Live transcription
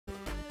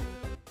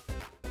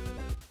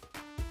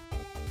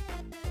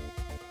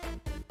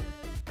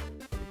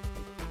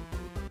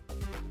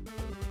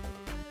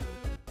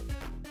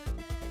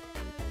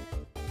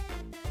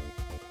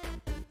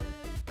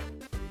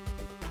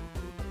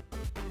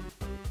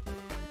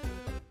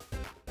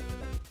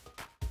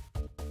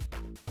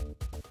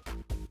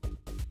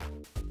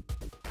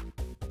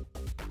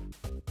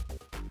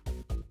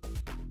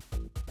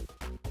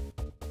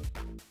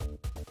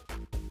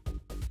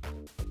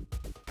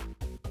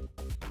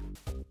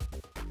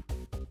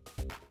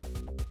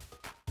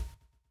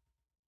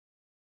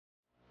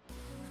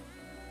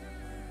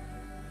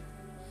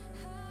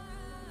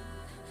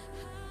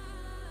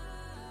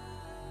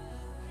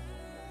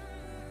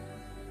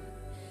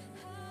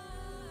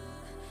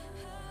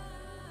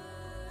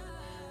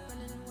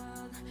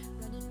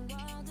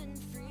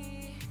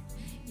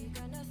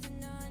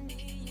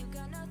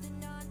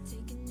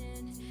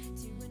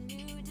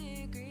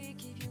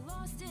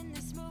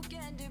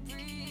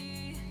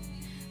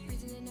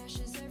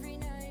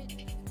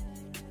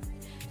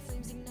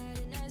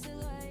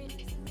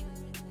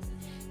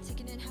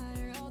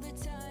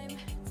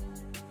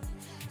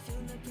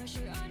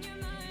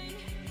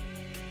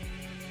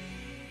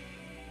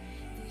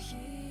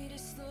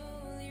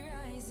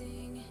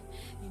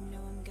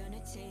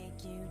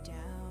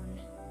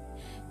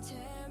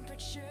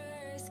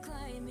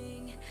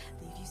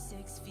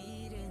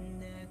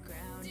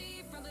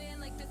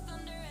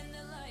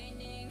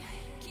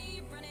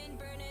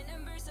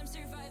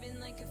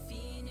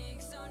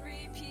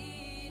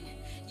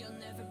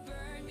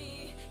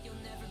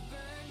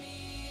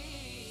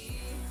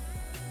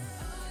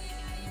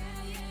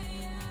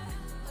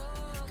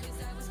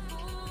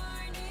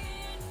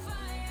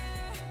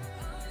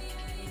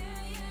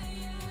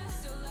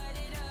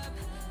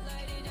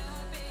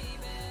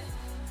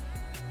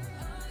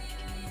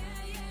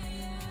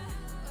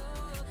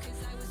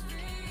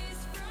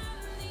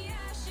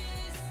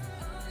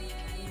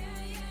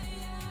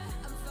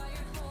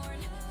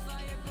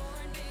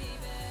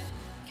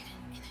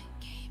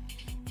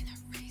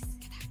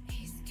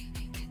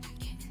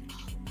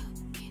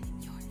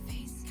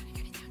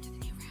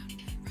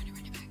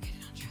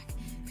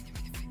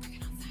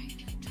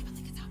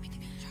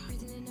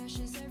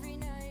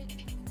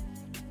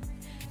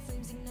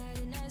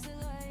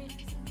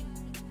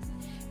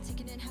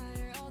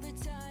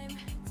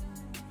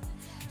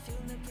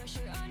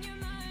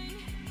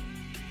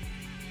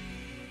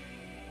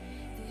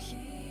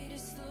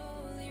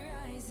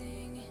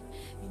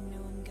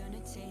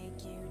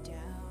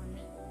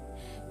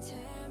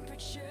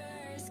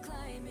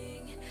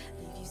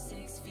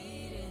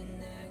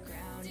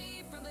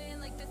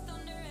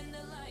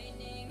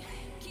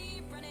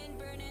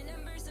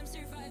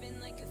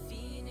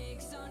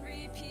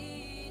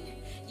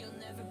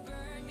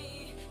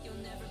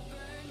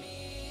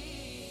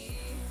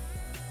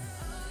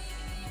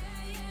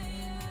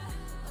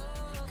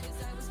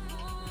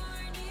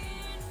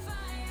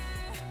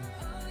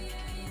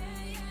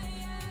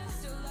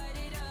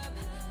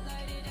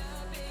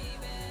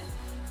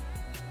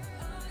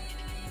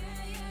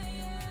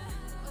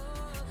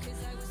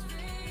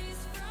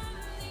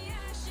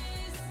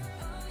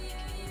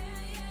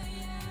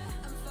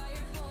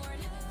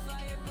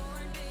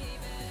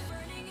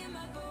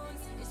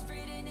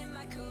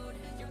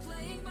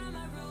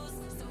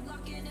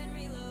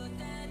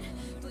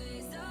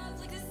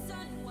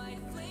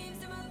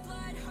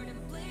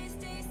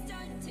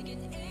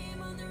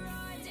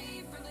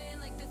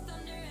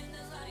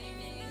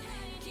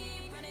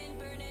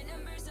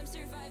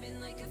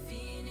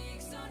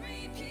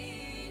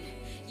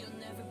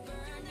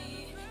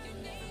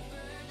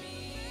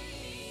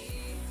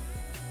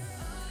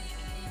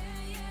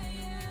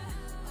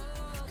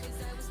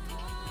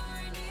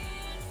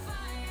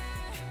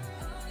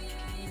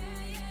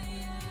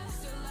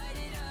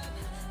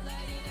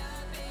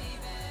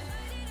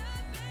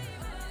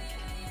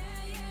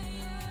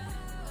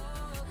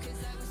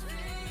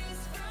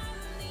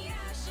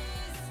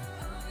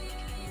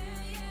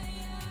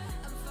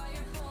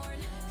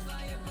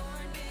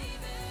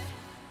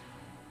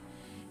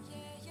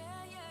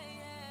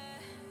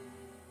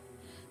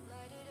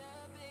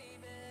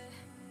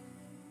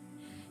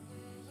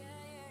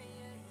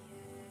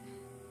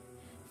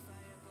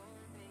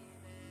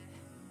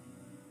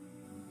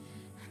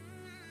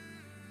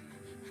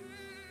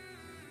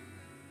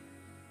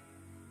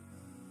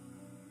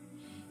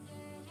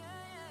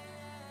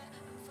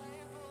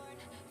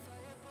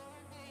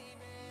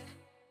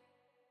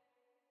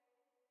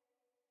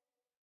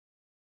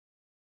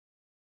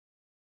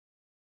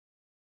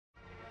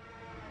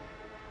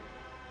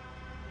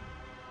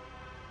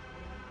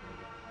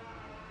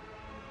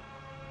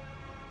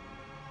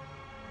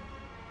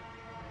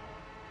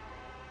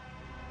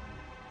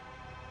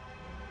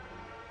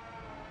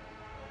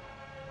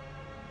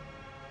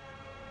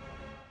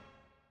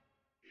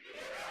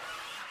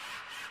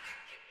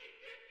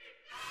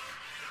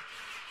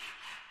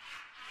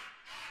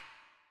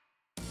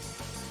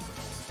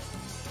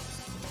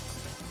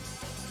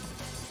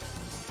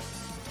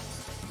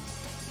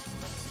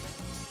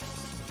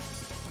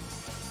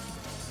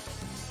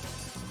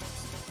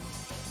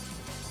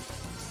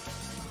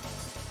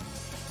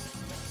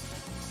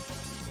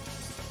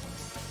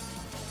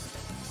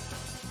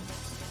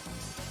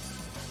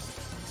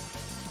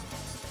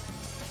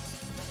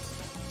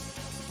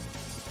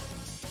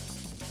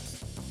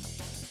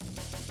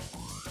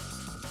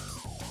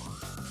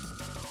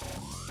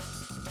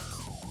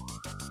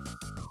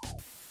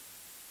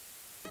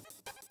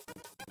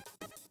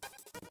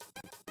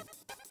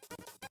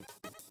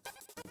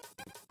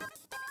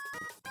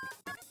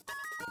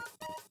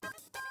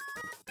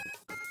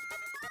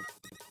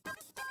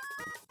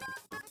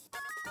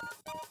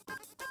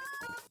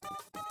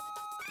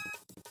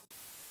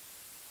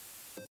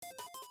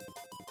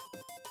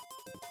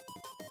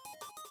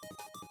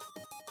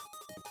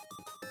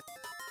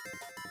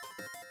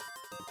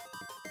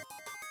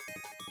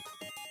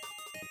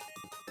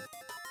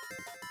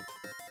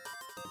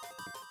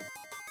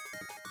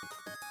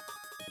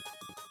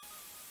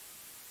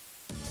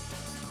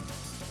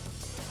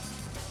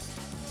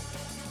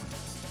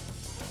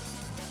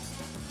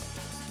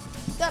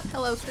Up,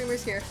 hello,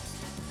 streamer's here.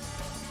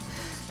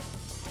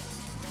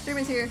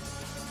 Streamer's here.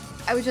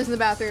 I was just in the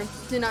bathroom.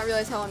 Did not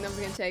realize how long that was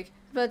gonna take.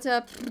 But,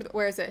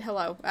 where is it?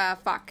 Hello.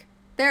 Fuck.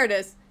 There it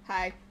is.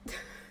 Hi.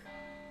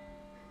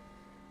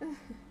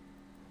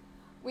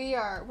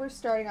 We're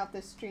starting off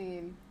this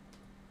stream.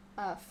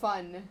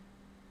 Fun.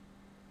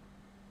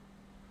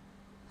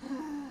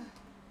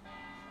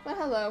 But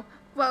hello.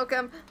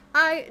 Welcome.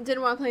 I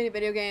didn't want to play any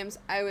video games.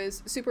 I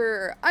was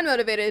super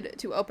unmotivated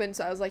to open,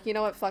 so I was like, you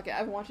know what, fuck it.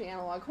 I've been watching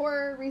analog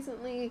horror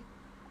recently,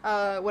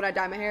 when I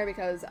dye my hair,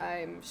 because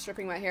I'm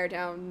stripping my hair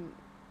down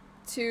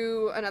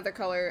to another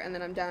color, and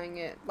then I'm dyeing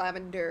it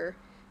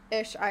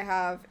lavender-ish. I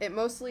have it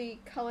mostly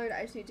colored.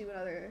 I just need to do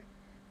another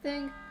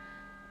thing.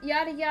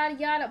 Yada, yada,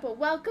 yada. But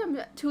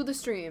welcome to the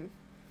stream.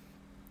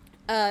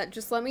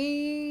 Just let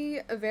me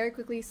very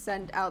quickly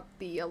send out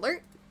the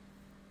alert,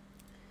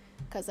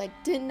 because I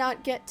did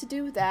not get to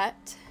do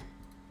that.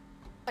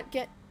 Fuck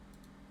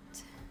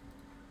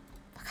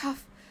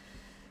off.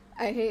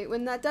 I hate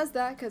when that does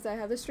that, because I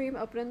have the stream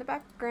open in the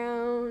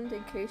background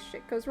in case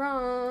shit goes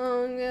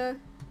wrong.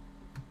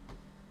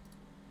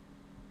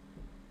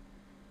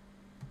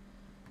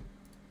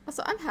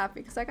 Also, I'm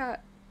happy because I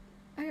got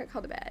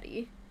called a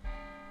baddie.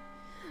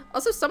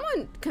 Also,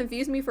 someone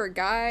confused me for a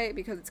guy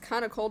because it's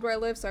kind of cold where I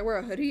live, so I wear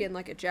a hoodie and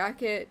like a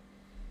jacket.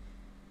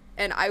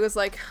 And I was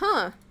like,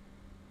 huh.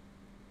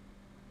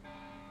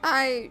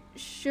 I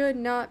should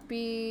not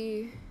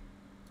be,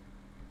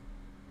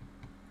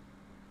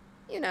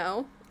 you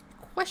know,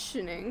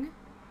 questioning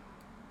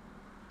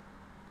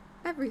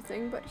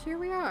everything, but here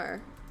we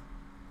are.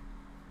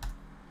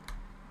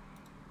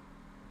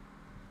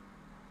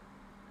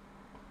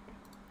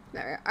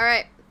 There we go.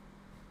 Alright.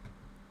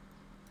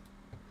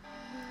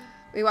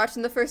 We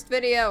watching the first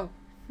video.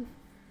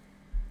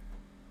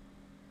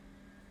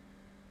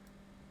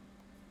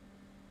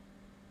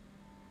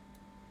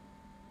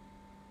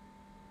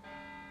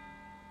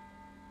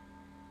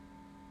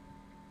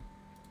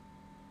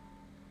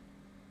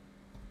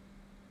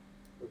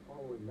 The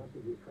following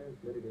message is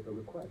transmitted at the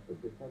request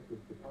of the Texas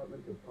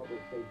Department of Public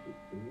Safety,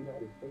 the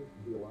United States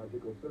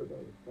Geological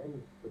Survey,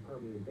 and the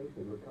Permian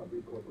Basin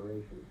Recovery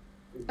Corporation.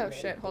 Oh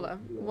shit, hold on.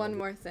 One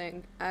more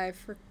thing. I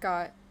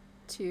forgot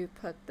to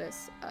put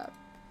this up.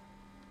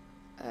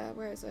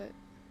 Where is it?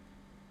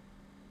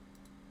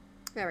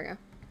 There we go.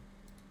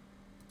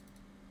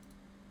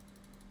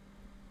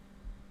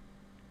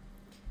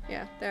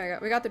 Yeah, there we go.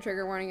 We got the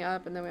trigger warning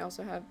up, and then we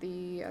also have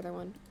the other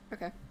one.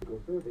 Okay. The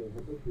survey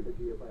has issued a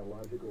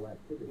geobiological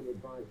activity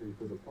advisory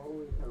for the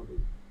following counties: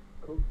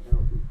 Cook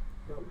County,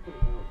 Johnson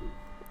County.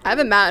 I have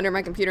a mat under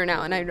my computer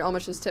now, and I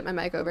almost just tipped my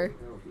mic over.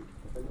 County,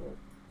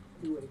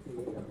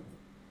 2:18 a.m.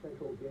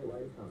 Central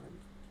Daylight Time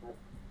at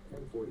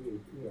 10:48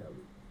 p.m.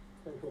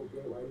 Central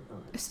Daylight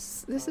Time.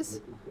 This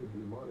is.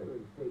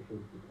 Monitoring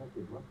stations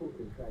detected muscle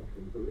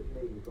contractions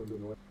originating from the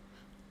north.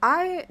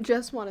 I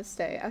just want to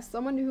say, as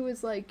someone who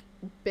has like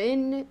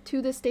been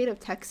to the state of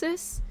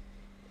Texas,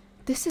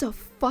 this is a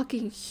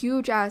fucking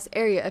huge ass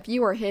area if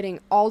you are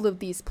hitting all of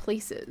these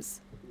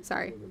places.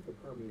 Sorry. The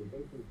Permian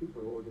Basin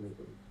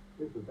superorganism.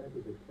 This event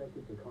is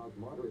expected to cause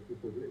moderate to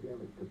severe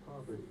damage to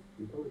property,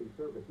 utility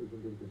services,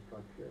 and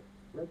infrastructure.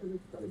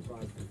 Residents are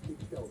advised to seek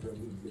shelter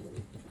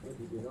immediately. If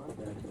you do not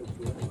have access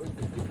to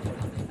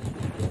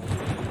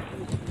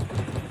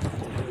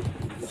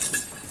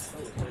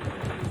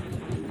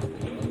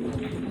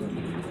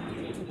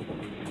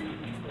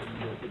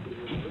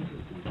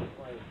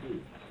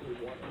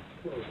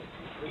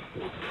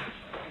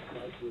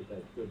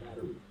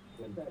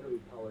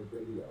battery-powered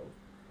radio.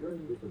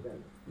 During this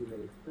event, you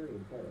may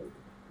experience headache,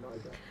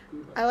 nausea.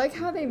 I like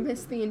how they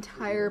missed the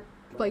entire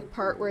like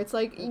part where it's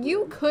like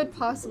you could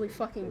possibly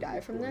fucking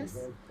die from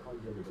this.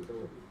 Cognitive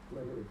ability,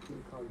 limited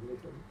sleep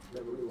cognition,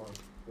 memory loss,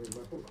 and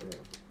muscle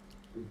cramps.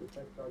 These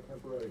effects are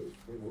temporary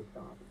and will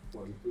stop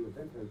once the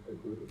event has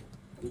concluded.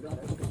 Do not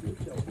exit your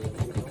shelter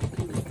until help is.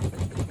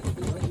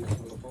 Do not use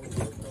telephones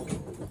or cell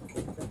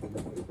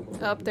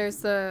phones. Oh, there's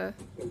the.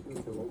 Stay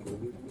tuned to local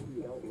news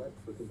media outlets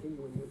for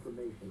continuing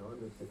information on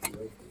this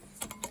situation.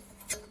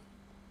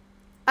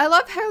 I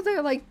love how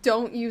they're like,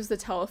 don't use the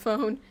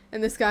telephone,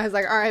 and this guy's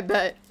like, alright,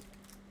 bet.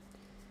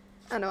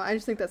 I don't know, I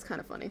just think that's kind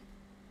of funny.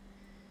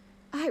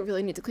 I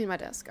really need to clean my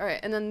desk. Alright,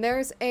 and then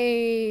there's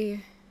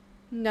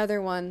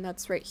another one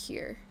that's right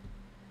here.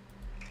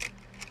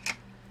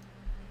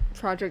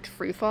 Project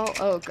Freefall?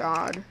 Oh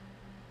god.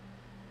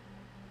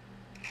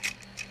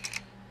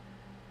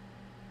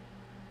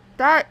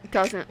 That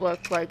doesn't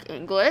look like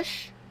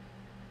English,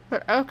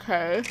 but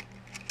okay.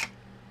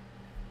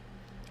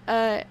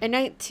 In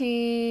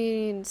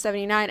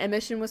 1979, a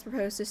mission was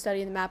proposed to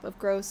study the map of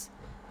gross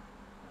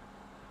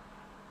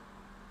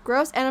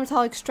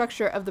anatomic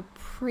structure of the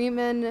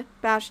Permian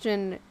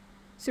Basin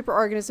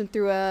superorganism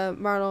through a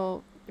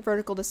Marnell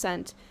vertical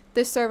descent.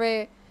 This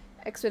survey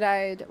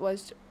expedited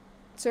was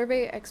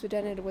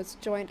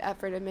joint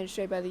effort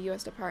administered by the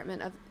U.S.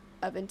 Department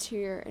of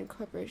Interior in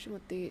cooperation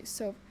with the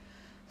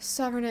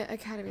Sovereign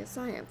Academy of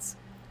Science.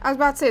 I was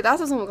about to say, that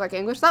doesn't look like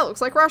English, that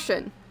looks like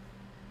Russian.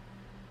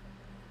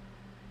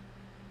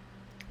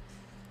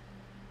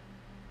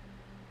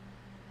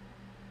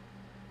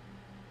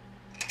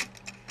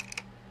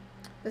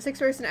 The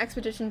 6-person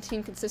expedition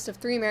team consists of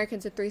 3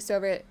 Americans and 3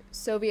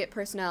 Soviet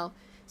personnel,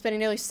 spending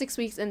nearly 6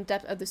 weeks in the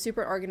depth of the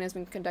superorganism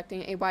and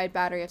conducting a wide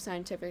battery of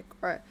scientific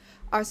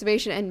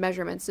observation and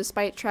measurements.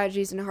 Despite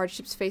tragedies and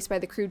hardships faced by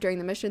the crew during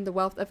the mission, the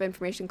wealth of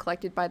information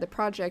collected by the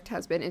project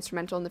has been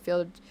instrumental in the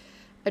field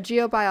of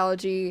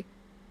geobiology,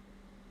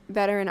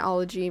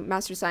 veterinology,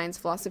 master science,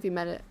 philosophy,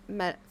 medicine,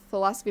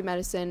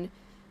 and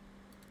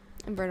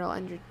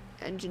environmental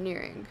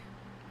engineering.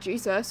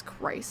 Jesus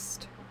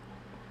Christ.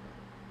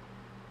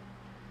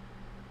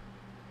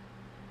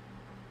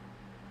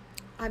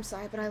 I'm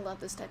sorry, but I love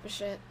this type of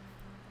shit.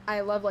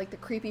 I love, like, the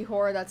creepy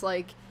horror that's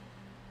like,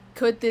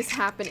 could this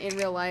happen in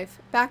real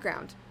life?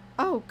 Background.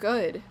 Oh,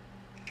 good.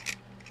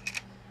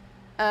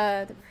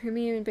 The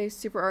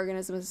Permian-based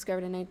superorganism was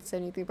discovered in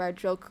 1973 by a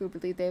drill crew who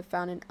believe they have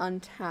found an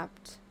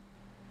untapped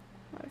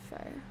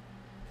modifier.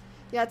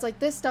 Yeah, it's like,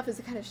 this stuff is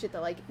the kind of shit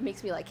that, like,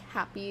 makes me, like,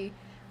 happy.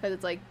 Because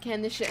it's like,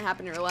 can this shit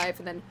happen in real life?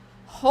 And then,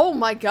 oh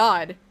my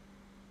god!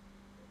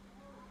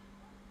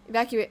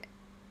 Evacuation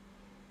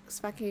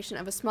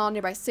of a small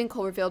nearby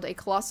sinkhole revealed a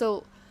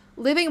colossal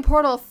living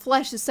portal of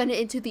flesh descended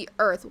into the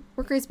earth.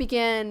 Workers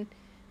began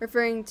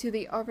referring to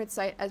the orbited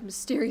site as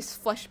mysterious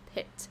flesh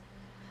pit.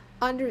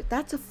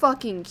 That's a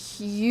fucking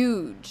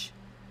huge.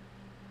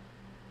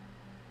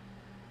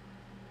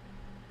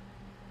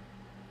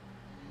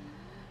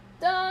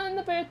 Done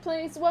the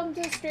birthplace. Welcome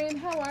to the stream.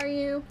 How are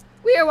you?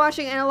 We are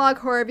watching Analog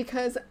Horror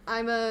because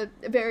I'm a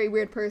very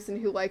weird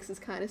person who likes this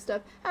kind of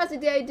stuff. How's the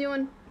day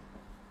doing?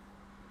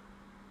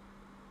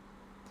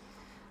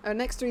 Our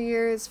next 3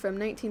 years, from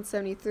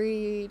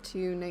 1973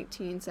 to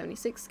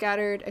 1976,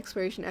 scattered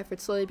exploration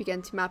efforts slowly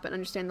began to map and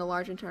understand the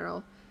large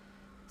internal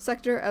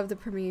sector of the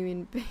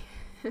Permian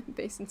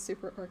Basin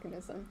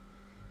superorganism.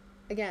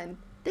 Again,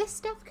 this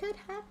stuff could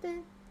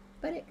happen,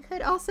 but it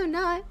could also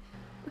not,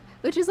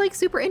 which is like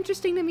super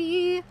interesting to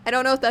me. I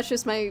don't know if that's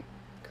just my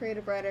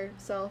creative writer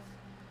self.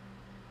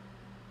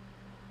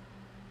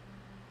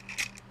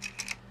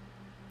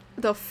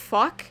 The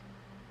fuck?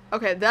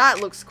 Okay, that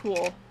looks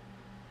cool.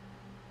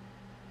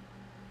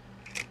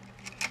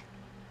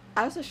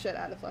 I also shit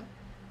out of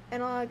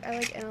analog. I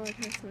like analog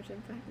has so much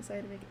info. I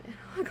decided to make it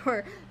analog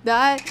horror.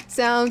 That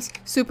sounds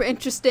super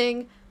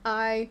interesting.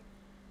 I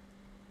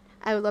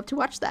would love to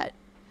watch that.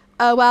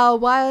 While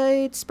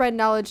widespread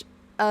knowledge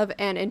of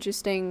an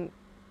interesting.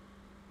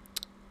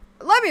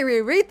 Let me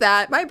reread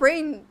that. My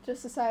brain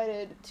just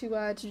decided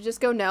to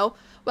just go no.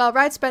 While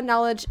widespread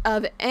knowledge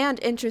of and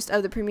interest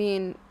of the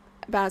Permian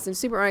Basin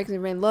superorganism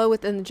remained low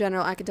within the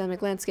general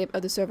academic landscape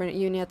of the Soviet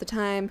Union at the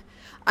time.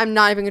 I'm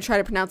not even going to try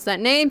to pronounce that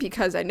name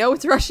because I know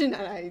it's Russian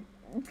and I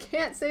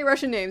can't say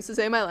Russian names to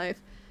save my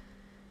life.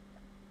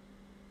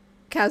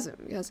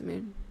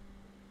 Kazimir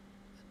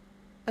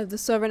of the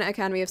Soviet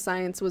Academy of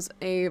Science was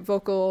a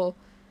vocal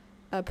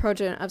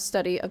project of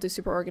study of the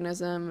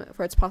superorganism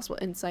for its possible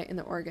insight in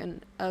the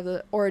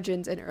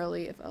origins and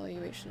early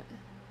evolution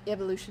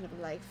of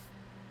life.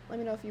 Let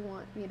me know if you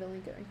want me to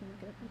link it or you can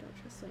look it up. I don't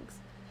trust links.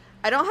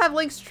 I don't have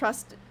links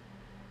trusted,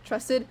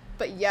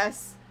 but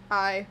yes,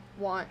 I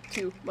want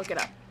to look it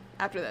up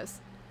after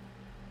this.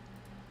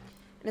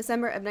 In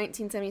December of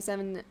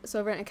 1977, the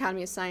Soviet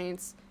Academy of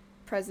Science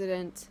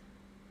President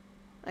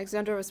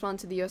Alexander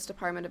responded to the U.S.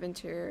 Department of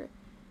Interior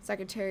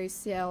Secretary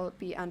C.L.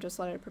 B. Andrus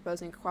letter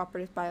proposing a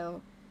cooperative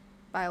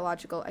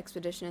biological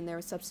expedition, and there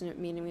was subsequent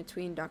meeting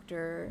between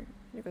Dr.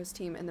 Nichols'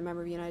 team and the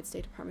member of the United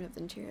States Department of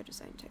the Interior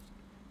Design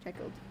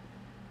Technical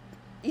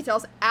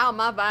details. Ow,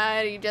 my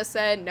body just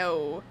said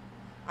no.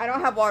 I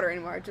don't have water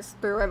anymore. I just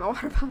threw away my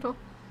water bottle.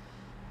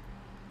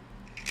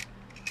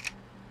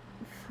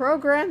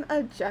 Program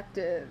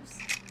objectives.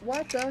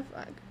 What the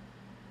fuck?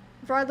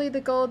 Broadly, the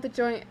goal of the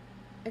joint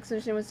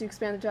expedition was to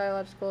expand the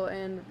geological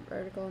and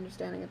vertical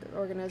understanding of the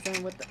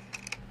organism with the...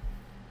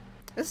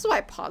 This is why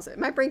I pause it.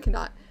 My brain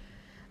cannot.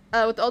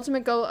 With the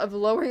ultimate goal of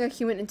lowering a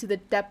human into the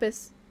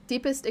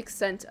deepest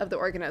extent of the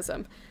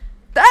organism.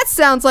 That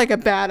sounds like a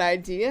bad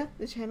idea.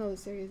 The channel of the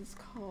series is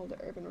called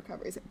Urban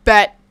Recoveries.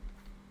 Bet.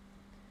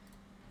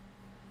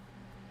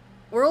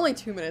 We're only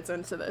 2 minutes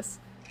into this.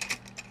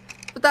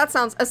 But that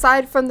sounds,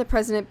 aside from the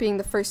president being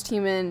the first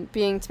human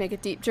being to make a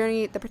deep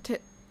journey,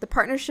 the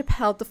partnership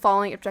held the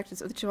following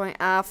objectives of the joint.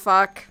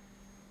 Fuck.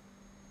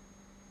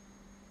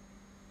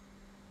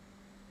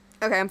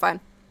 Okay, I'm fine.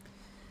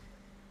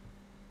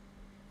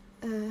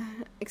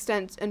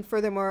 Extent and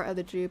furthermore of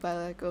the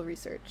geobiological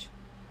research.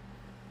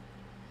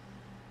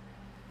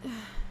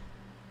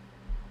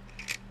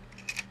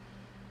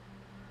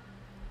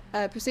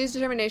 Proceeds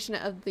determination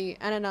of the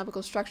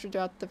anatomical structure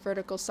throughout the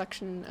vertical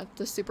section of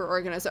the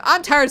superorganism.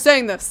 I'm tired of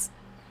saying this!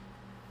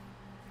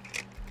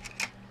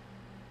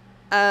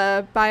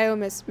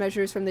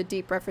 Measures from the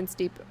deep reference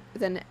deep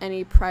than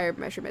any prior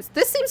measurements.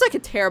 This seems like a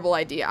terrible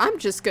idea. I'm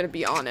just gonna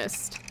be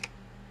honest.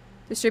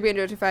 Distribute and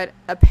notified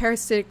a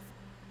parasitic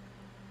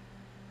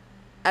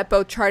at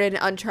both charted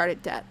and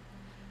uncharted depth.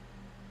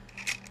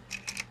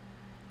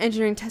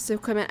 Engineering test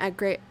equipment at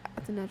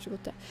the natural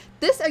depth.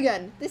 This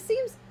again, this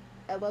seems...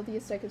 I love the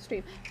aesthetic of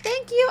stream.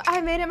 Thank you!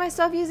 I made it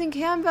myself using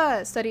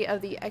Canva! Study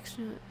of the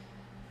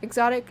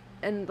exotic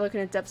and looking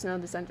at depths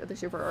of the center of the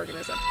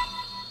superorganism.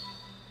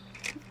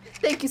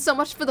 Thank you so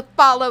much for the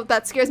follow.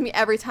 That scares me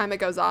every time it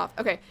goes off.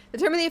 Okay,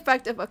 determine the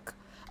effect of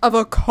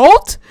a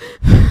cult?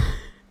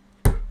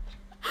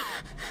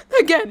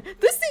 Again,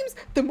 this seems,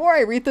 the more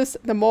I read this,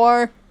 the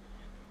more,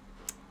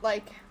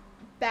 like,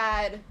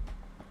 bad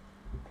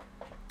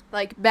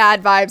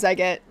vibes I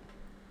get.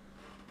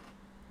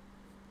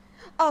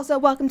 Also,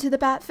 welcome to the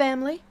Bat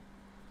family.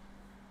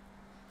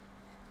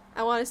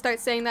 I want to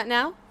start saying that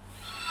now.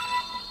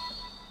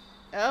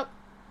 Oh.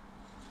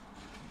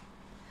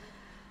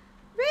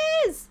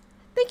 Riz!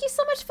 Thank you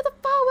so much for the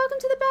follow. Welcome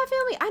to the Bat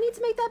family. I need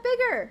to make that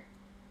bigger.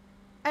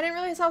 I didn't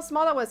realize how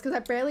small that was because I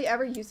barely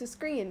ever use the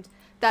screen.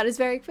 That is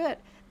very good.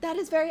 That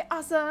is very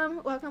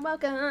awesome. Welcome,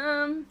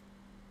 welcome.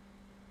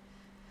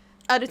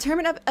 A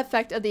determined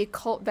effect of the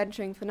occult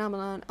venturing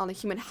phenomenon on the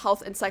human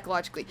health and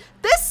psychologically.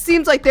 This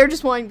seems like they're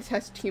just wanting to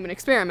test human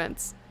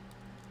experiments.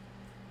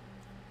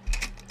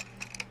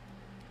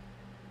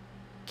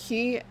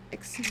 Key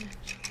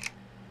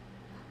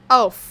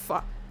Oh,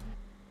 fuck.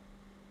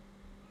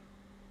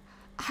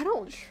 I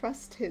don't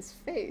trust his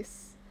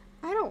face.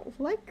 I don't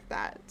like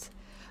that.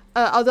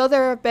 Although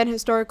there have been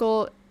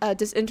historical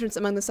disinterest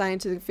among the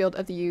scientific field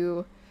of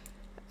the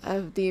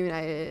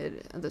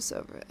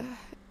Soviet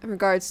in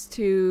regards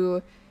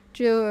to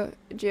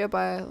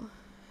geobio.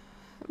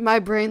 My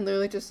brain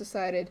literally just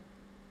decided.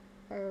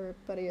 Our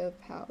buddy of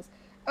pals.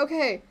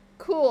 Okay,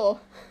 cool.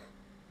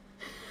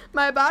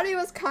 My body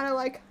was kind of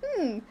like,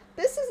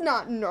 this is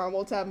not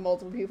normal to have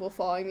multiple people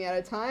following me at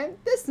a time.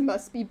 This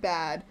must be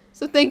bad.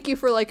 So thank you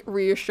for, like,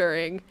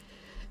 reassuring.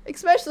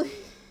 Especially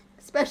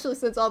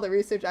since all the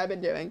research I've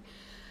been doing.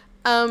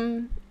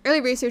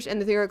 Early research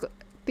into the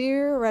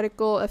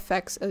theoretical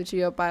effects of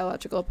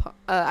geobiological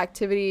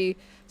activity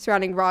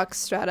surrounding rock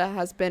strata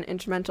has been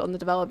instrumental in the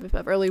development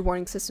of early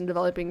warning system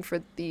developing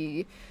for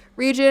the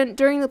region.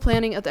 During the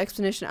planning of the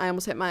expedition, I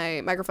almost hit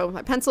my microphone with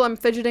my pencil I'm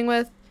fidgeting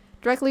with.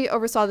 Directly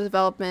oversaw the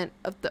development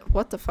of the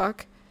what the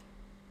fuck?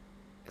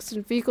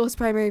 Vehicle's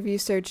primary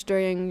research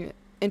during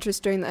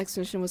the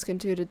expedition was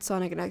conducted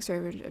sonic and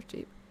X-ray of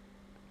deep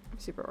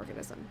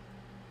superorganism.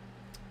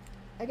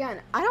 Again,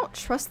 I don't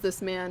trust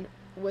this man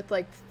with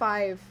like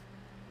 5.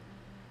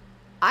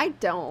 I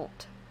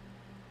don't.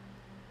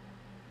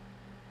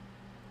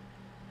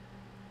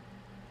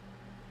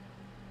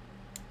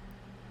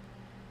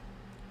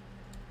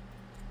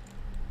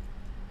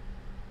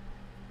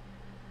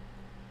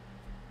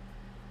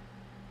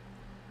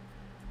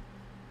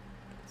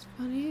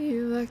 Funny,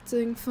 you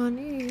acting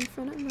funny in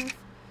front of my...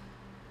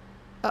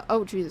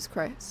 oh, Jesus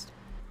Christ.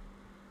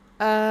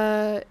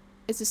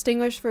 Is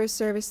distinguished for his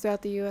service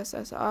throughout the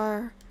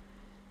USSR,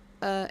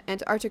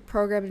 Antarctic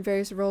program in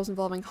various roles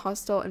involving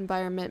hostile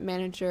environment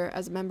manager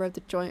as a member of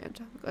the joint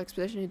Antarctic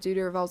expedition. His duty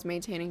revolves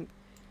maintaining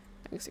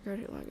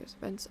security logs,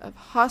 events of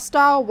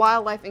hostile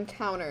wildlife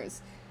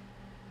encounters.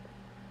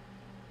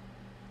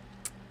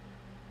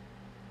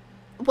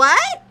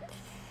 What?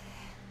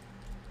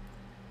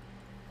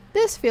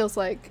 This feels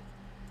like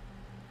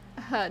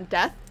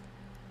death.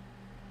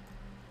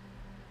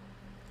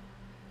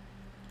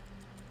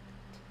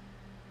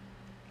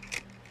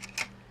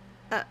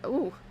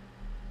 Ooh.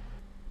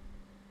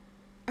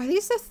 Are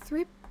these the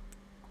 3?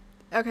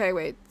 Okay,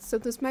 wait. So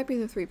this might be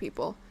the 3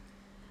 people.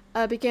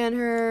 Began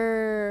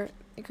her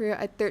career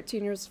at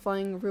 13 years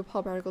flying a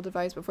RuPaul particle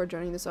device before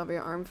joining the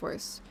Soviet Armed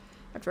Force.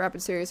 After a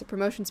rapid series of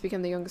promotions,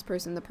 became the youngest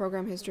person in the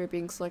program history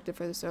being selected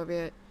for the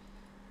Soviet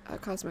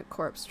Cosmic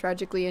Corps.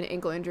 Tragically, an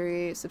ankle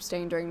injury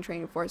sustained during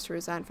training forced her to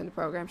resign from the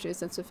program. She has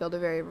since fulfilled a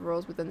variety of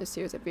roles within the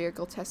series of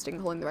vehicle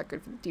testing, holding the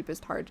record for the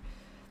deepest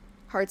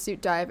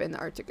hardsuit dive in the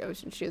Arctic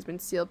Ocean. She's been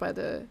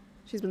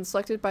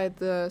selected by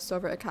the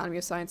Soviet Academy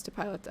of Science to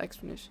pilot the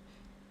expedition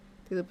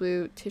through the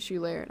blue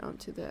tissue layer and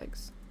onto the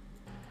eggs.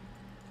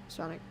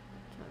 Sonic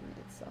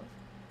itself.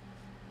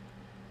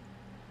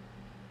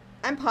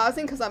 I'm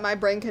pausing because my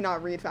brain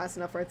cannot read fast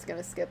enough where it's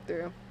gonna skip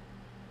through.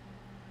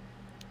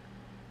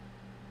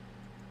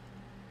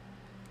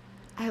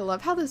 I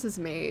love how this is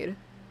made.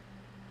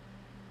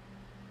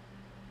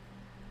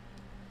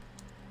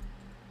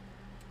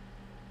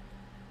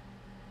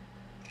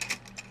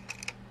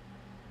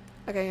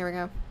 Okay, here we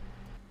go.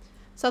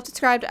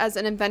 Self-described as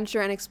an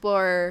adventurer and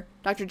explorer,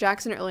 Dr.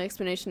 Jackson, early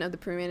explanation of the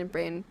Peruvian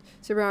brain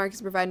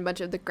supermarkets provided much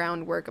of the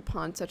groundwork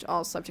upon such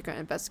all subsequent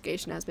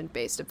investigation has been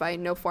based, despite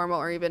no formal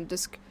or even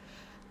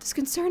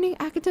disconcerting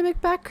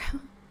academic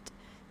background.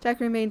 Jack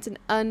remains an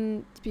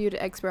undisputed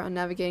expert on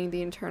navigating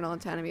the internal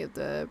anatomy of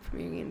the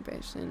Peruvian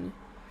basin.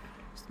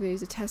 So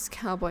he's a test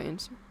cowboy.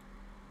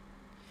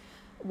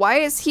 Why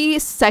is he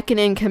second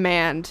in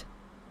command?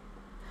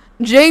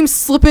 James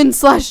Slippin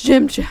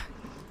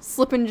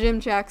Jim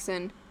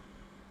Jackson.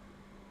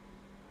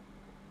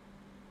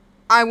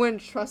 I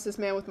wouldn't trust this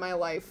man with my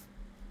life.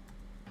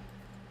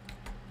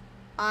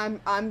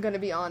 I'm gonna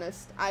be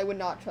honest. I would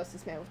not trust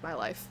this man with my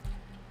life.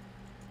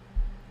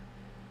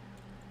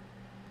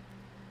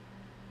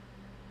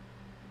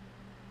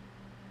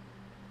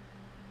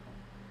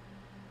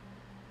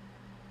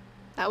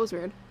 That was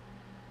weird.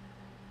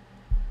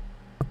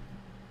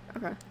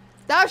 Okay.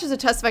 That was just a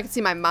test if I could see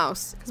my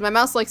mouse. Because my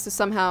mouse likes to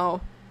somehow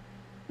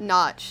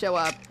not show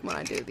up when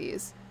I do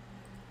these.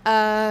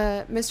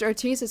 Mr.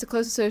 Ortiz is a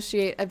close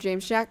associate of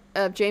James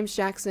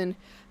Jackson.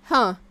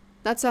 Huh.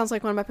 That sounds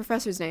like one of my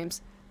professor's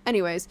names.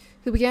 Anyways,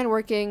 who began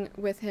working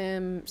with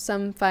him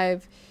some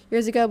 5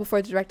 years ago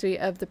before the directory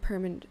of the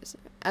permanent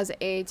as an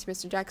aide to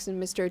Mr.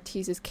 Jackson. Mr.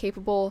 Ortiz is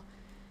capable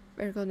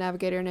vertical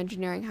navigator and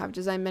engineering have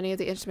designed many of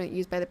the instruments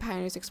used by the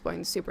pioneers exploring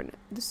the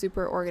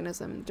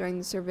superorganism. During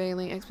the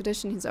surveilling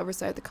expedition, he's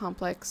oversight the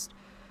complex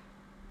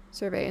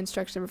survey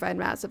instruction to provide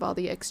maps of all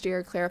the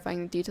exterior,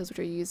 clarifying the details which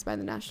are used by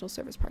the National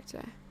Service Park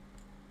today.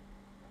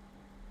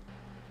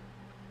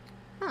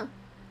 Huh.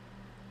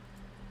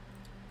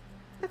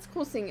 That's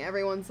cool seeing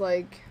everyone's,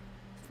 like,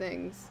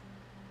 things.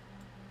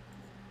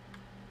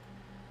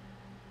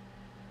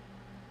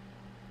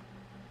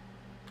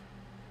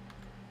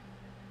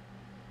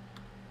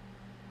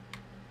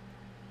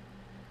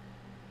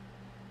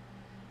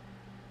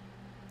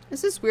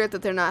 This is weird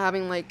that they're not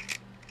having, like...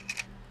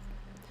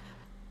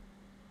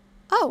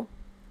 Oh!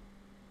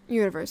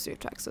 University of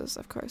Texas,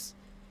 of course.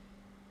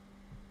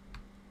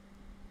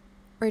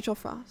 Rachel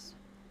Frost.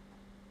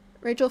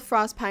 Rachel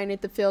Frost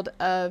pioneered the field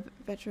of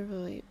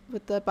veterinary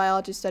with the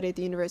biology study at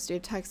the University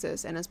of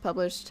Texas and has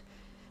published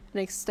an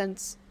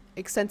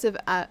extensive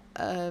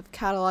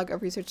catalog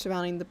of research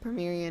surrounding the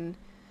Permian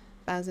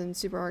basin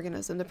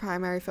superorganism. The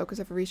primary focus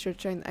of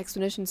research during the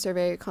expedition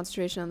survey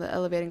concentration on the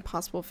elevating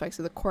possible effects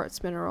of the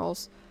quartz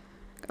minerals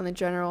on the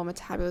general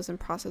metabolism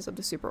process of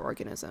the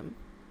superorganism.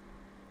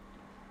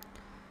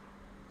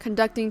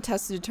 Conducting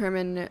tests to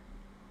determine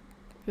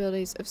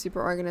abilities of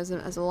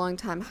superorganism as a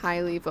long-time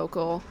highly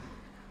vocal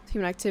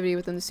human activity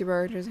within the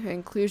superorganism.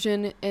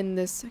 Inclusion in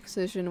this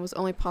exhibition was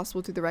only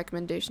possible through the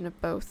recommendation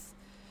of both.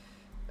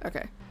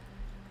 Okay.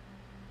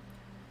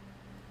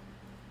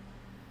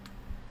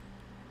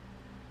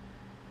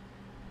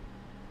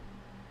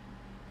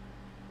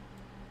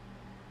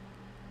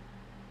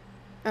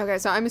 Okay,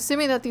 so I'm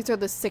assuming that these are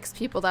the 6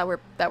 people that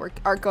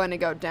are going to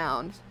go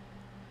down.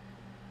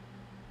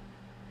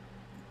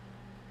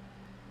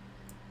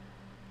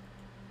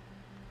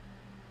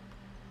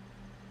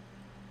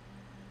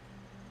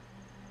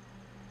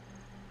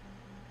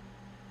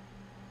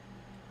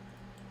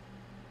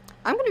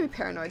 I'm gonna be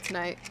paranoid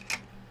tonight.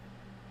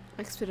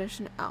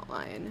 Expedition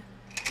outline.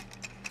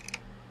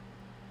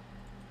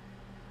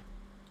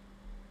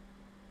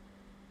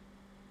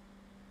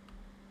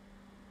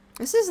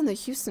 This is in the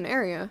Houston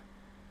area.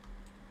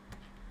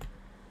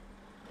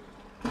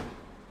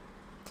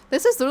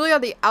 This is literally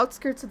on the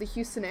outskirts of the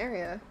Houston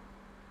area.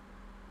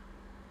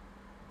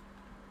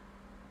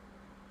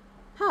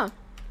 Huh.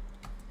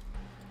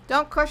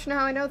 Don't question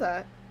how I know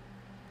that.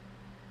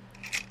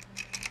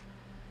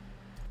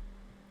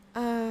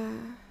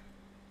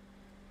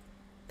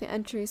 The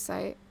entry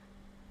site.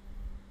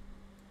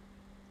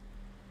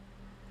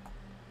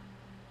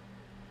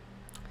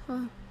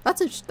 Huh.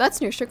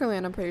 That's near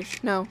Sugarland, I'm pretty sure.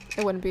 No,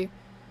 it wouldn't be.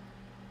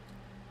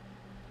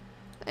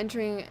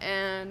 Entering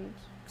and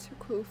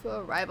Kufa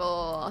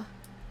arrival.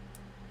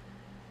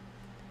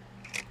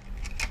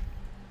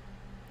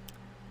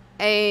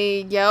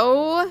 Hey,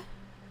 yo.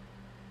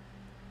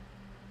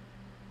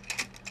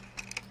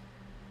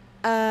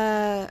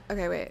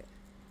 Okay, wait.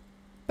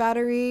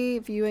 Battery,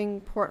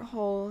 viewing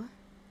porthole,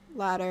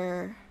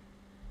 ladder.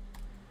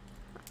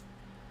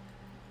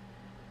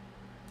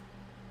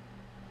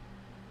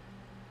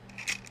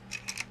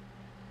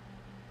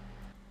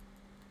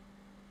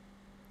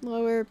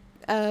 Lower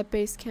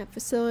base camp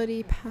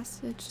facility,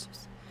 passage.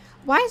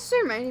 Why is this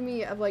reminding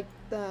me of like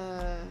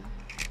the...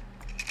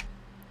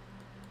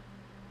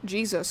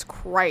 Jesus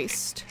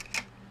Christ.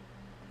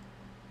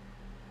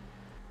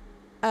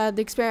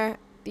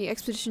 The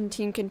expedition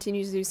team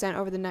continues the descent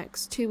over the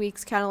next 2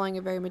 weeks,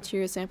 cataloging various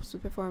material samples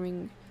with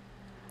performing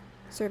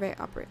survey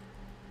operate.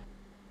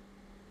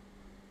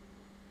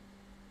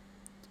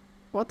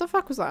 What the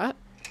fuck was that?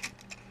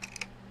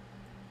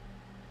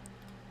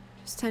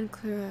 Just 10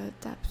 clear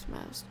depth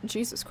miles.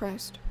 Jesus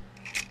Christ.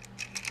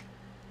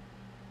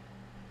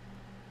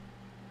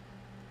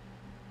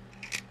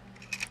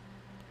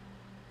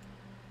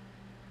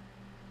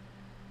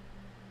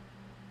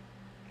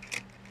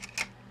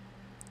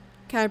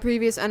 Kind of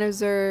previous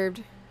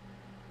unobserved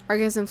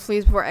organism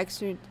flees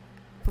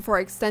before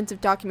extensive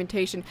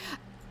documentation.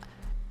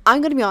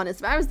 I'm gonna be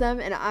honest, if I was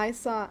them and I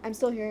saw... I'm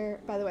still here,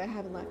 by the way, I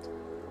haven't left.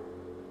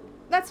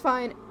 That's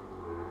fine.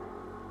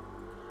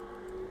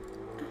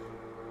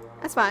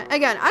 That's fine.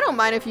 Again, I don't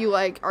mind if you,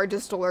 like, are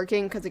just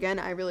lurking, because, again,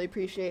 I really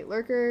appreciate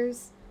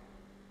lurkers.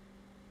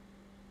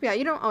 But yeah,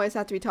 you don't always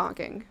have to be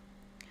talking.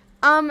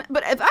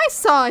 But if I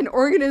saw an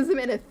organism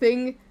in a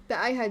thing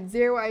that I had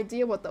zero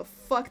idea what the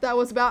fuck that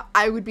was about,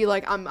 I would be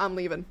like, I'm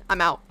leaving. I'm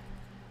out.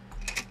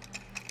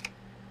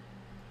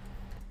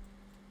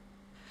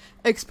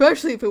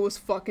 Especially if it was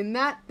fucking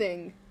that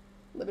thing.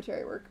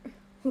 Libertary work.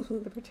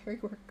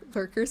 Libertary work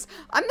lurkers.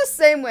 I'm the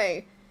same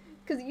way.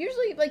 Because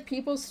usually, like,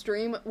 people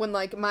stream when,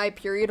 like, my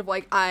period of,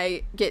 like,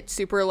 I get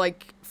super,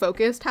 like,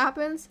 focused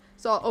happens.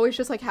 So I'll always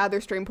just, like, have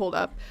their stream pulled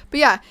up. But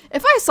yeah,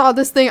 if I saw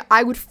this thing,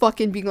 I would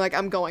fucking be like,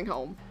 I'm going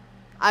home.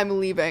 I'm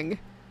leaving.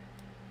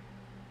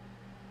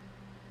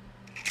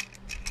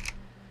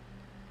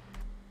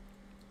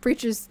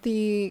 Breaches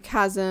the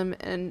chasm,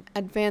 and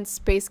advanced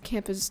space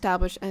camp is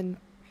established, and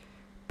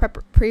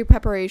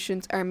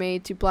pre-preparations are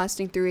made to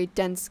blasting through a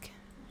dense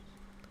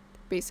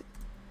base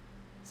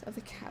of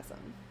the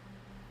chasm.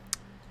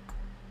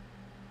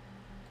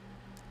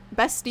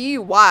 Bestie,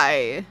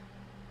 why?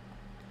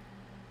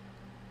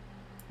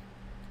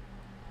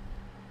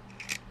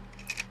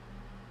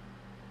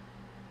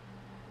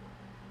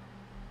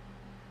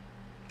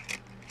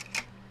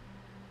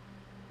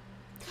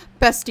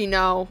 Bestie,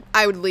 no.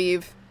 I would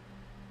leave.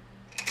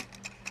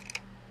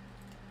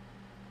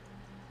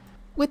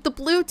 With the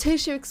blue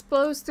tissue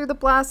exposed through the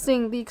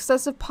blasting, the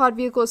excessive pod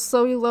vehicle is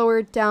slowly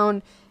lowered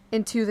down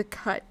into the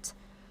cut.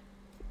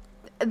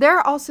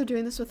 They're also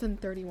doing this within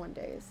 31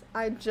 days.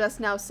 I'm just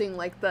now seeing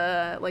like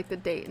the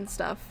date and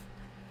stuff.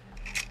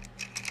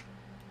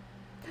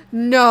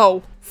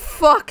 No.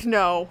 Fuck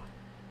no.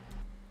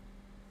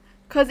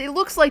 Cause it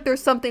looks like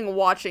there's something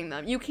watching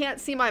them. You can't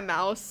see my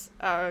mouse,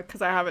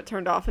 cause I have it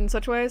turned off in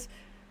such ways.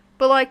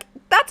 But like,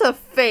 that's a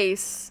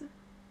face.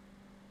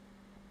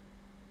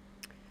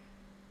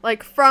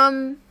 Like,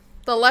 from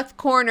the left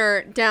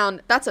corner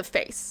down, that's a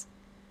face.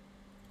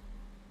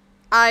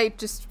 I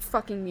just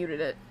fucking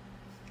muted it.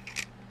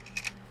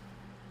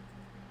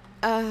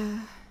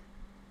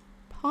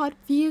 Pod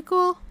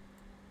vehicle?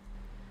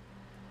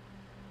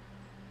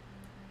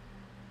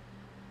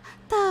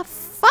 The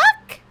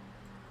fuck?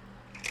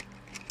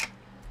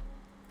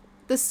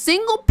 The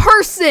single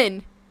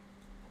person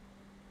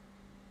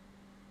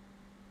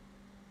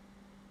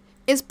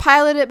is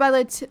piloted by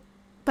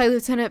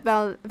Lieutenant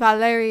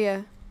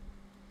Valeria.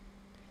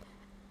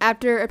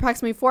 After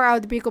approximately 4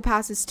 hours, the vehicle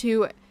passes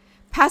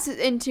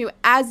into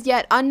as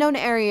yet unknown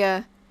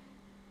area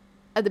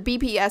of the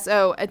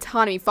BPSO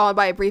autonomy, followed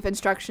by a brief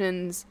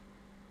instructions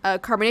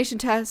carbonation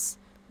test.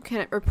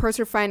 Can reverse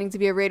her findings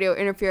via radio,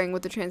 interfering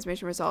with the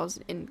transmission results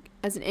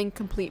as an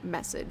incomplete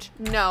message.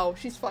 No,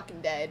 she's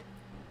fucking dead.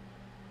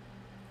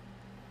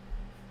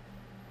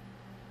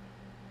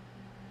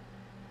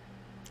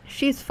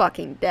 She's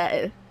fucking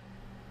dead.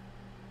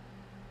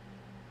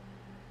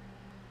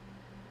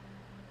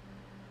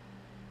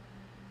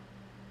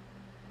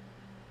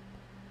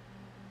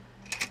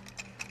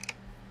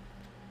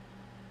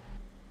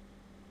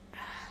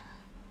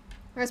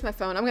 Where's my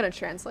phone? I'm gonna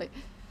translate.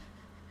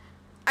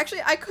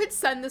 Actually, I could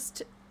send this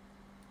to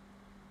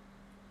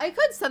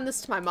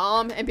my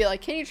mom and be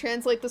like, can you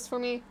translate this for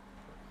me?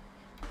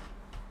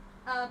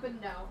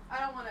 But no. I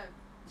don't wanna.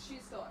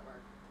 She's still at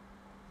work.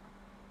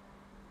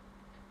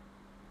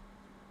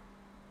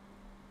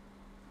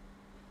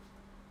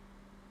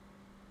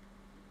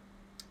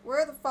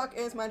 Where the fuck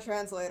is my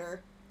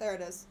translator? There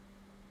it is.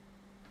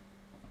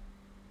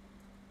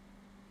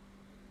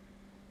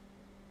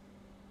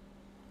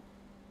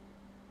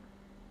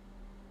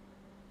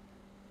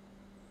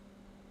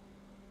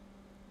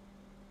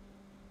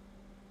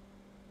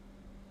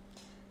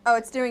 Oh,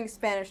 it's doing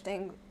Spanish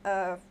thing.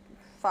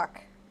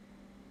 Fuck.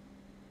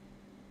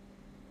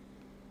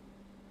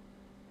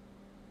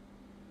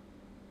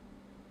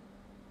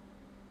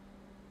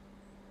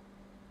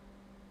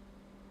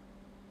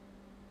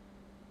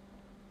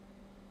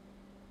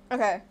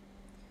 Okay.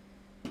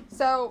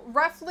 So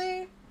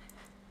roughly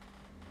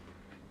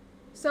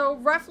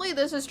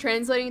this is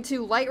translating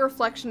to light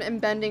reflection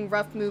and bending,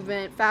 rough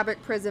movement, fabric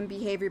prism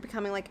behavior,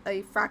 becoming like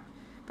a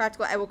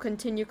practical. I will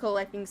continue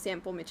collecting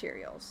sample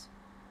materials.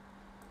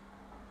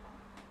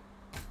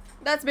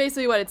 That's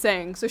basically what it's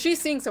saying. So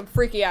she's seeing some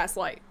freaky ass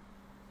light.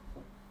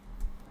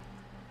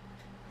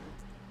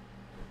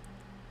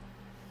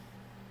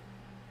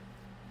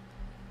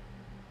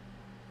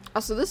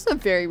 Also, this is a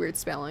very weird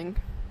spelling.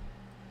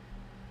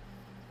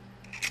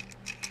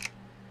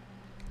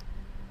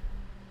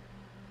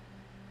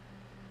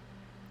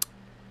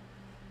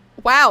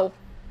 Wow.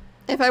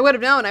 If I would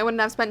have known, I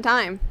wouldn't have spent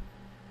time.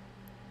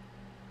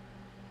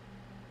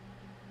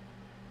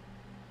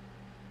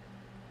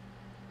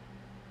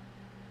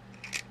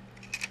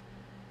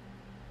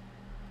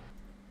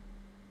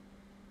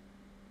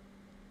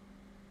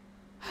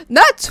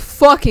 That's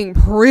fucking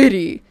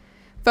pretty.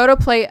 Photo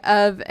plate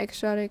of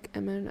exotic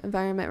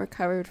environment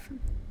recovered from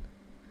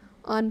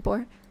on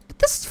board. But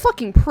this is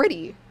fucking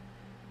pretty.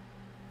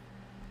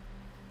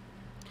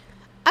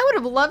 I would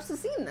have loved to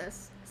seen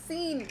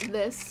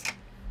this.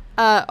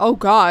 Oh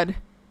god.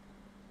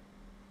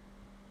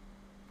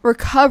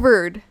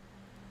 Recovered.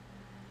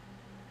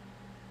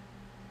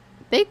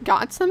 They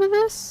got some of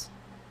this?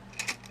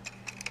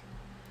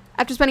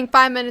 After spending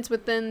 5 minutes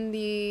within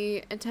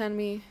the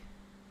autonomy,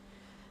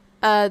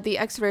 the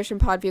excavation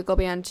pod vehicle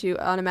began to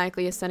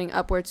automatically ascending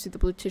upwards to the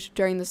blue tissue.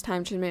 During this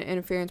time, transmitted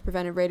interference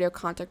prevented radio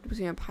contact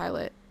between a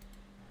pilot.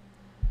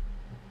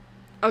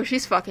 Oh,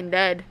 she's fucking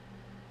dead.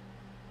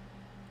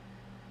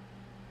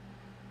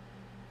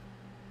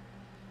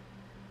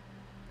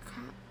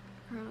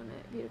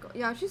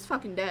 Yeah, she's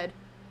fucking dead.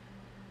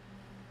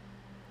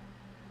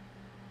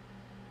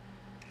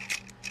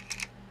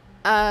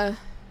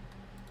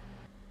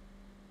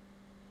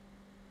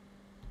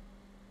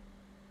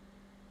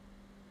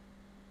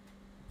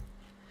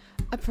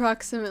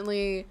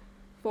 Approximately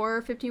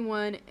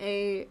 4:51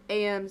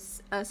 a.m.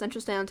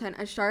 Central Standard Time,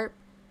 a sharp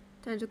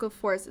tactical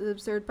force is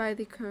observed by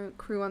the current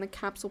crew on the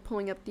capsule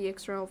pulling up the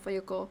external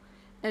vehicle.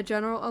 A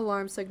general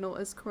alarm signal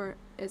is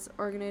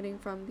originating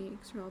from the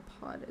external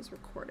pod is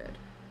recorded.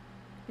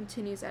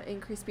 Continues at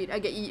increased speed.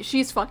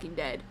 She's fucking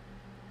dead.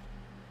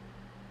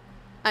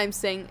 I'm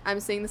saying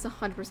this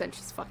 100%.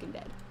 She's fucking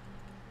dead.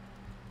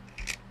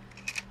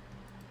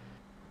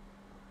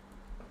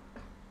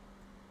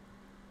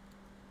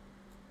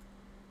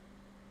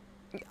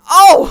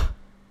 Oh!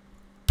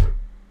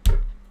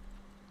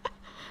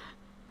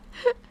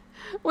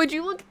 Would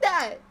you look at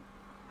that?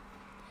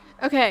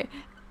 Okay.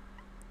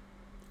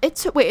 It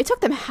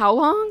took them how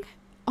long?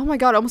 Oh my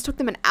god, it almost took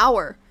them an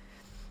hour.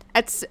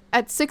 At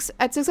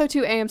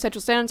 6:02 a.m.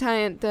 Central Standard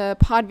Time, the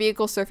pod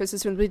vehicle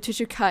surfaces from the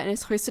tissue cut and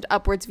is hoisted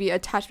upwards via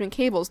attachment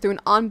cables. Through an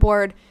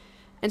onboard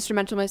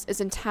instrumentalist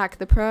is intact.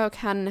 The proto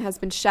cannon has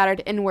been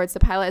shattered inwards. The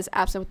pilot is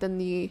absent within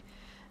the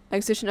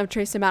excision of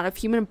trace amount of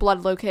human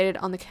blood located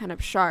on the cannon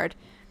shard.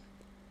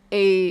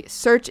 A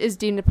search is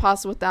deemed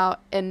impossible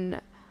without an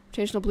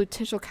rotational blue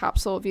tissue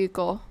capsule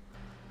vehicle.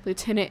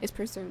 Lieutenant is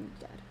presumed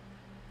dead.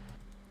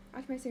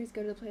 Watch my series,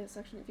 go to the playlist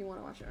section if you want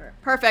to watch it. Right.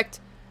 Perfect.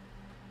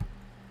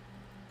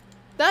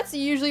 That's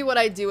usually what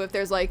I do if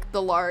there's like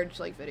the large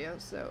like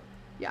videos. So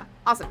yeah,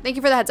 awesome. Thank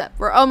you for the heads up.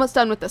 We're almost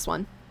done with this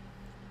one.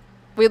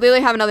 We literally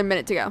have another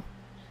minute to go.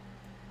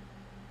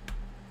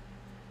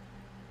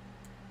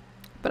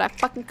 But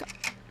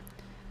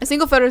a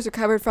single photo is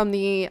recovered from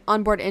the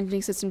onboard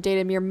engine system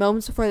data mere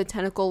moments before the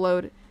tensile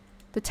load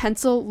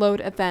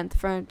event.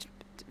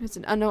 It's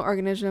an unknown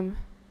organism.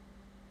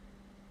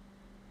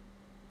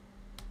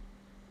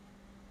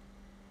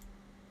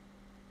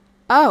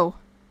 Oh.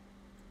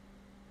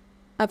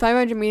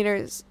 500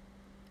 meters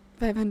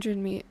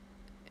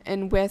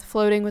in width,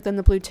 floating within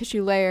the blue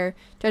tissue layer.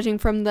 Judging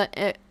from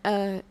the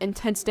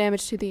intense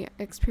damage to the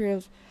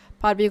exterior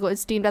pod vehicle,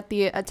 it's deemed that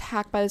the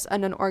attack by this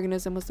unknown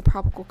organism was the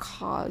probable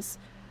cause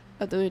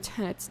of the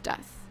lieutenant's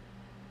death.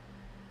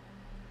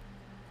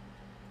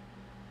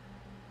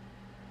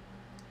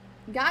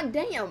 God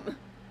damn.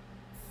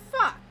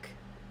 Fuck.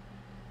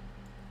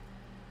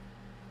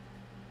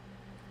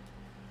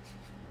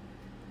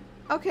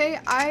 Okay,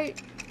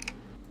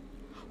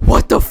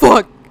 What the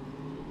fuck?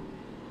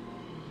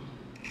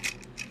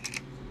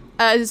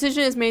 A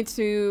decision is made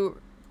to...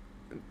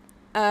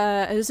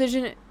 yeah,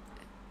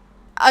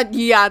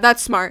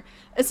 that's smart.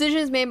 A decision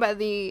is made by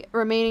the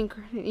remaining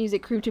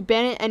music crew to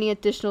abandon any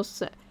additional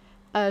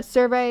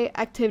survey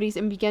activities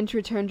and begin to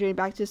return journey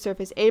back to the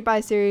surface, aided by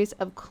a series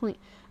of Clint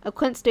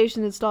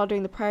stations installed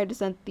during the prior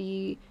descent.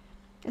 The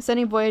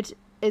ascending voyage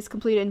is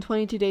completed in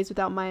 22 days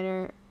without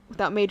major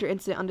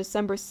incident on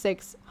December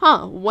 6th.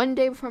 One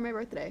day before my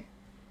birthday.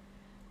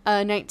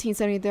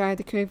 1973,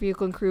 the crewing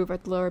vehicle and crew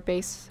at the lower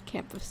base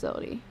camp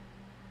facility.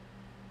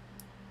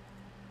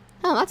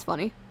 Oh, that's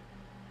funny.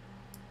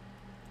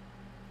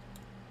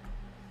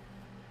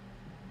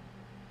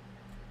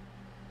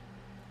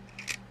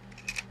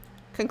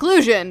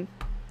 Conclusion.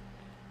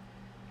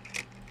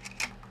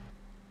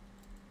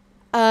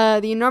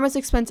 The enormous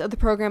expense of the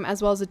program,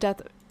 as well as the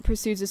death,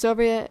 pursues the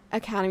Soviet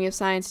Academy of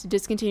Science to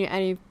discontinue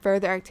any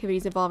further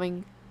activities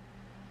involving...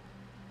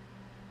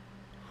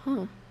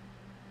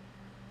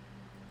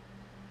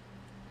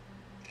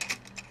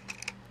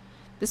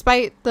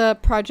 Despite the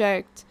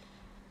project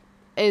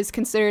is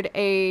considered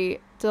a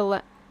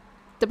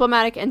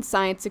diplomatic and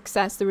science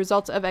success, the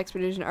results of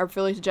expedition are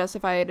fully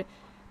justified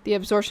the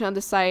absorption of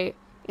the site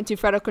into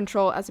federal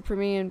control as a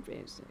premium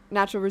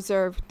natural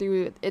reserve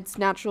through its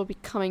natural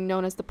becoming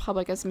known as the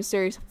public as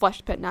Mysterious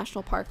Flesh Pit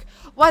National Park.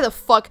 Why the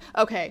fuck?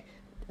 Okay,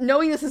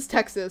 knowing this is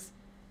Texas,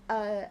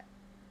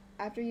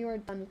 after you are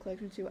done with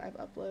collection 2, I've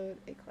uploaded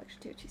a collection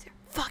 2. She's here.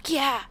 Fuck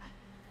yeah!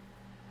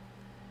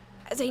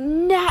 As a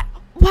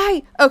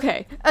why?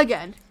 Okay,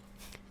 again,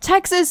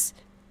 Texas,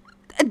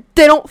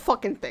 they don't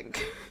fucking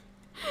think.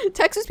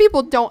 Texas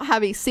people don't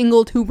have a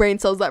single two brain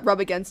cells that rub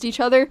against each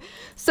other,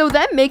 so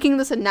them making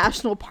this a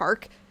national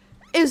park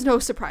is no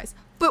surprise.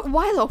 But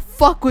why the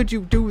fuck would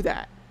you do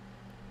that?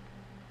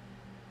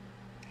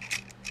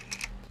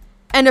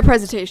 End of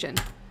presentation.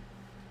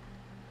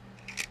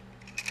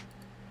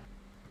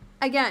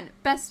 Again,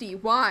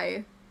 bestie,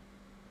 why?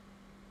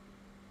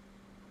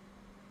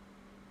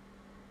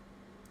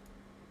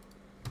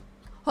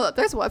 Hold up,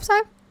 there's a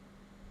website?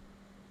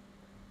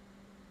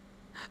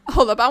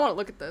 Hold up, I want to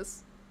look at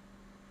this.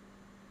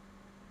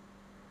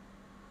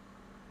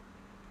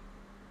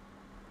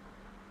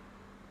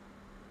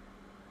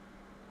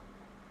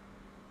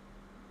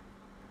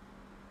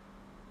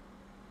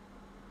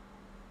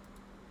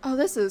 Oh,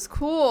 this is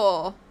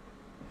cool.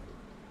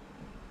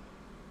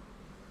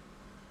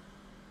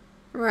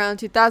 Around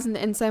 2000,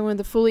 the inside one of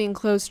the fully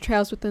enclosed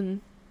trails within...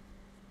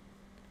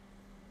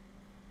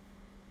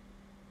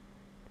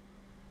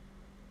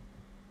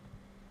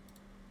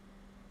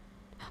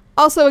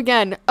 Also,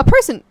 again, a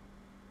person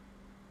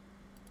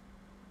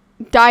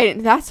died,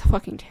 and that's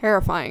fucking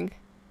terrifying.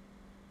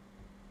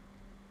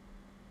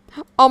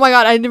 Oh my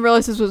god, I didn't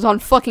realize this was on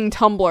fucking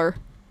Tumblr.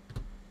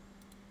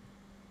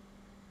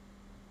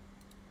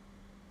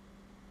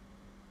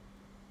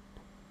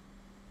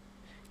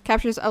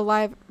 Captures a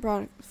live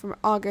broadcast from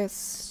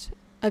August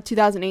of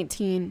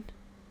 2018.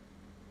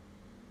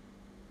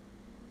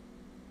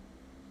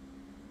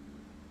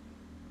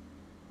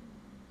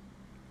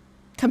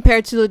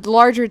 Compared to the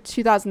larger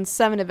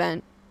 2007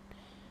 event.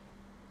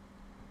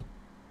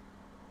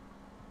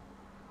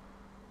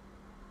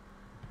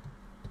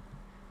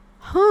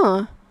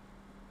 Huh.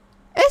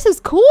 This is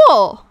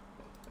cool.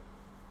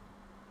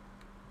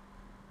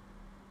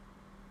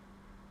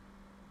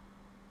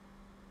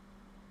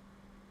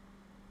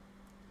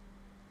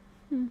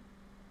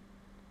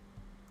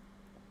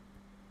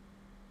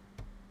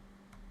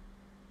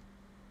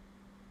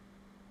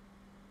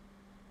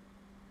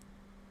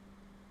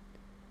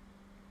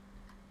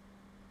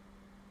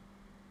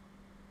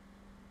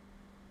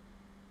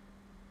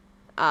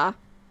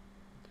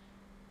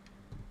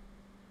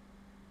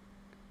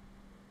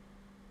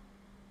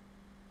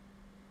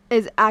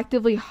 Is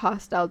actively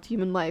hostile to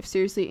human life.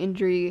 Seriously,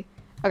 injury.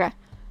 Okay.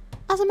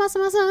 Awesome. We're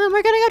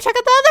gonna go check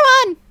out the other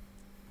one.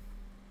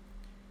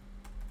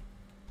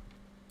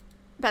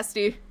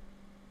 Bestie.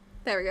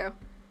 There we go.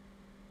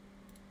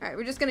 Alright,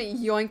 we're just gonna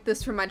yoink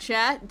this from my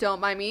chat.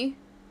 Don't mind me.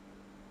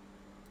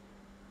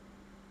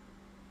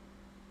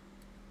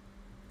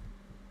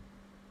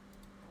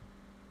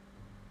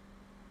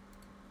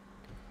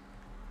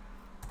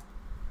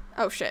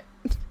 Oh shit.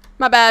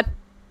 My bad.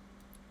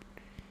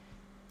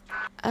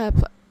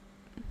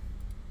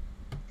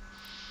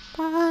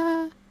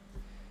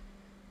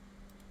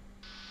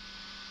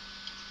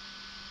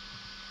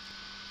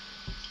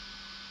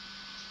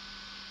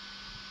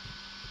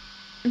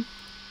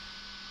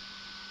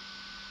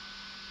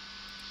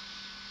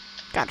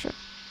 Gotcha.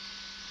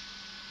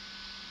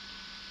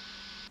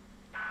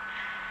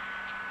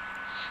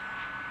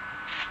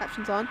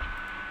 Captions on.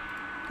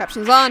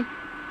 Captions on.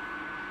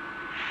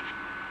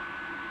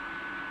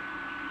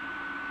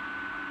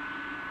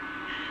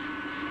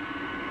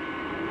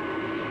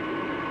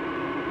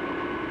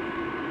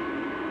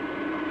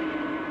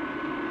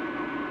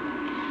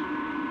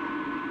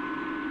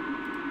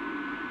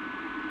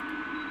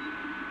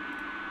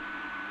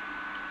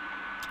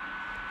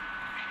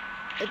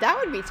 That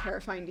would be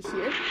terrifying to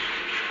hear.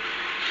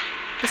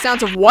 The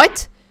sounds of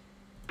what?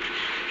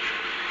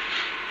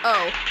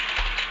 Oh.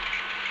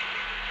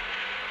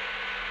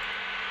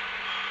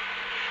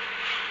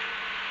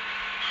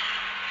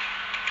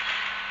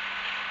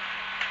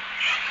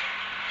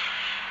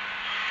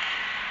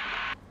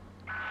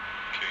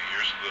 Okay,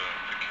 here's the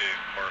cave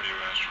part you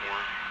asked for.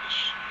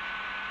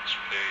 This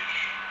page.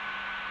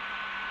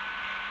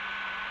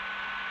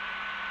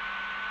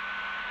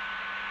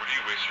 What do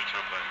you waste your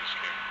time playing this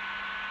game?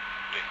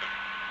 Nathan.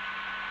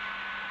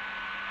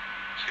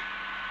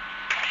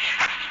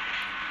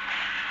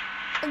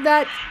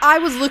 That I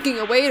was looking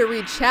away to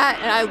read chat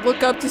and I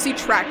look up to see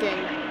tracking.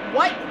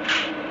 What?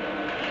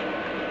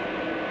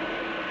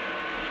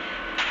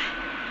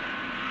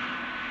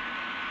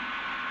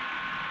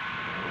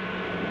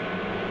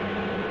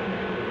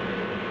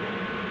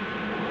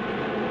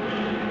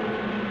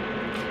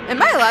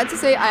 Am I allowed to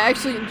say I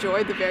actually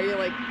enjoyed the very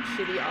like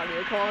shitty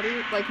audio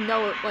quality? Like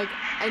no, like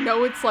I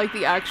know it's like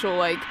the actual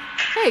like,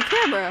 hey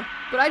camera,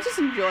 but I just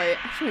enjoy it.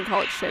 I shouldn't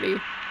call it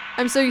shitty.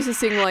 I'm so used to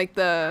seeing like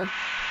the.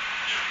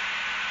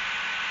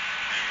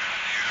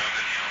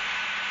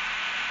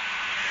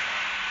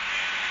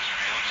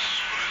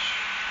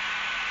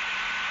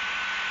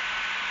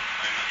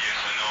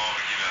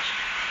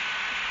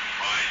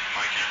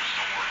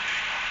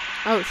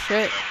 Oh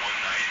shit. That one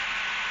night,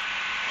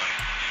 like,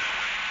 you know,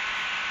 when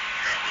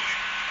I got really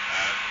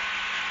bad,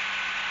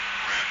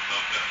 ramped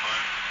up that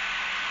time,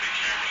 the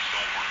cameras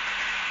don't work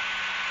anymore.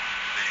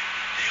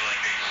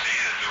 They say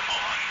that they're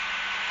on,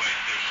 but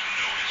there's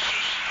no, it's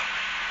just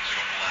nothing. It's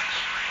like a black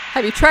screen.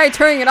 Have you tried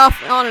turning it off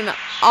and on again?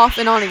 At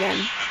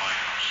my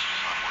house,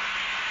 it's not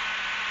working.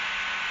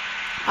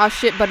 Oh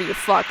shit, buddy, you're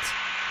fucked.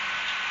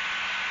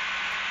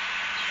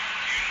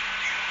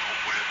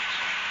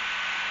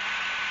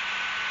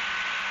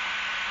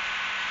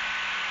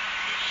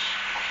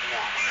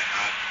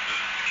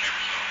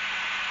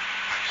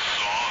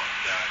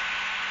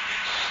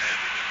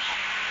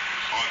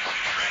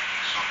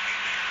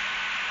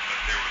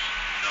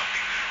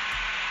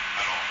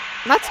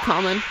 That's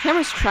common.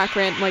 Cameras track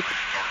random, like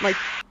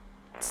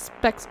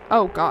specs.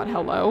 Oh god,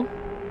 hello.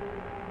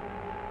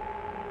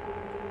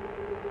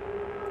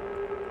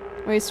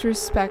 Ways to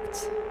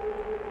respect.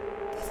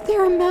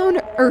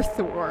 Theramount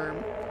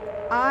Earthworm.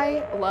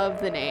 I love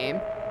the name.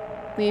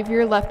 Leave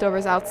your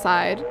leftovers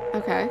outside.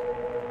 Okay.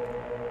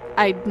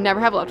 I never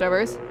have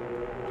leftovers.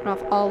 Turn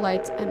off all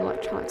lights and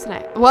electronics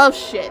tonight. Well,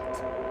 shit.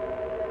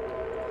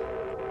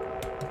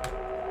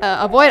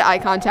 Avoid eye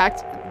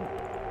contact.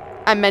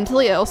 I'm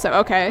mentally ill, so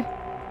okay.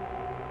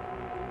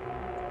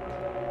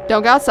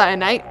 Don't go outside at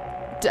night.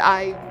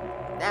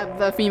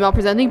 the female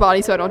presenting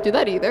body, so I don't do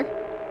that either.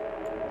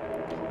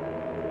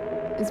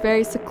 It's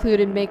very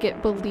secluded, make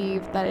it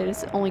believe that it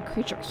is the only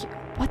creature here.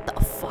 What the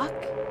fuck?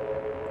 Hey,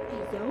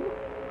 yo.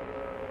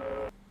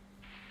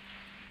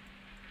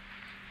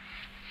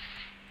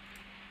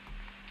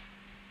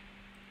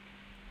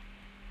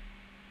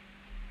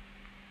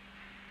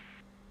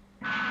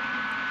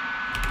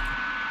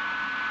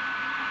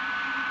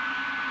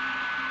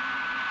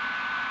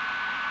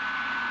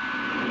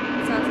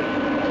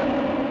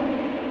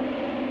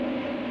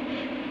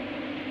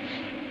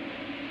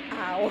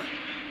 Ow.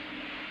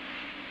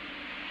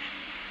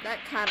 That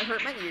kind of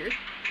hurt my ear.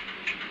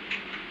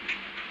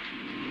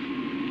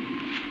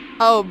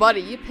 Oh, buddy,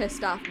 you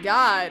pissed off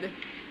God.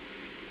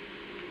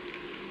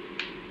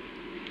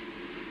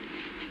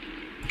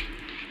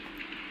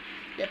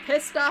 You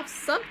pissed off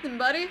something,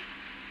 buddy.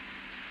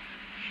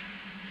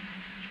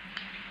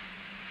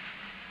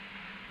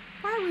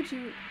 Why would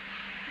you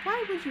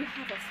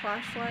have a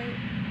flashlight?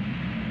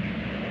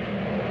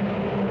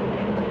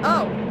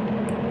 Oh,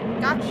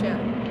 gotcha.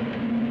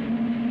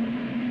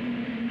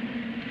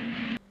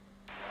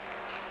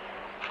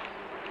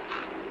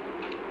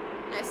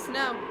 Nice to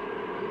know.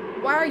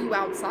 Why are you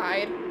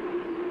outside?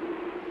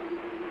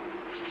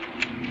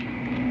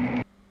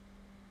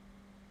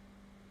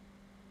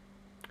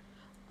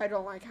 I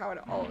don't like how it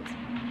all is.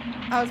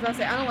 I was about to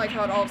say, I don't like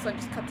how it all of a sudden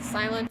just cut to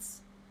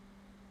silence.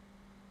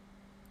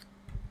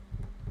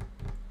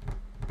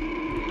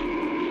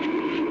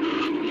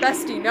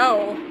 Bestie,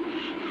 no.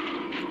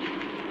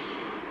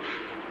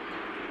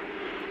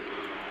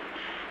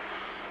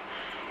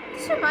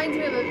 This reminds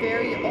me of a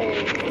very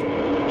old...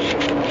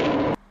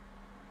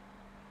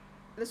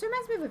 This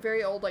reminds me of a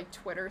very old, like,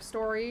 Twitter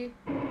story.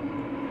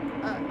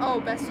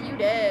 Oh, Bestie, you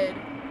did.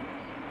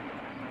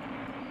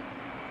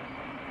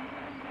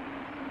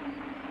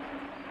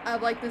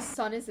 Like, the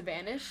sun is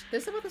vanished.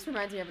 This is what this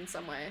reminds me of in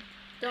some way.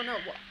 Don't know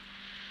what.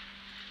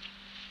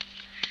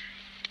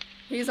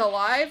 He's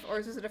alive, or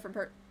is this a different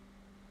person?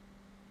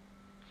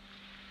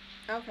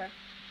 Okay.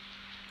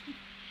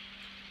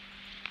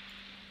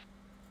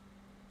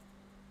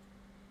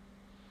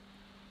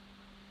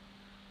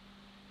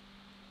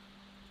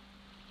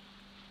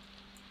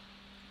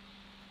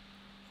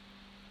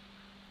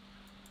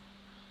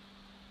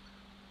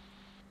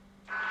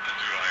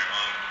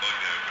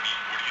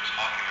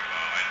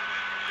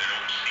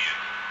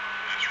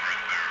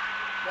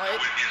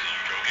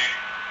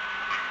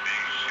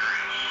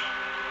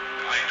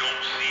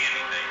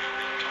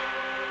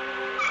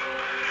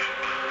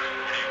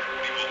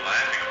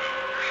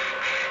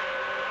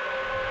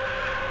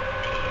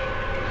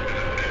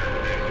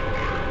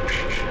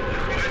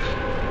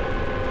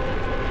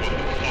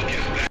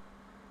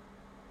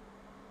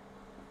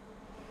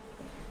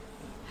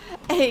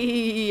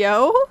 Hey,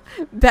 yo,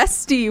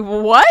 Bestie,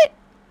 what?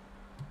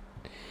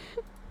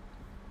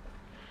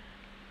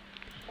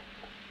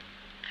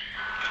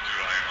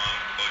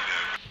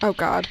 Oh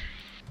god.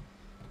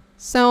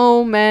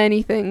 So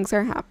many things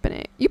are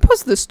happening. You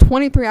posted this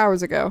 23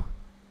 hours ago.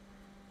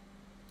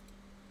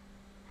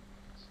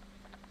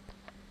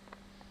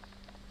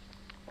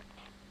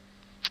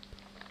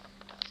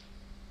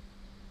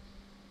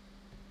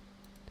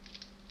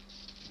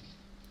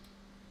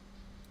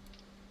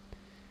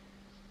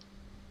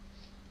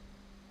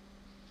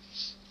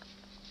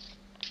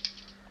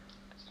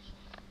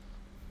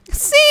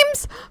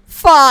 Seems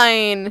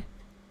fine.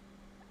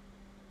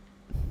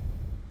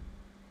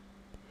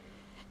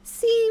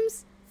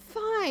 Seems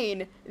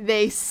fine,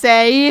 they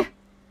say.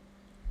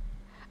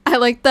 I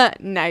like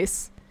that.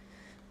 Nice.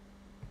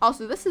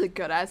 Also, this is a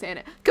good ass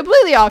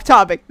completely off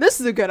topic. This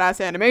is a good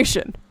ass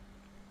animation.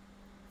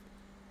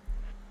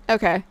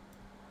 Okay.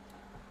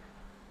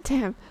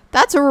 Damn,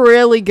 that's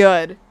really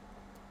good.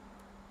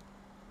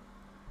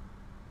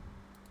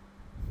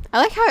 I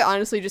like how I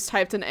honestly just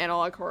typed in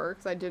analog horror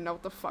because I didn't know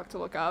what the fuck to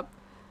look up.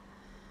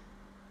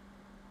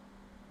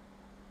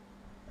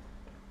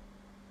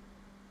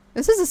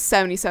 This is a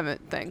 77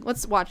 thing.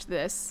 Let's watch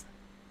this.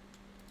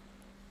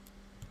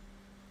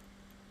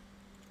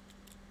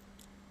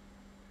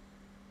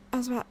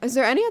 Is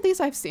there any of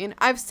these I've seen?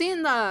 I've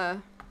seen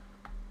the...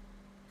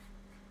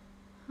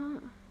 Huh.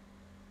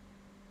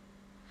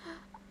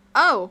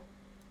 Oh.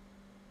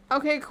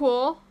 Okay,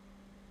 cool.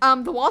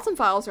 The Walton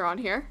Files are on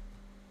here.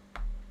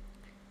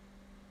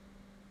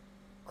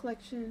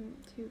 Collection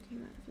 2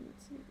 came out a few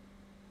months ago.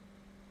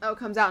 Oh, it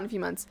comes out in a few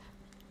months.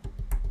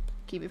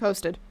 Keep me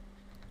posted.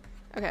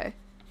 Okay.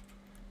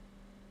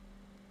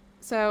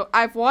 So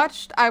I've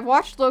watched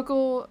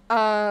Local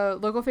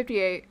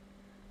 58.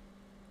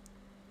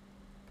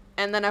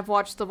 And then I've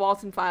watched the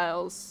Walton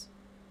Files.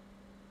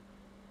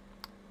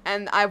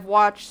 And I've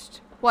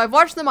watched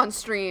them on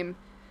stream.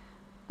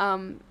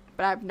 But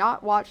I've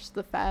not watched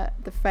the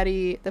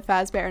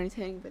Fazbear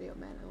Entertaining Video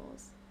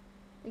Manuals.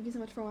 Thank you so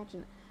much for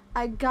watching.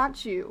 I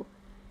got you.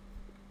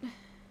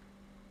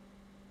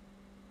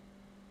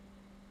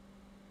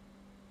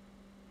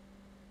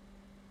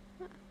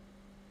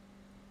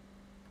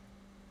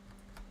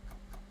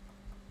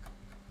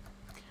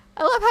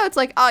 I love how it's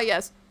like, oh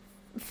yes,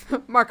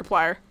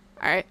 Markiplier.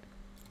 Alright.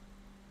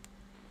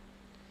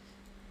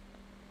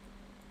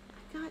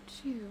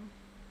 at you.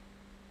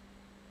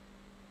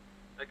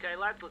 Okay,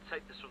 lads, let's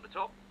take this from the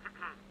top.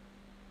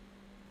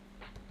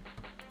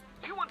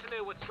 Do you want to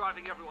know what's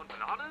driving everyone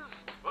bananas?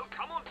 Well,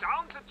 come on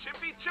down to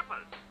Chippy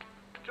Chippers.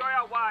 Enjoy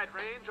our wide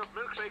range of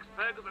milkshakes,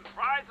 burgers, and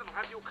fries, and we'll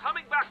have you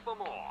coming back for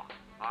more.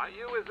 Are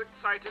you as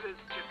excited as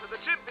Chipper the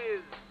Chip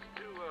is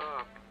to,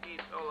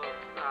 eat all of,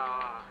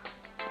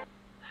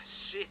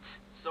 Shit.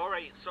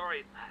 Sorry.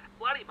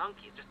 Bloody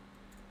monkey, just,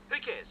 who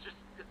cares? Just,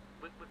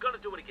 we're gonna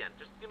do it again.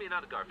 Just give me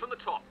another go. From the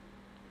top.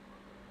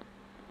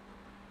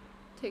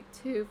 Take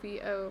 2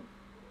 VO.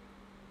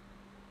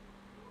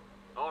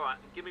 Alright,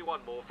 give me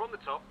one more. From the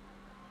top.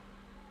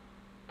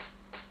 Do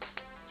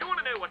you want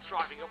to know what's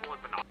driving everyone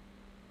bananas?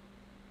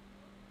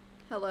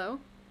 Hello?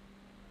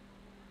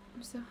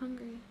 I'm so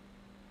hungry.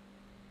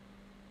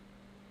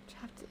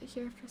 Trapped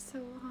here for so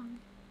long.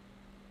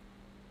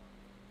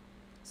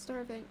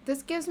 Starving.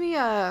 This gives me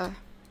the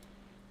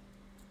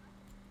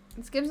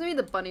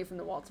bunny from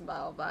the Walton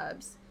Battle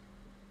vibes.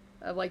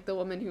 Of like the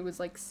woman who was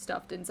like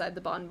stuffed inside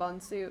the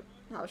bonbon suit.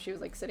 How she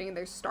was like sitting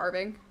there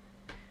starving.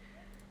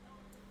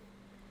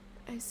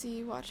 I see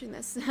you watching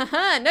this.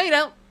 Haha, no you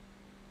don't!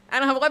 I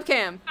don't have a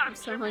webcam. I'm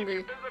so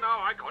hungry. Chippy is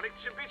our iconic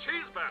Chippy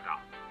cheeseburger.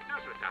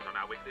 News with that on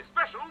our weekly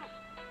specials.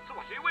 So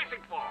what are you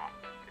waiting for?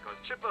 Because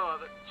Chipper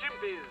the Chimp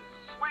is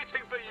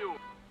waiting for you.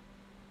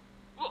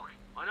 Look,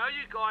 I know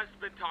you guys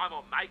spent time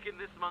on making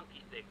this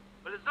monkey thing,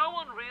 but has no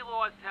one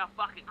realised how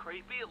fucking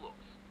creepy it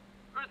looks?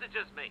 Or is it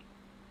just me?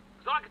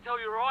 Because I can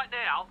tell you right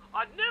now,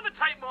 I'd never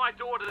take my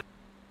daughter to...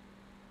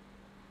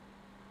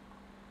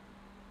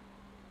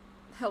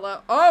 Hello.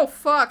 Oh,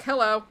 fuck.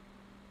 Hello.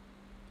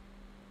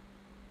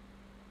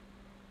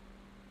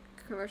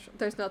 Commercial.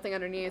 There's nothing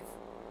underneath.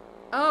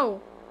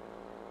 Oh.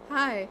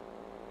 Hi.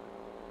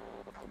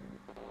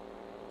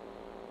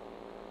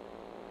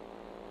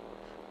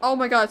 Oh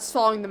my god, it's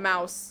following the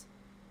mouse.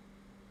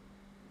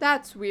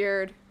 That's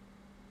weird.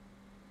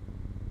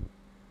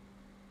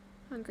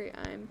 Hungry,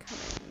 I'm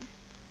coming.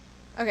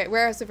 Okay,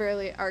 where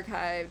severely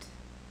archived.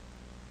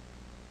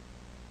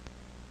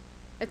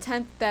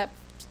 Attempt theft,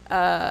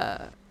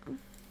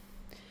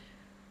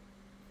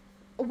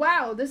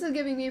 wow, this is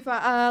giving me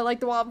like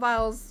the Walt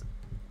Files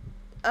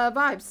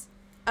vibes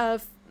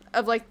of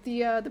like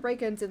the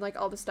break-ins and like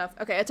all the stuff.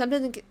 Okay,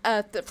 attempting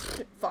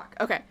fuck.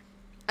 Okay,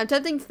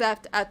 attempting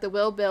theft at the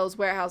Will Bill's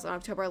warehouse on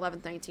October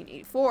 11th,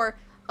 1984.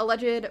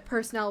 Alleged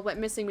personnel went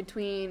missing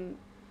between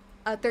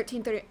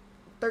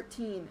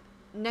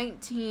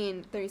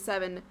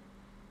 1937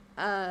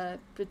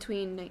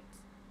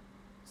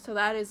 so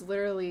that is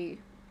literally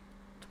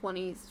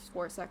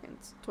 24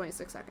 seconds,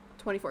 26 seconds,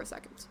 24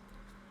 seconds.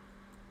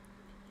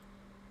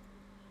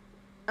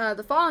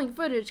 The following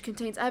footage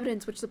contains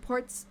evidence which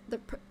supports the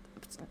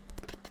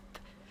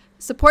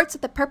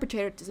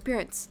perpetrator's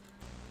disappearance.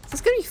 Is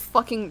this gonna be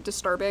fucking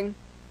disturbing?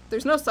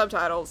 There's no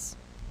subtitles.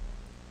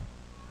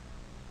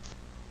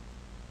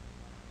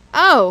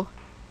 Oh.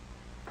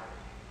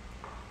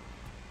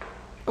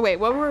 Wait,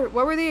 what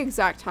were the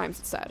exact times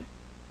it said?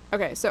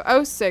 Okay, so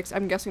 06,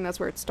 I'm guessing that's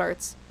where it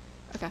starts.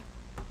 Okay.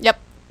 Yep.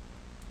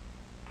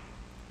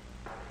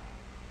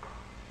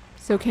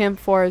 So cam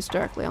 4 is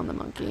directly on the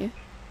monkey.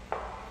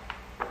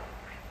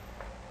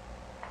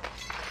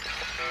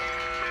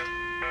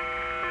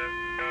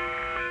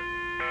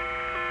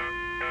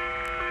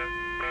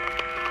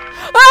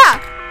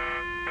 Ah!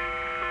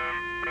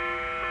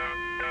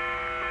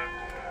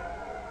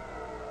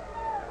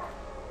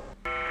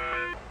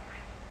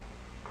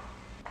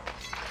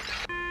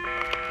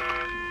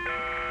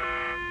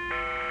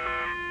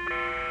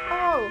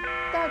 Oh,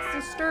 that's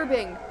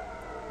disturbing.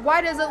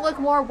 Why does it look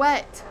more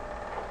wet?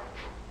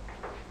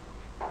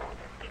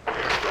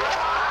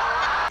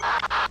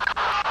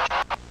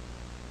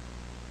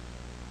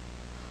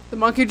 The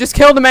monkey just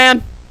killed a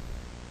man.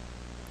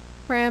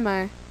 Where am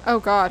I? Oh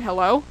god,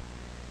 hello?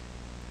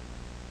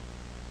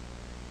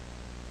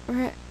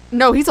 Where?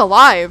 No, he's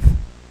alive.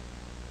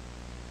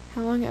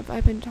 How long have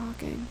I been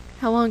talking?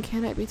 How long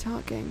can I be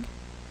talking?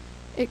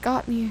 It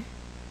got me.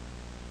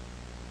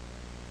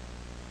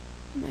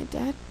 Am I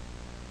dead?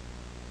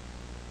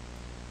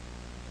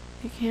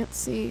 I can't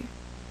see.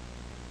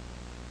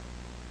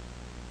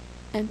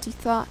 Empty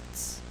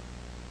thoughts.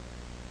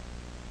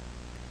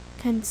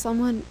 Can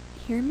someone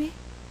hear me?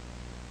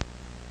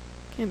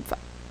 Can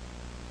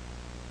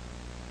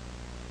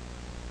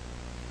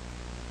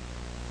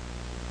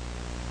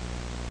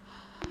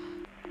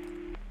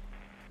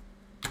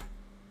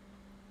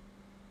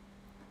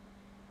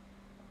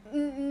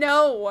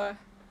No.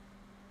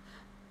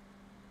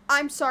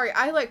 I'm sorry,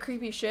 I like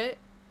creepy shit,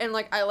 and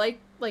like I like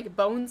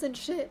bones and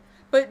shit,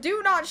 but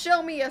do not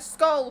show me a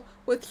skull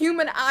with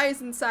human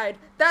eyes inside.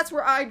 That's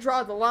where I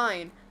draw the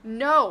line.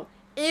 No.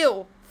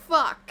 Ew.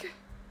 Fuck.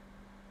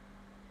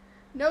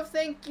 No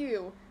thank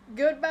you.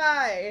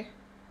 Goodbye.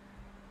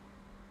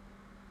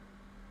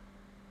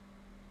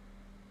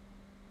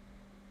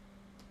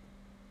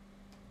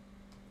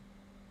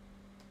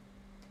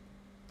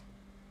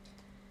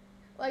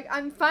 Like,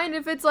 I'm fine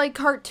if it's, like,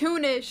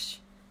 cartoonish,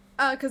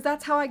 'cause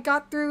that's how I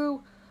got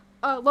through,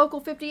 Local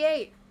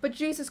 58, but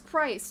Jesus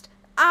Christ,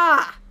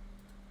 Ah!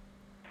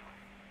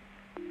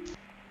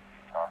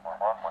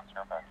 911, what's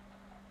your message?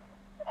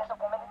 There's a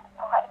woman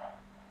inside.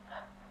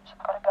 She's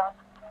got a gun.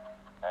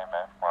 Hey,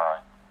 man, where are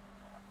you?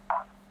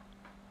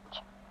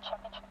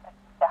 Chimpy Chip is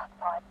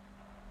outside.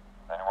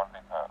 Has anyone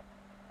been hurt?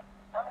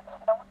 No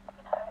one's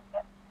been hurt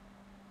yet.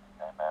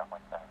 Hey, man,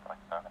 we said it's like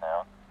 7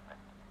 hours.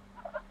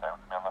 Stay with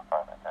me on the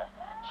phone, okay?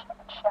 She's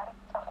been shouting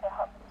stuff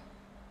out.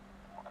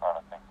 What kind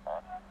of things,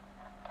 man?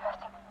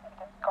 Cursing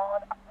is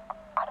gone.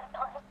 I don't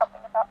know.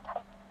 Something about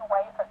taking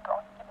away her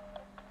gun.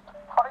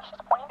 Probably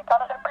she's pointing a gun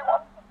at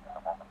everyone. The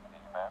woman see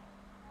you, man?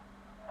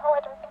 No, I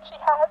don't think she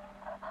has.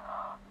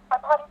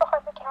 I'm hiding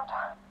behind the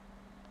counter.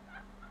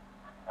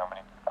 How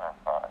many people are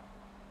inside?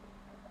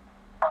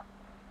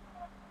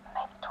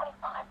 Maybe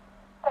 25,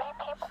 30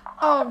 people.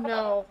 Oh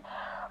no.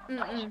 Please,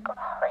 Mm-mm. you've got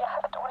to hurry. I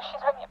have a daughter.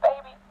 She's only a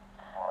baby.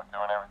 We're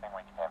doing everything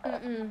we can,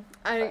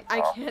 man. I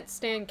can't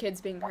stand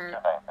kids being What's hurt.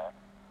 your name, man?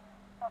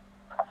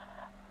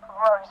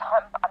 Rose,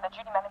 I'm the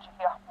duty manager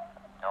here.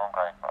 Doing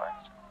great,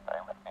 Rose. Stay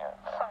with me,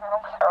 okay? Something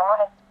wrong with her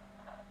eyes.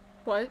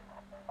 What?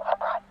 They're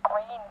bright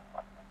green.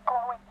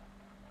 Glowing.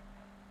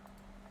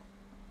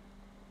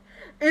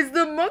 Is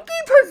the monkey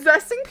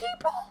possessing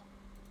people?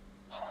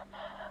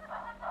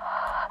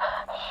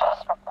 She's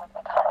from the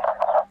gun at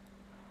everyone.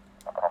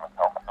 I promise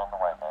help is on the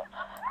way, man.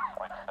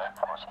 Please stay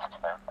put.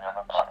 Stay with me on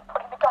the phone.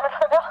 Putting the gun at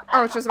her now.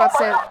 I was just about to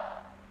say.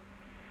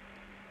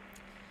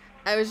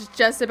 I was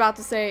just about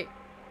to say.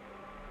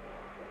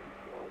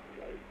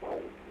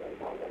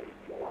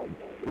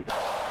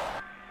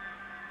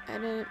 I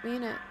didn't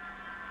mean it.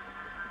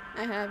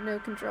 I have no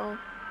control.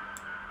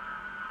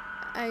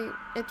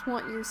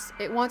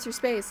 It wants your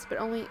space, but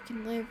only it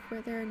can live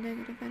where there are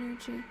negative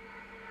energy.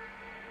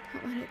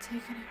 Don't let it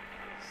take any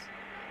risks.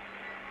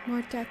 The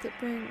more death it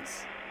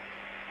brings,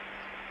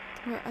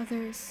 the more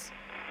others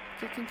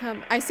it can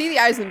come. I see the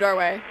eyes in the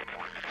doorway.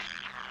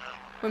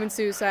 Women's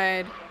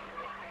suicide.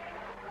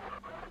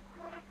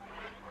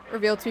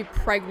 Revealed to be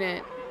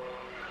pregnant.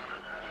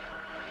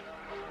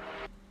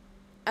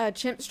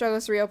 Chimp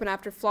struggles to reopen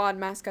after flawed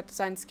mascot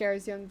design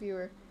scares young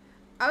viewer.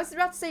 I was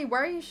about to say, why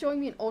are you showing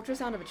me an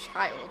ultrasound of a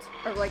child?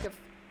 Or like a...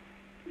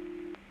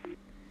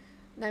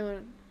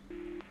 911.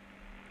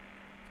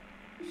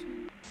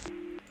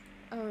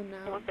 Oh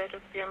no. What's that?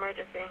 Just the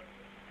emergency.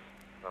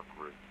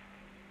 Suffering.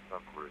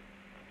 Suffering.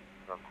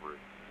 Suffering.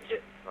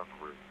 Ju-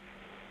 Suffering.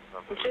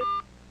 Suffering.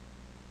 ju-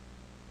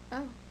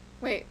 Oh.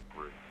 Wait.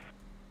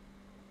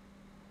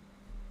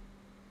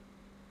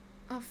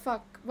 Oh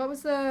fuck. What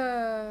was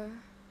the...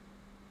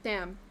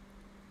 Damn.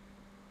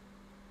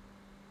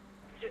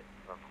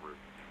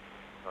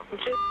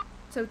 Suffering. ju-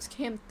 So it's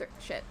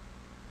shit.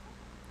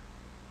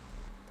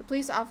 The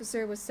police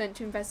officer was sent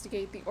to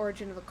investigate the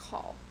origin of the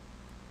call.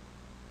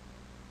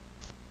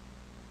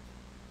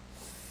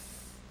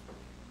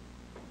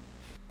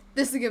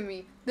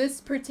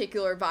 This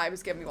particular vibe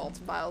is giving me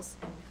Walton Files.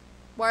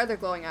 Why are there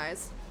glowing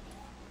eyes?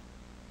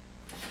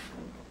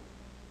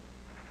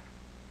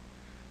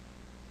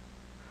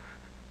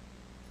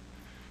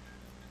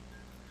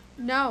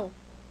 No.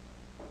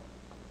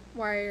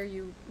 Why are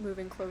you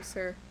moving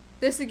closer?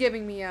 This is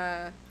giving me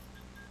a...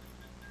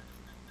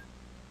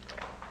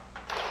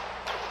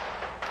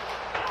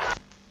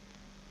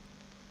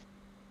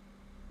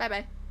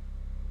 Bye-bye.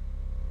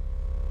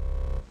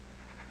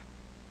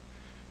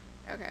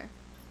 Okay.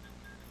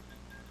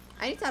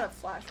 I need to add a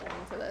flash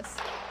warning for this.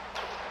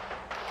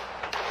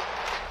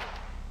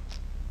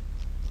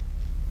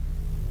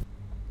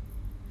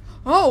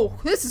 Oh,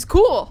 this is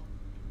cool!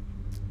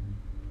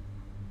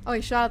 Oh,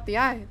 he shot out the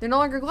eye. They're no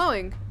longer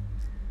glowing.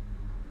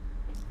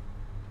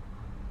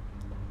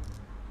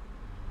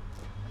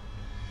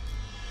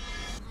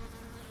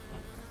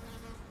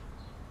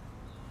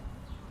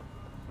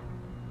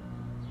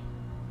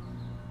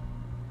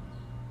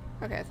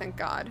 Okay, thank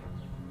God.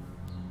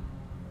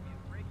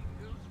 Breaking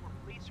news where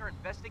police are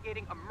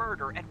investigating a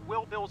murder at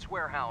Will Bill's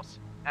warehouse.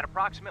 At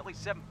approximately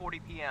 7:40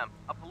 p.m.,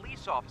 a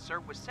police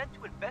officer was sent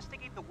to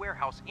investigate the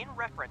warehouse in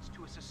reference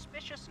to a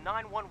suspicious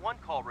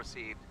 911 call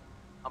received.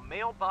 A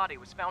male body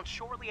was found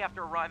shortly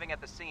after arriving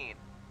at the scene.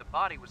 The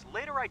body was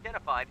later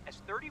identified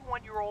as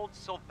 31-year-old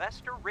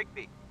Sylvester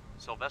Rigby.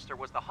 Sylvester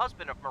was the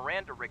husband of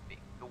Miranda Rigby,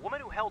 the woman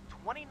who held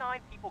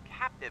 29 people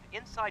captive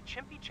inside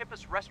Chimpy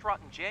Chippa's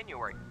restaurant in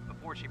January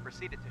before she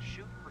proceeded to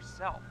shoot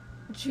herself.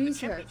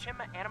 Jesus. The Chimpy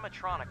Chimpa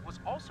animatronic was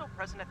also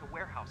present at the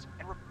warehouse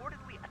and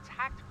reportedly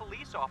attacked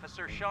police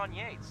officer Sean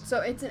Yates. So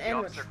it's an The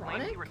officer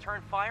claimed he animatronic?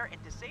 returned fire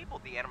and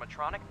disabled the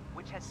animatronic,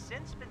 which has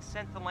since been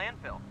sent to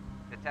landfill.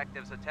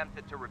 Detectives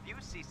attempted to review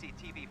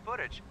CCTV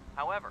footage.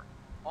 However,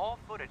 all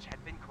footage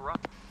had been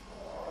corrupted.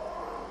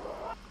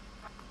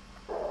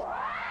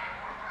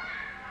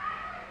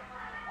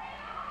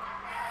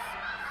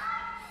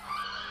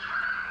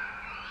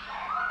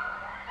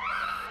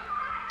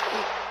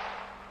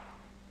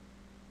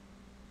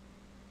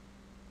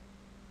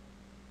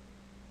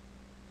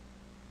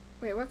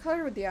 Wait, what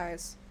color were the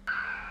eyes?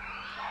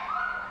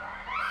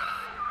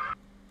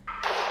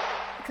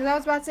 Because I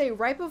was about to say,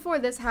 right before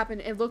this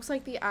happened, it looks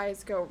like the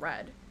eyes go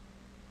red.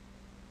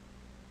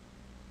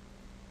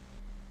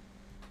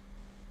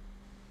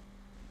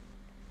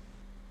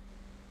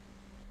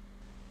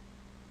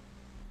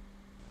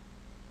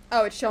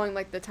 Oh, it's showing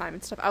like the time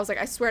and stuff. I was like,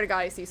 I swear to God,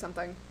 I see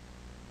something.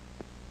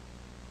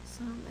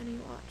 So many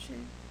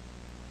watching.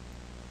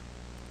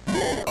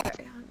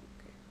 Okay.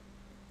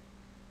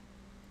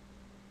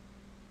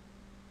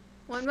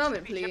 One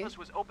moment, Chippy please. Chippas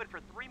was open for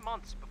 3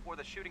 months before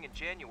the shooting in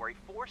January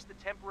forced the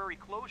temporary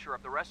closure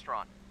of the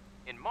restaurant.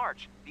 In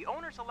March, the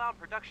owners allowed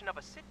production of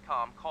a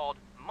sitcom called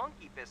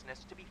Monkey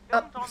Business to be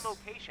filmed on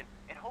location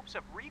in hopes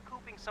of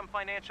recouping some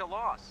financial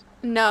loss.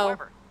 No.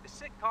 However, the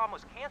sitcom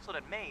was canceled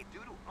in May due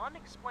to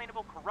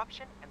unexplainable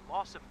corruption and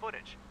loss of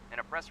footage. In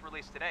a press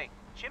release today,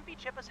 Chimpy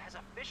Chippas has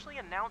officially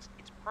announced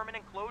its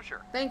permanent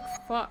closure. Thank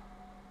fuck.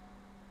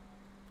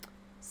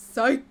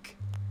 Psych.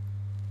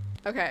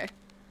 Okay.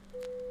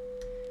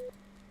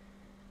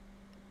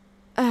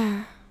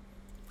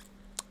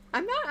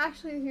 I'm not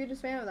actually the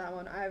hugest fan of that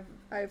one.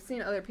 I've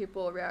seen other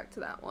people react to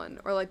that one,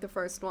 or like the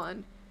first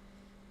one,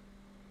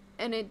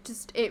 and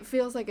it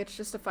feels like it's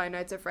just a Five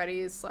Nights at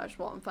Freddy's /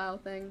 Walton File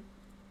thing,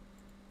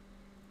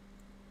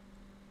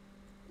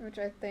 which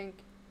I think,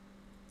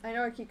 I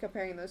know I keep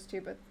comparing those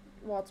two, but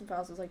Walton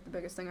Files is like the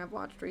biggest thing I've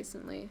watched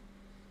recently.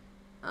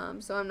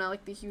 So I'm not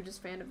like the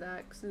hugest fan of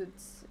that, because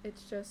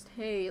it's just,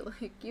 hey,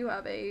 like, you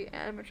have a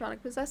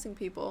animatronic possessing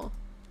people.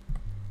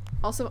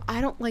 Also, I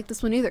don't like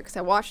this one either, because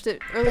I watched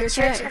it earlier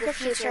today. The Church of the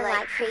Future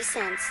Light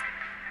presents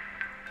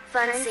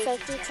Fun and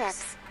Safety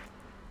Tips.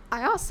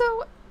 I also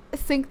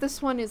think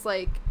this one is,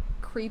 like,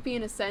 creepy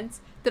in a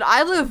sense that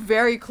I live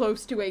very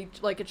close to a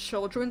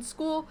children's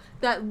school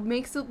that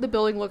makes the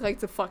building look like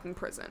it's a fucking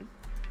prison.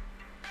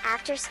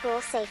 After school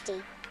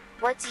safety.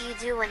 What do you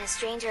do when a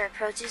stranger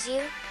approaches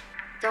you?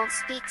 Don't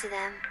speak to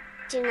them.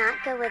 Do not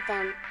go with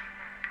them.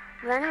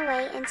 Run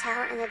away and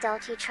tell an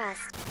adult you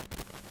trust.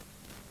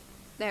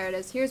 There it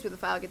is. Here's where the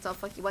file gets all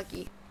fucky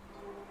wucky.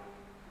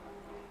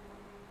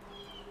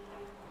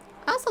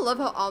 I also love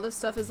how all this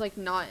stuff is like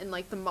not in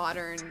like the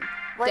modern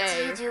What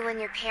day. do you do when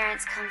your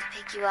parents come to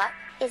pick you up?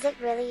 Is it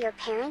really your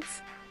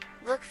parents?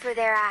 Look for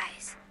their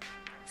eyes.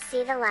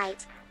 See the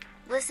light.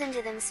 Listen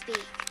to them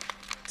speak.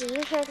 Do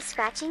you hear the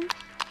scratching?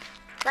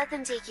 Let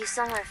them take you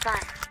somewhere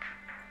fun.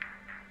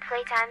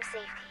 Playtime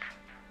safety.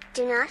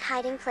 Do not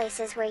hide in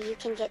places where you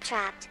can get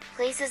trapped.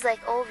 Places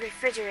like old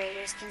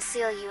refrigerators can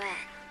seal you in.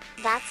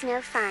 That's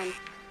no fun.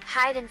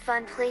 Hide in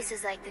fun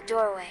places like the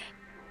doorway.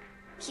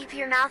 Keep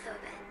your mouth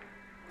open.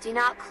 Do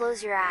not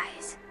close your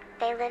eyes.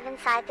 They live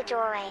inside the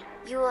doorway.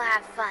 You will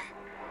have fun.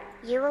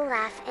 You will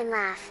laugh and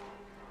laugh.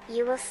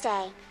 You will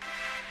stay.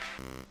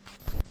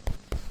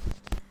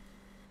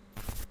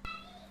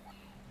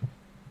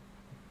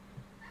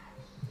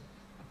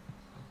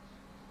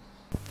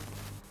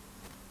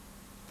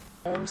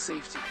 Home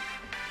safety.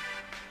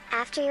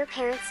 After your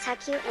parents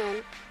tuck you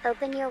in,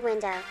 open your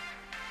window.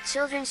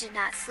 Children should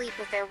not sleep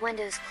with their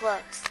windows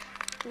closed.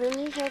 When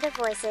you hear their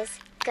voices,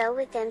 go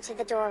with them to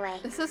the doorway.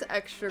 This is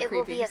extra It creepy.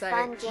 will be a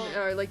fun game.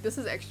 Or like this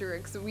is extra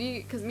because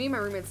me and my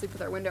roommates sleep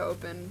with our window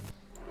open.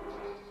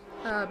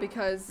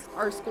 Because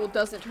our school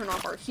doesn't turn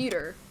off our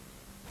heater.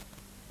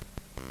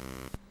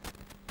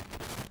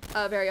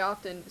 Very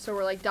often, so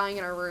we're like dying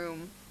in our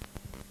room.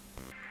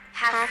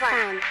 Have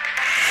fun.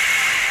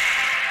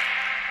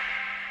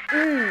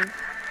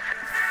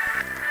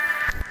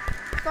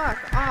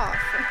 Fuck off.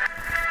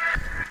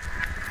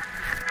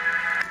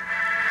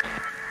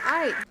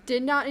 I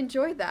did not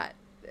enjoy that.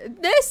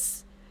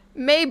 This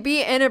may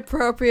be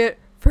inappropriate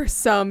for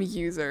some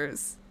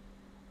users.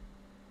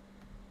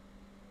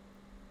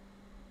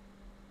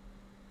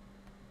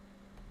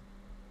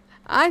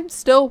 I'm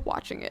still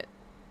watching it.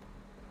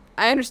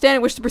 I understand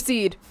and wish to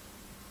proceed.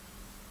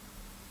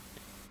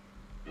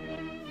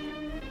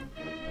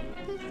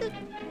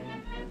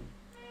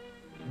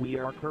 We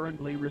are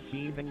currently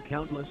receiving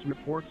countless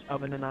reports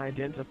of an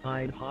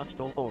unidentified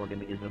hostile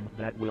organism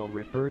that we'll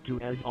refer to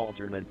as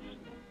alternates.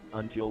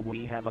 Until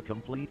we have a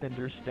complete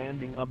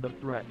understanding of the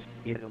threat,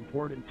 it's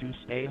important to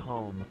stay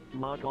home,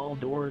 lock all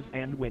doors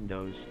and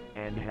windows,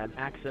 and have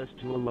access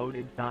to a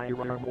loaded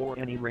firearm or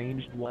any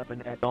ranged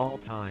weapon at all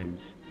times.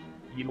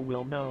 You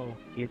will know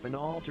if an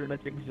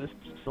alternate exists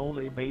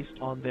solely based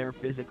on their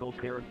physical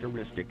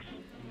characteristics.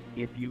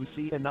 If you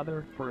see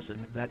another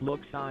person that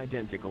looks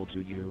identical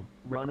to you,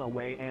 run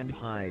away and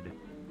hide.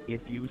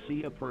 If you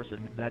see a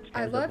person that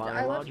has a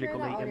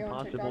biologically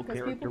impossible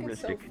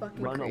characteristic,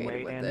 run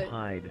away and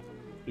hide.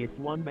 If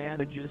one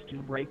manages to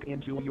break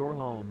into your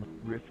home,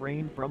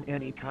 refrain from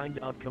any kind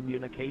of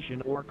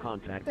communication or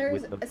contact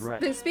with the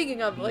threat.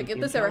 Speaking of, like, if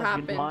this ever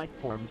happened, life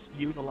forms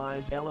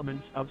utilize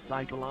elements of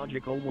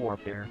psychological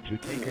warfare to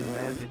take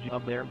advantage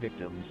of their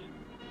victims.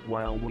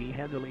 While we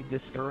heavily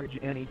discourage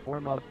any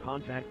form of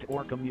contact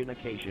or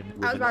communication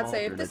with I was about to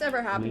say, if alternate, this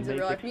ever happens in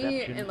real life, me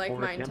exceptions and like for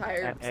my attempts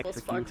entire at school's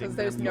fucked because executing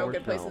there's them no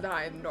good places yourself. to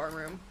hide in the dorm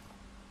room.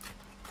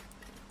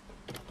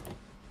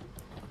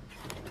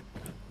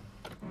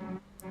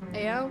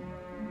 Ayo?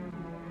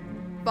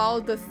 Follow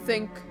the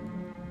think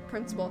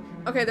principle.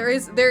 Okay, there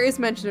is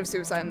mention of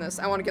suicide in this.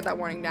 I want to get that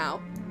warning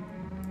now.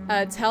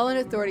 Tell an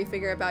authority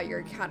figure about your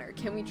encounter.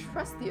 Can we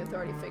trust the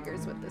authority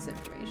figures with this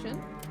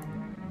information?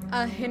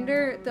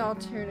 Hinder the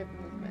alternative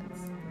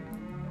movements.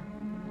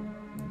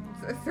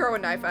 throw a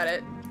knife at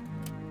it.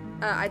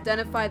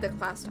 Identify the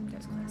class type.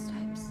 There's class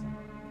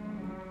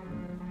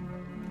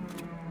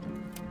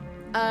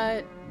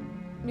types.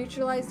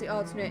 Neutralize the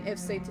alternate if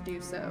safe to do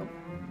so.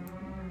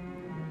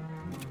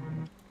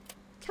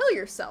 Kill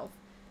yourself.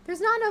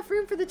 There's not enough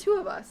room for the two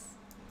of us.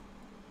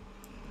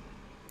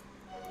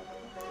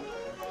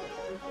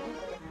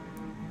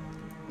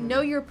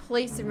 Know your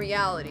place in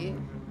reality.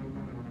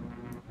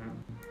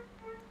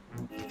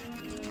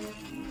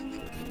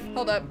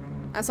 Hold up.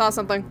 I saw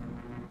something.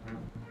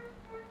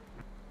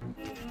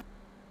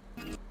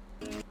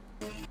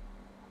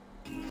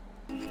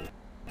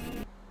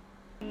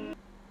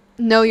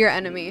 Know your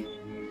enemy.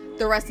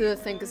 The rest of the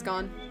thing is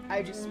gone.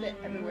 I just spit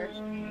everywhere.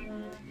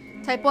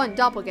 Type 1,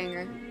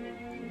 doppelganger.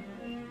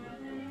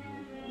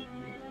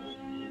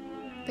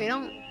 They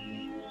don't...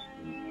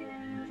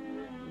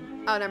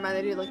 Oh, never mind.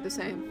 They do look the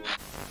same.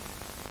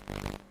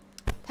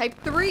 Type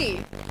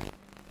 3.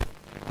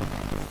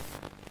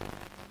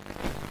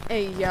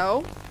 Hey,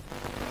 yo.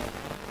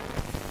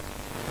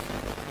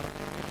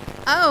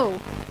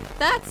 Oh,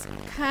 that's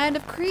kind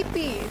of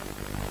creepy.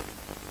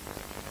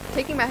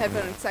 Taking my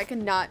headphones, I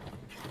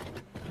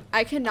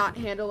cannot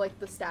handle like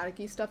the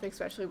staticky stuff,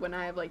 especially when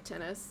I have like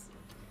tinnitus.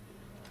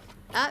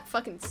 That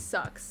fucking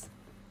sucks.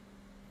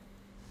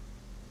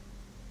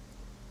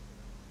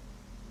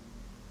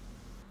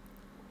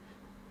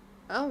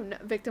 Oh, no,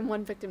 victim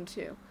 1, victim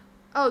 2.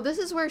 Oh, this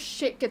is where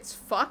shit gets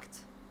fucked.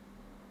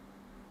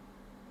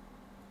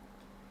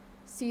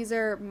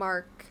 Caesar,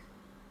 Mark.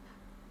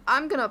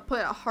 I'm gonna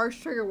put a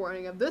harsh trigger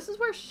warning of this is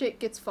where shit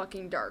gets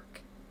fucking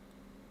dark.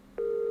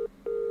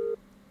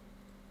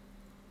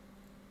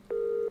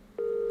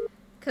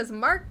 Cause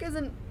Mark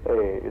isn't.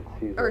 Hey, it's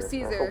Caesar. Or I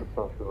Caesar. hope it's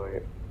not too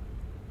late.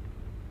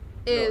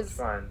 No, it's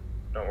fine.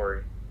 Don't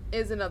worry.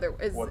 Is another.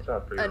 Is What's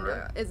up? Are you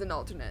alright? Is an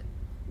alternate.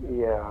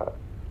 Yeah,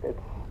 it's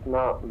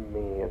not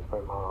me, it's my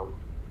mom.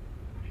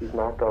 She's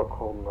knocked out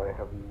cold and I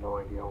have no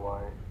idea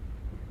why.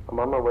 I'm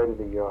on my way to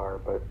the ER,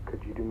 but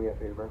could you do me a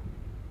favor?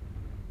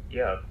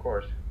 Yeah, of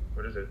course.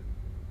 What is it?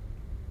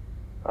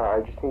 I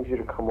just need you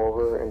to come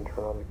over and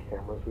turn on the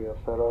cameras we have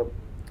set up.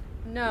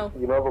 No.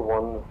 You know the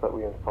ones that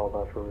we installed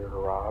after we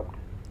were robbed?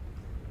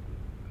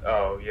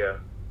 Oh, yeah.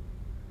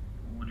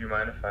 Would you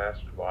mind if I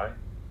asked why?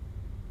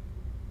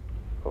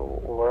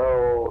 Oh,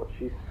 well,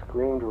 she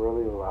screamed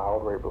really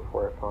loud right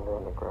before I found her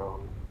on the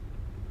ground.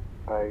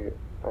 I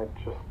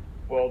just...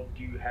 Well,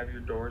 do you have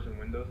your doors and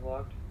windows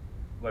locked?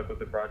 Like what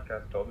the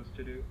broadcast told us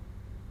to do?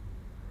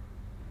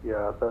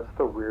 Yeah, that's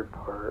the weird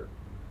part.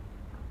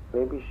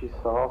 Maybe she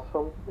saw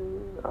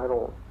something? I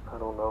don't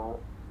know.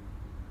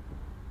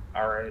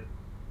 Alright.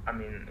 I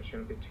mean, it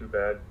shouldn't be too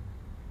bad.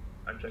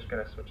 I'm just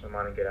gonna switch them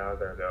on and get out of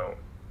there, though.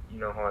 You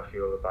know how I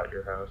feel about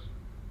your house.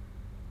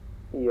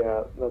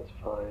 Yeah, that's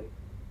fine.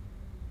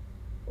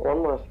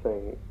 One last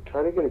thing.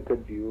 Try to get a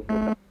good view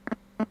of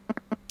the...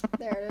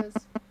 There it is.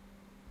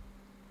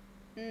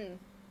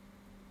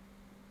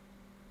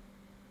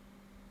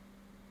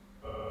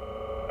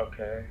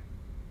 Okay.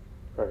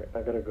 Alright,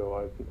 I gotta go.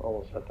 I'm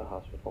almost at the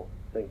hospital.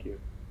 Thank you.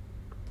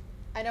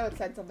 I know it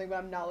said something, but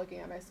I'm not looking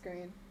at my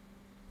screen.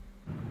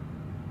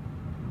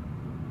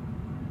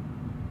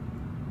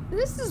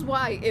 This is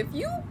why, if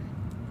you...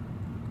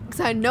 Because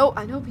I know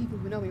people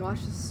who know me watch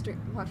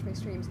my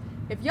streams.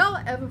 If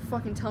y'all ever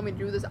fucking tell me to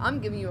do this,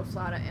 I'm giving you a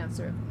flat out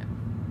answer of no.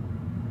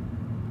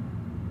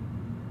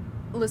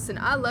 Listen,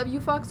 I love you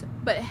fucks,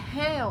 but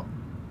hell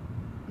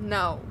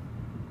no.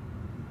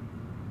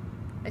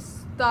 I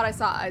thought I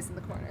saw eyes in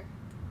the corner.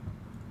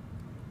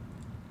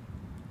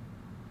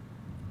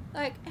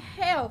 Like,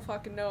 hell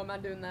fucking no, I'm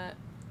not doing that.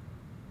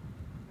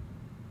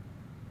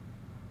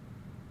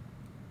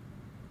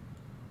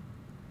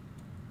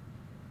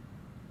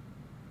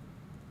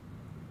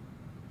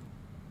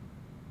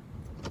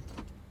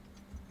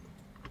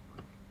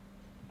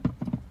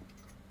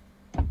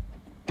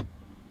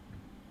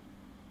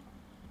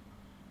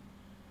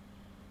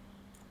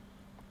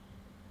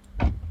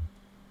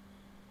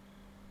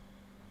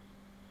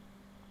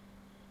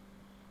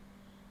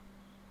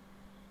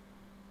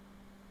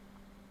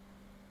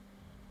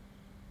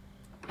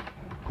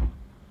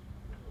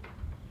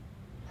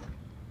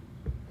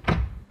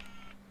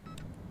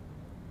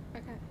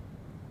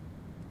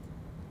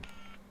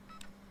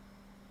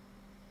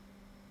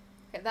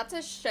 Okay, that's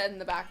a shed in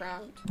the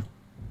background. Okay.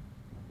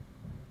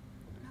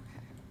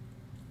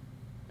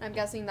 I'm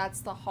guessing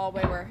that's the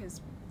hallway where his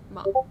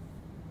mom...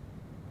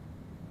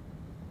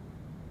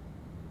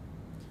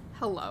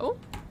 Hello?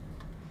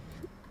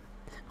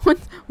 What?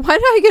 Why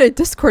did I get a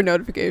Discord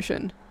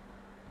notification?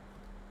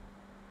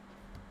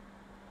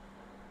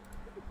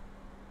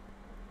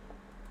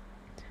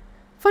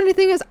 Funny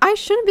thing is, I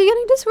shouldn't be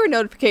getting Discord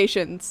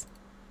notifications.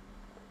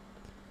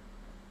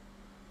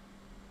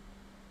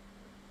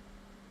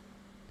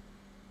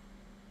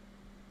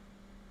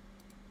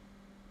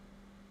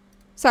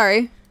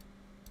 Sorry.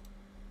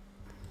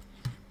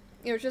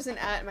 It was just an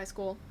at my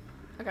school.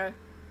 Okay.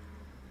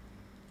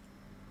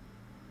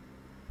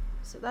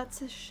 So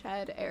that's a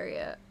shed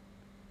area.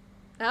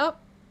 Oh.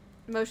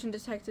 Motion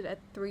detected at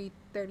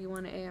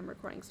 3:31 a.m.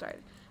 Recording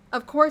started.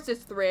 Of course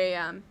it's 3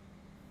 a.m.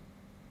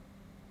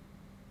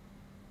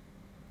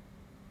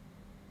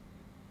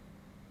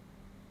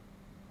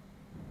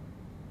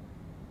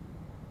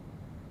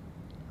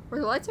 Were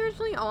the lights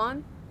originally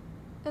on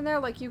in there,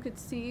 like you could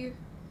see?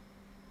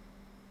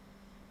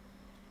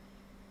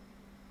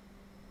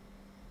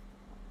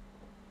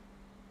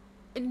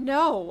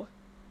 No.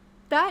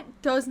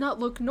 That does not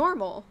look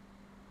normal.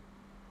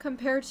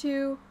 Compared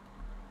to...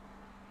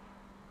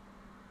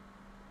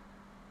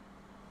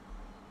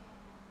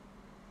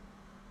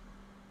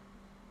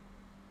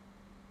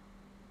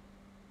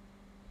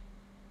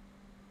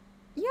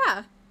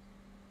 Yeah.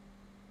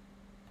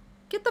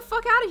 Get the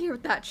fuck out of here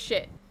with that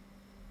shit.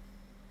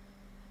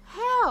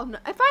 Hell no.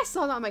 If I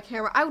saw that on my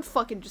camera, I would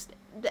fucking just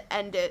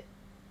end it.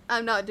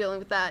 I'm not dealing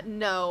with that.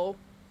 No.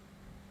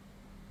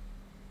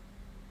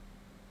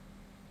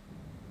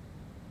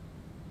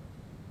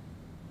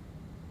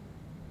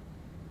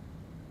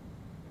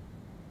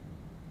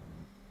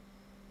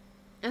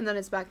 And then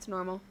it's back to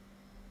normal.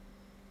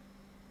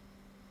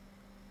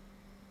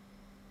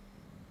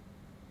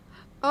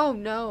 Oh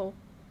no.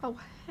 Oh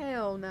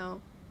hell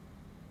no.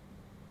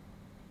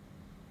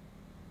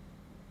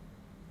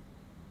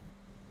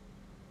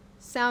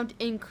 Sound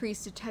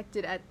increase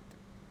detected at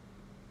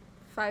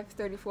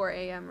 5:34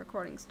 a.m.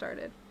 Recording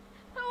started.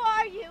 Who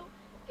are you?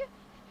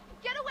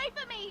 Get away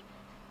from me!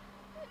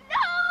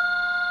 No!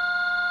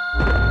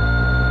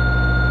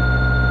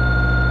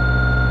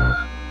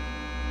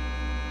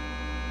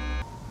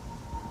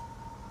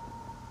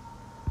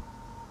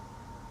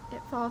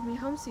 It followed me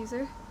home,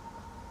 Caesar.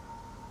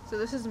 So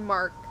this is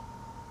Mark.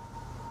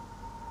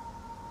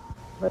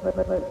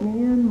 Let me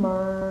in,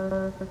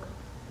 Mark.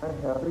 I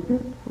have a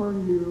gift for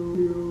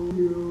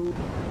you.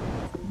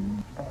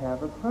 I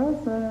have a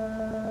present.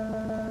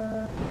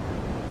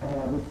 I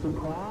have a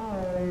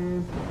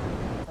surprise.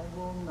 I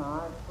will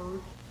not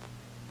hurt.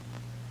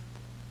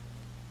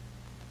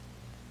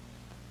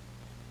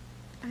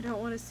 I don't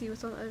want to see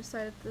what's on the other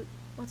side of the...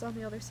 What's on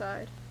the other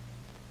side.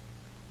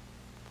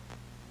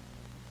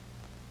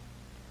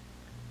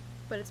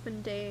 But it's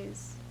been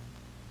days.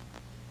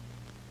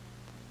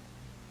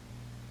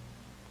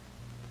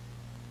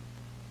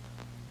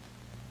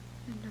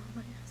 And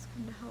nobody has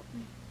come to help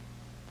me.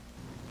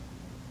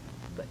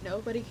 But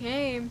nobody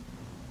came.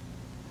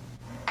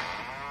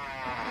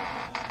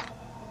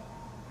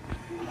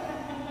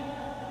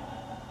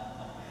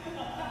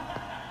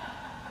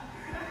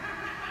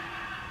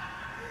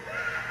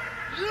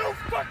 You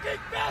fucking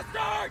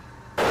bastard!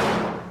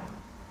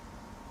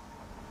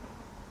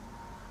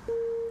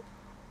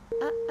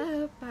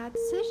 Uh-oh, bad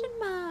decision,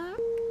 Mark.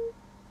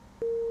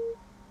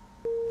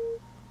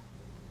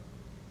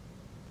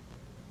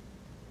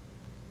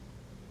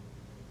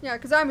 Yeah,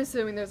 because I'm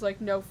assuming there's,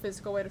 like, no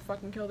physical way to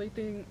fucking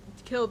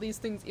kill these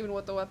things even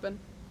with the weapon.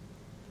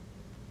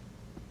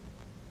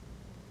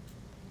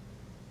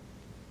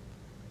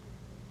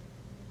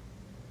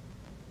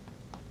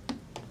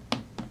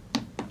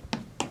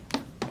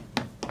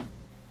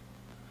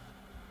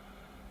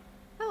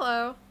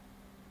 Hello.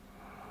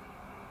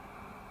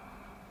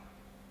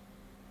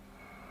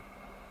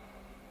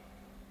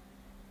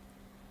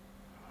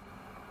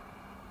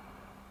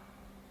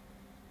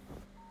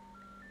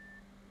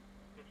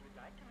 If you'd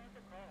like to make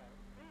a call,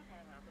 please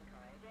hang up and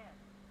try again.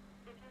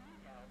 If you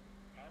need help,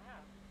 hang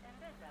up and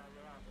then dial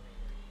your operator.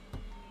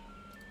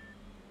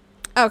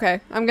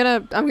 Okay, I'm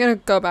gonna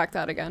go back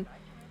that again.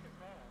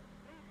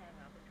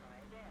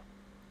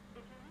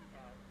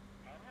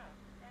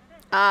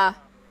 Ah,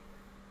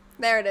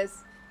 there it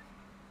is.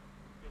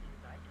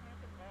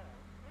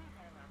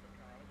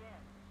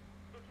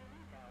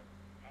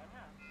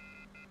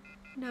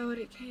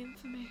 Nobody came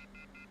for me.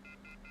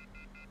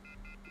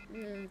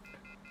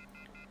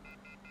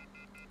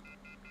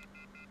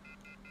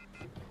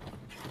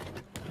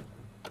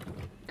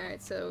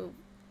 Alright, so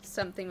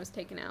something was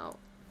taken out.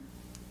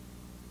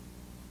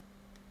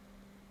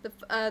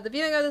 The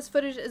viewing of this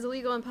footage is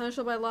illegal and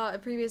punishable by law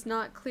if previous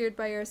not cleared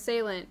by your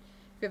assailant.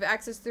 If you have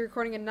access to the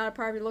recording and not a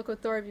part of your local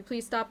authority,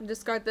 please stop and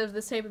discard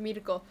this tape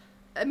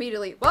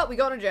immediately. Well, we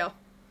go to jail.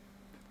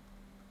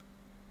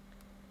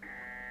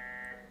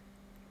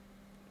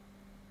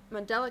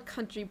 Mandela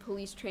Country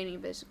Police Training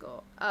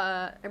Vehicle.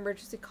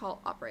 Emergency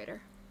call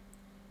operator.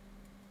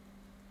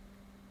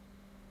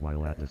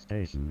 While at the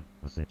station,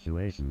 a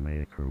situation may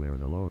occur where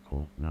the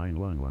local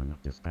 911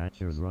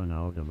 dispatchers run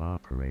out of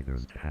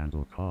operators to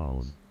handle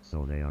calls,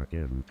 so they are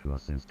given to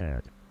us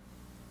instead.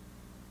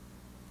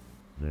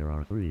 There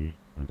are 3,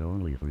 and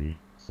only 3,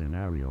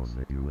 scenarios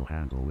that you will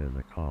handle with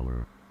a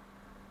caller.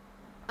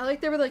 I like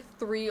there were like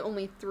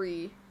only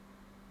 3.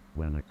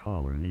 When a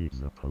caller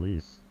needs the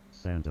police,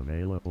 send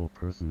available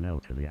personnel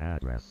to the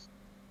address.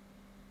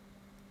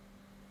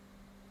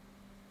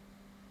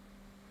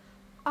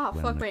 Oh,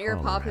 When fuck, the my ear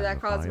caller popped and has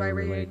that a caused my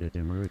reading. fire-related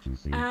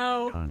emergency,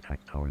 Ow.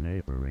 contact our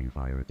neighboring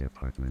fire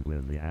department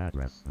with the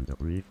address and a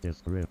brief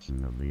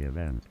description of the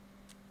event.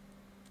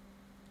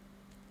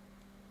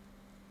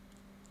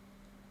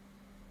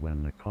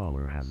 When the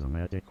caller has a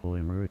medical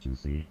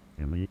emergency,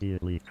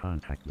 immediately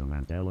contact the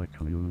Mandela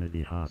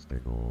Community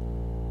Hospital.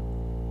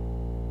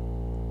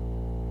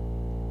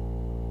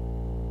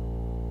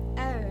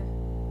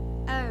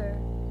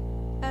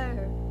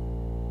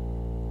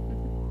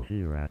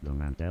 here at the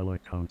Mandela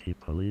County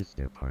Police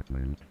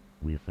Department.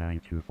 We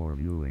thank you for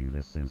viewing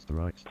this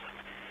instruction.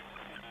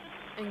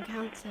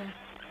 Encounter.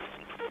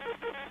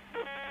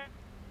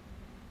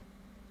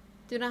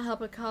 Do not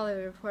help a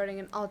caller reporting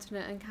an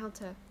alternate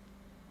encounter.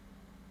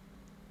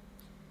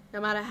 No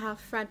matter how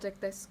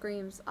frantic their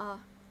screams are.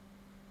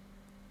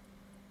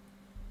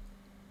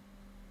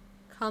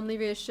 Calmly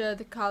reassure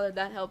the caller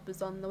that help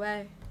is on the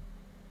way.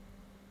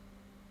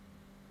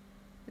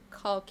 The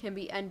call can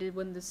be ended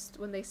when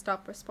they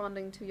stop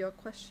responding to your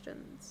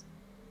questions.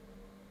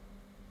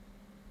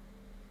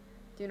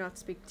 Do not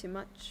speak too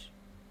much.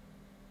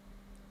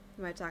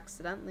 You might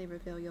accidentally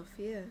reveal your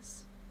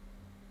fears.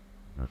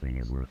 Nothing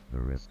is worth the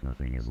risk,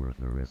 nothing is worth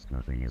the risk,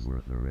 nothing is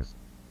worth the risk.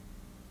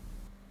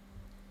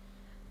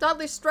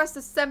 Dudley stressed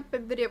the Semper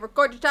video.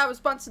 Record your time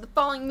response to the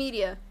following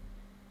media.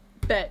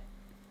 Bet.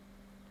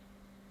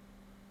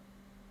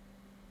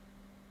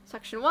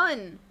 Section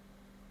 1.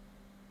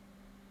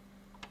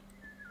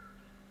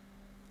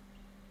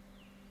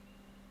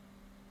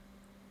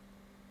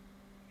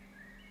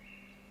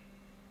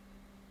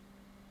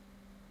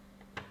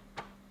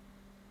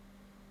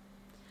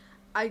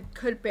 I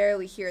could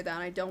barely hear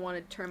that. I don't want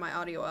to turn my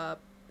audio up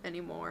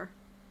anymore.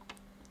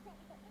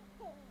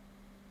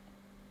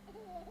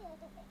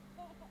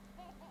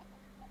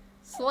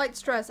 Slight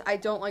stress. I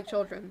don't like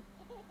children.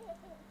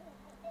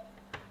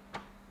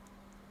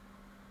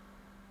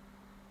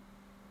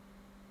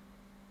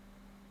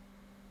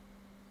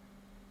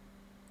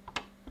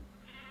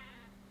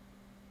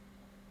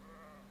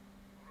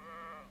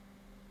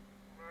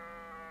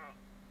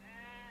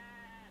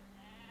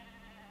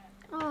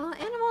 Aw,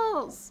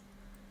 animals!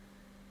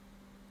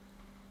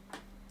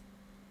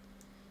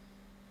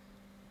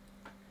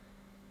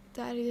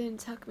 Daddy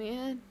didn't tuck me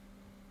in.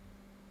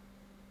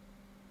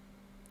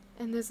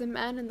 And there's a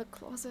man in the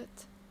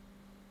closet.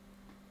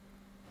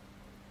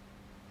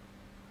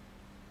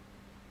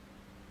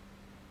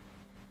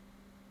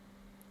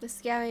 The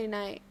Scary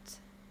Night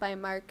by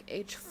Mark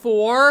H.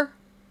 4.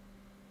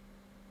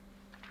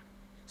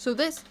 So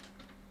this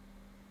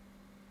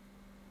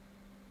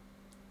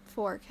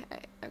 4K.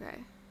 Okay.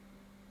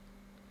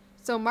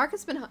 So Mark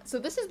has been so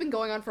this has been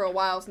going on for a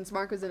while since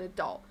Mark was an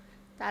adult.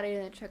 Daddy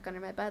didn't check under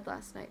my bed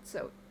last night,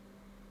 so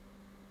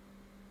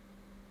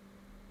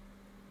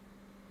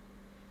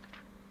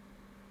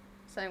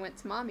I went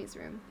to Mommy's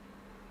room.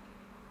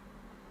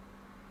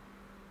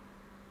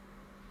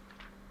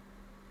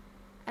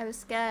 I was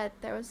scared.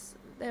 There was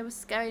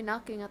scary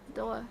knocking at the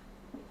door.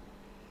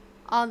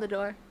 On the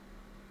door.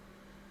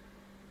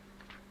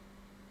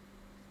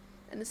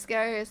 And the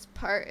scariest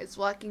part is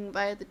walking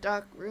by the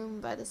dark room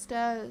by the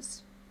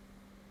stairs.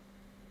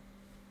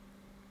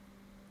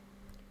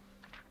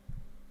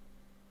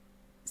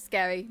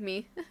 Scary,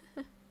 me.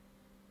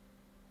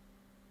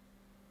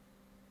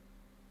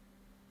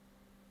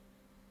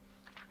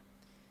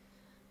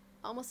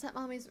 Almost at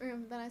Mommy's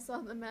room, then I saw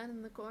the man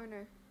in the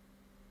corner.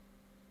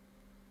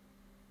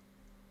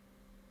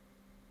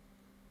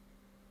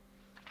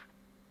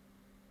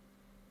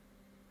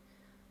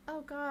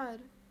 Oh God.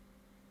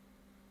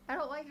 I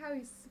don't like how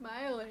he's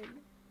smiling.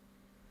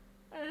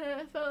 And then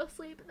I fell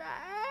asleep at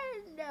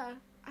the end.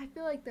 I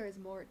feel like there's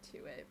more to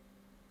it.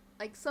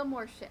 Like some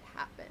more shit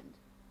happened.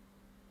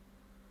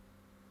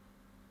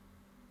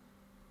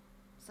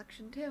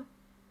 Section 2.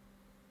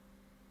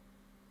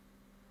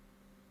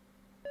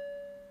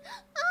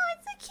 Oh,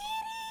 it's a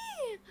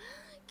kitty!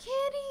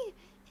 Kitty!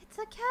 It's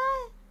a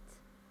cat!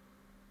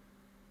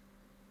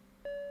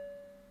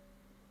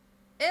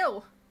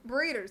 Ew!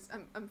 Breeders!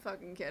 I'm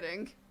fucking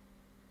kidding.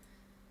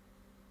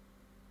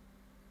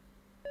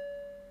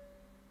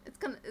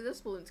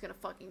 This balloon's gonna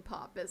fucking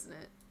pop, isn't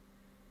it?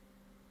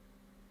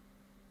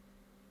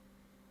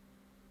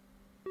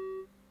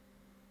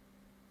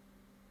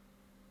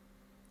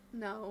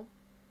 No.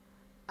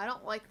 I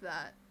don't like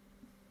that.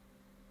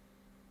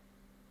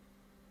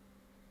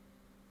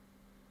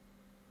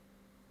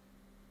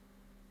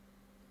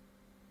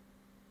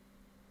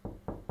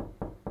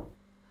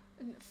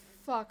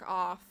 Fuck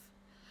off.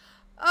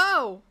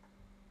 Oh!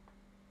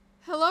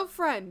 Hello,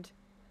 friend.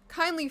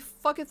 Kindly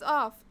fucketh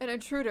off, an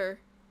intruder.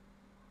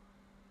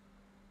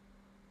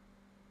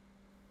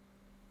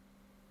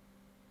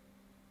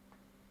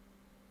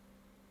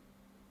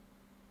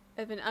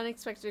 If an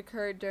unexpected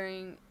occurred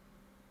during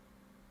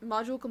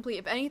module complete,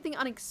 if anything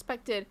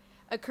unexpected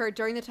occurred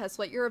during the test,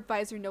 let your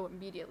advisor know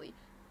immediately.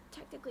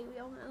 Technically, we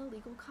own an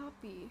illegal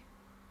copy.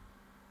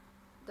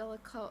 The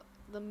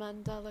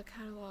Mandela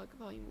Catalog,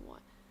 Volume 1.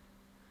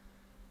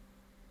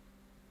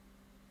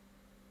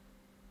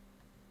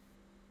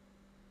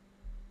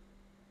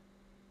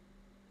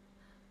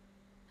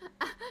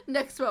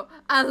 Next row.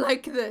 I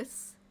like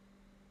this.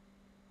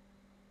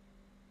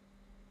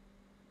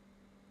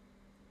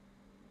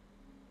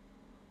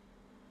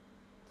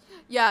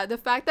 Yeah, the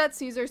fact that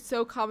Caesar's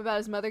so calm about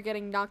his mother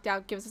getting knocked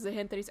out gives us a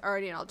hint that he's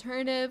already an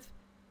alternative.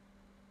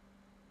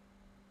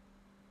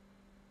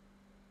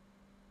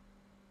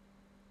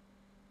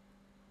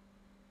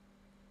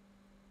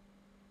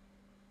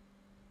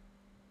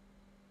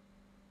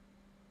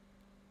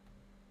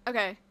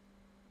 Okay.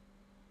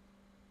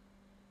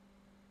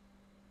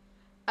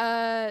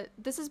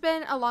 This has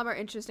been a lot more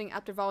interesting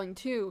after Volume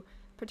 2,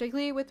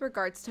 particularly with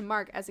regards to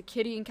Mark, as a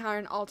kid he encountered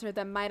an alternate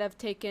that might have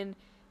taken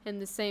him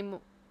the same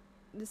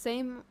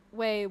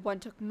way one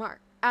took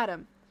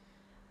Adam.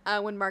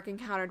 When Mark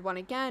encountered one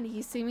again,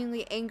 he's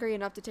seemingly angry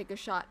enough to take a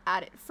shot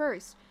at it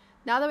first.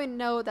 Now that we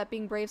know that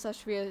being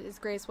brave/fear is his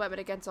greatest weapon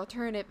against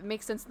Alternative, it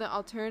makes sense that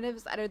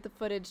Alternatives edited the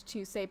footage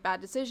to say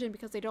bad decision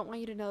because they don't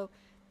want you to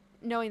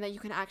knowing that you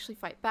can actually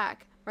fight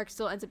back. Mark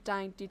still ends up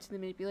dying due to the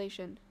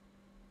manipulation.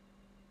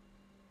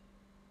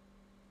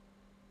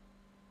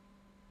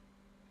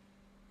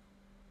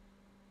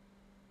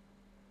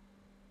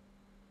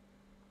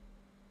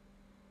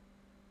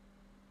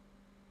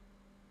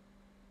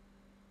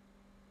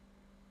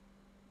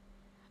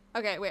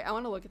 Okay, wait, I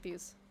want to look at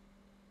these.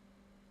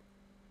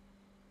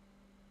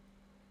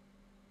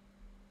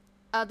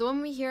 The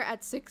one we hear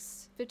at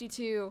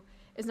 6:52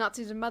 is not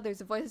Caesar's mother's.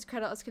 The voice is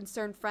credited as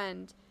concerned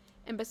friend.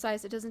 And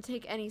besides, it doesn't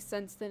take any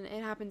sense that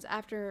it happens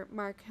after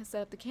Mark has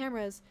set up the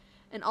cameras.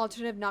 An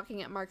alternative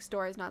knocking at Mark's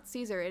door is not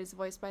Caesar. It is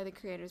voiced by the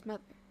creator's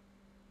mother.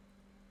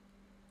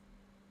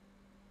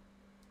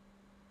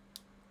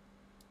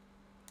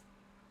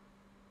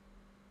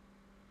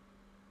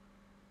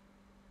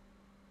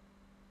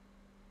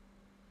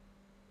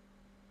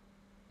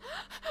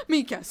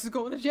 Meatcast is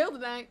going to jail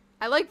tonight.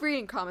 I like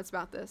reading comments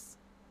about this.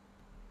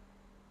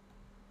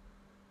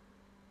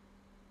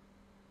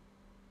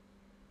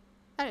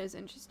 That is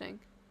interesting.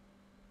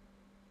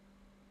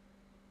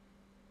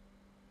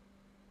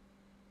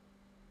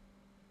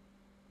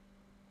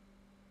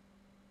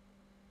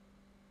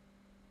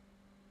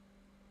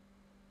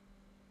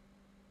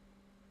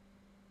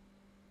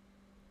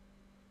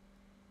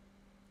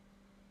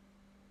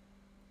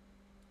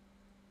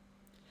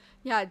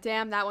 Yeah,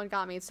 damn, that one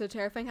got me. It's so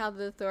terrifying how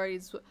the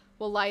authorities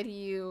will lie to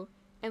you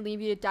and leave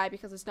you to die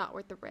because it's not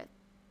worth the risk.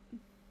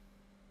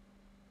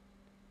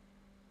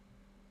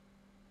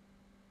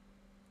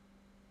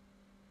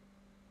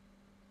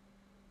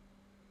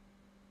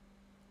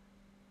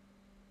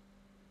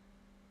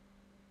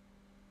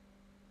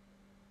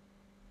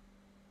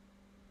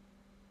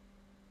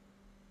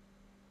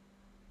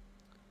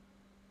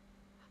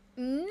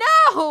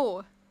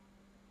 No!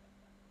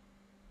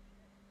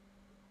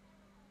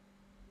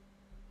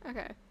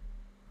 Okay.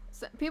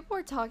 So people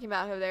were talking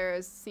about how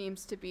there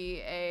seems to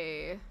be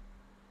a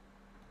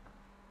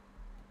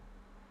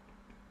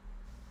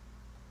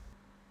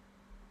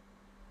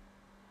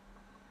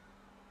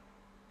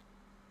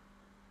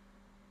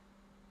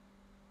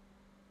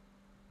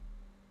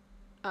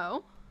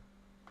Oh.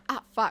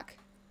 Ah, fuck.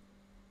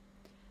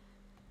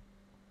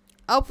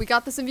 Oh, we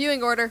got this in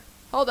viewing order.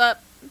 Hold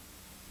up.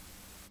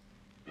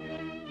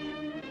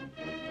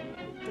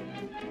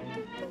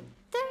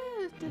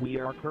 We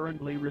are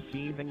currently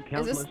receiving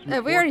countless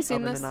have we already seen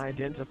reports this? of an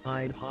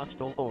identified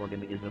hostile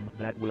organism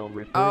that will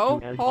refer Oh,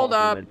 to as hold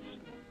up. alternates.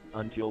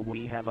 Until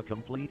we have a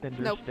complete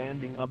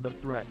understanding of the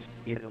threat,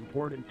 it's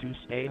important to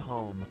stay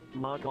home,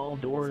 lock all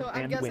doors So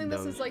I'm and guessing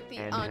this windows, is like the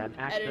and have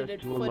access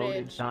unedited to a loaded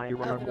footage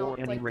sidearm of or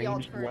any like the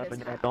ranged alternatives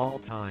weapon at have. all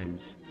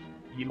times.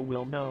 You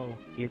will know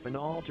if an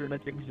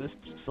alternate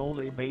exists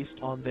solely based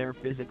on their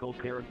physical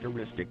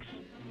characteristics.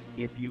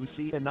 If you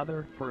see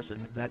another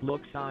person that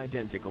looks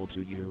identical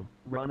to you,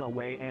 run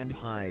away and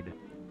hide.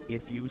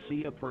 If you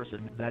see a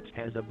person that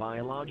has a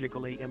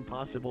biologically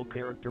impossible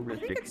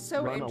characteristic, I think it's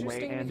so run away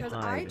interesting and because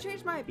hide. I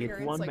change my If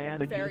appearance one like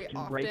manages very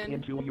to break often.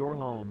 into your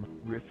home,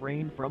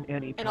 refrain from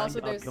any And kind also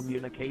of there's-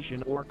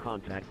 communication or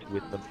contact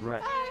with the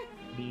threat.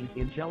 These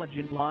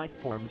intelligent life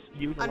forms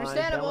utilize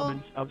Understandable.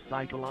 elements of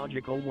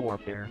psychological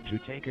warfare to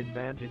take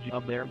advantage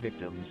of their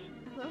victims.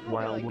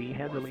 While we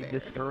heavily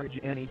discourage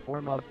any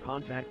form of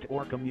contact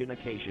or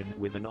communication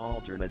with an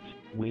alternate,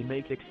 we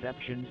make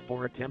exceptions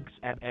for attempts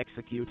at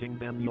executing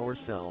them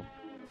yourself.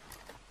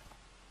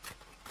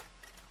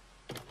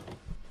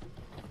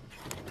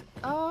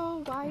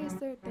 Oh, why is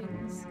there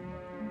things?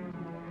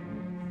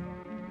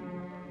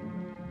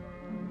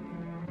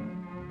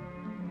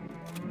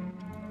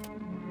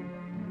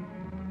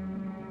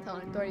 Tell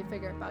an authority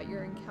figure about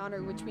your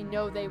encounter, which we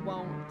know they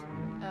won't,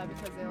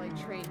 because they're like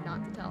trained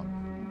not to tell.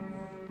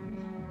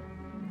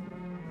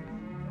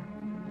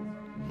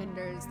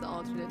 Hinders the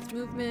alternate's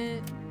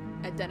movement.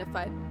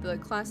 Identify the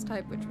class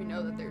type, which we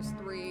know that there's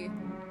 3.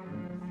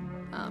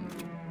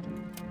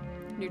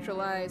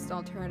 Neutralized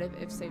alternative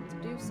if safe to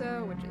do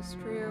so, which is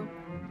true.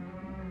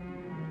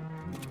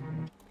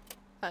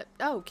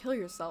 Oh, kill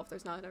yourself.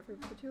 There's not enough room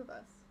for 2 of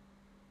us.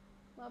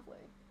 Lovely.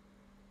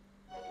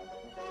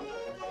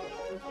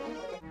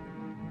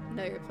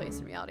 Know your place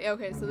in reality.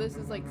 Okay, so this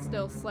is like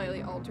still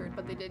slightly altered,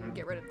 but they didn't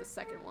get rid of the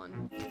second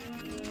one.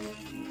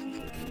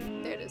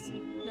 There it is.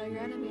 Know your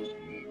enemy.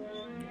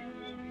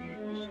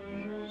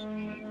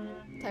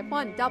 Type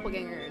 1,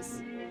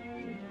 doppelgangers.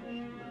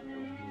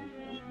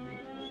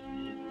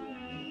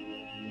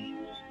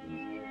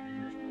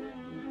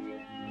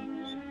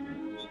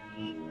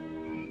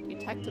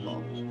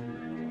 Detectable.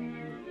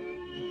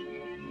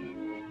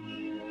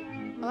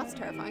 Oh, that's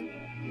terrifying.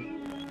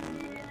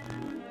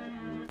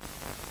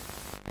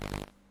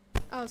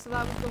 Oh, Oh, so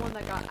that was the one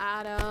that got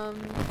Adam.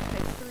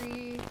 Okay,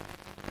 3.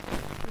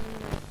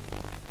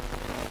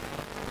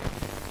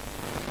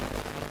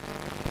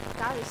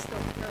 That is still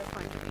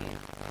terrifying to me.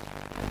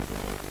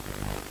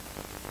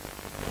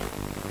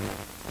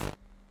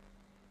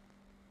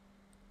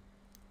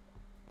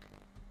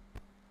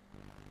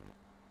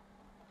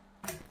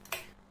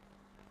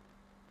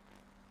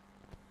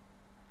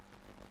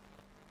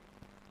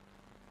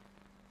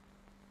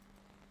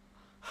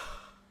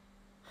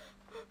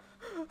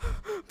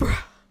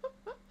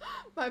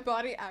 My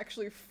body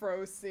actually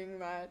froze seeing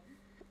that.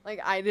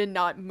 Like, I did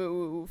not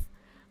move.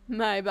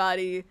 My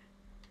body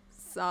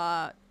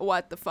saw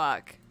what the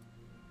fuck.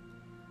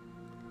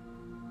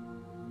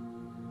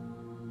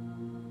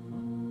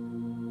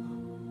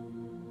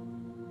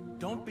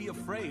 Don't be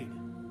afraid.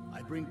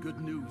 I bring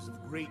good news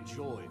of great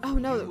joy for Oh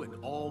no, you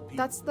and all people.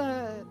 that's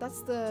the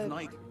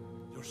Tonight,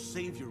 your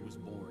Savior was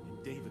born in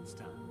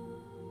Davidstown.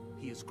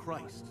 He is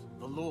Christ,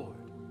 the Lord.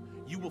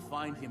 You will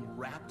find him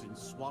wrapped in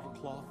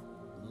swaddlecloth,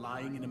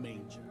 lying in a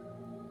manger.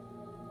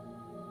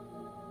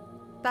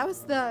 That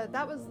was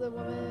the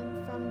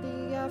woman from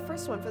the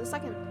first one for the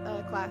second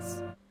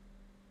class.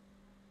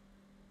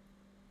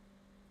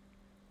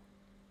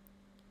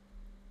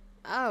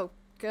 Oh,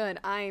 good.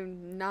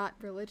 I'm not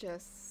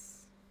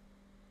religious.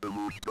 There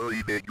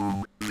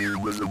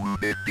was a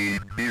woman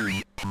named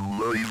Mary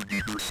who lived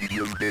in the city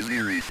of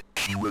Nazareth.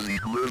 She was in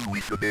love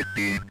with a man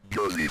named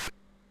Joseph.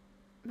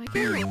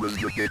 Mary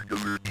was young and a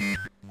virgin,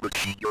 but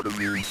she got a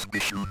very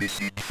special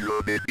message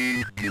from an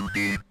angel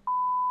named...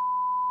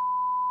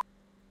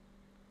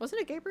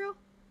 Wasn't it Gabriel?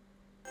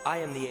 I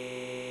am the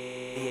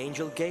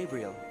angel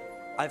Gabriel.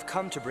 I've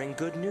come to bring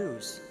good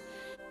news.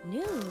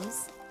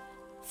 News?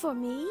 For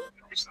me?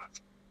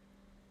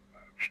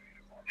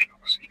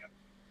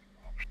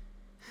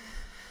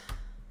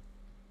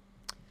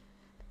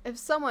 If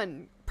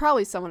someone,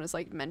 probably someone has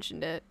like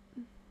mentioned it.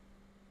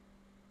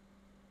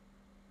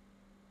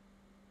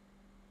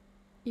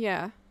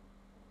 Yeah.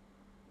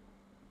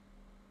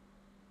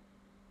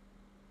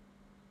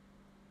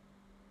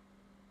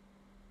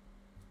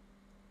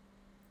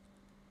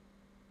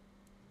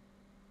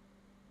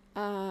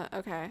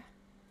 Okay.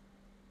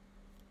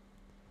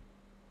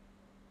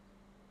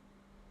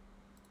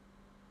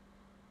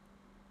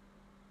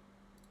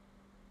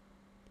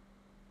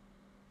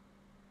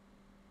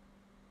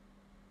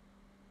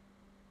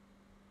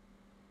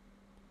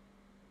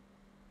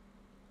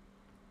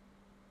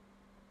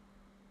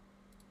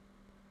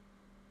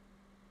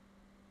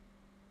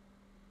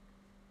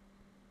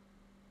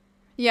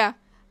 Yeah.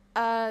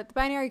 The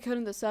binary code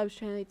in the subs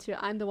translate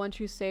to I'm the one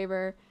true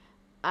saver.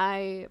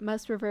 I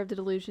must revive the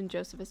delusion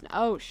Joseph is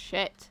oh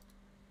shit.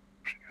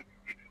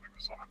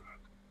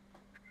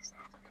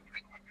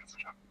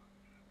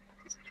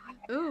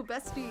 Ooh,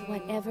 bestie.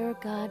 Whatever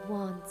God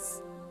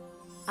wants,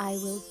 I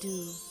will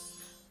do.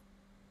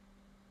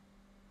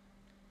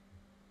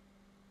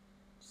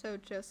 So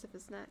Joseph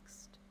is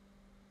next.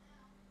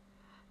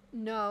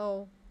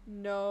 No,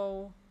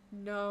 no,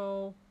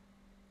 no,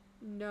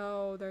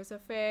 no, there's a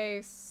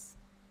face.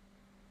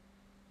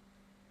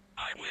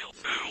 I will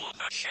fool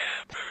the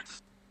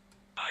shepherds.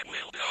 I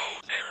will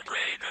know their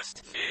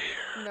greatest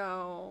fear.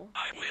 No.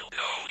 I will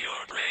know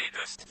your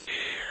greatest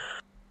fear.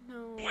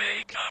 No.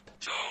 Wake up,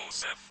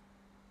 Joseph.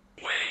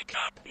 Wake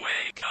up,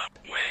 wake up,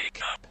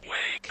 wake up,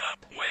 wake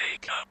up,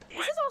 wake up,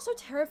 This is also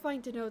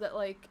terrifying to know that,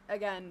 like,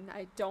 again,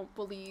 I don't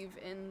believe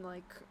in,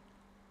 like,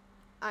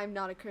 I'm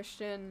not a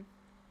Christian.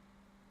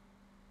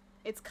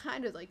 It's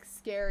kind of, like,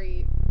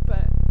 scary,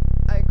 but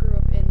I grew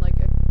up in, like,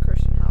 a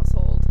Christian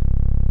household.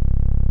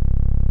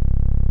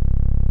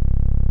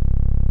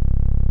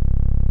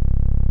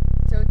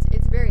 So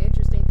it's very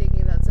interesting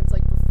thinking that since,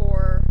 like,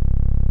 before,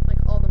 like,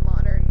 all the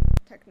modern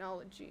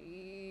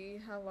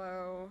technology,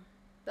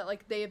 that,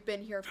 like, they have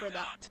been here for that. Do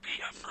not be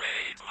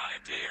afraid, my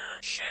dear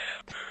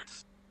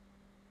shepherds.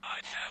 I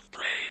have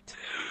great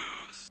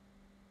news.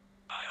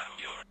 I am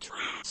your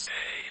true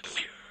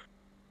savior.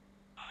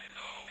 I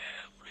know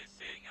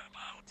everything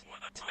about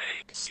what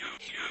makes you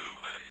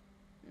human.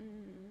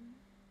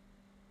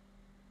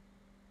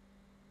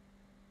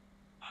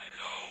 I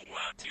know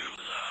what you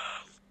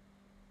love.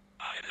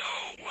 I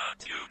know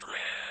what you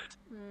dread.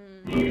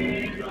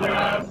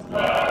 Jesus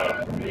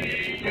loves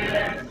me,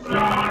 yes, I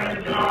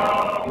know.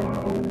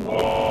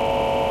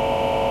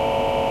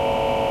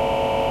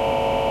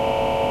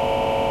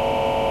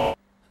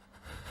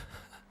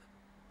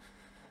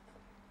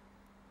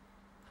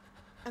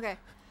 Okay.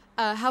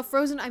 How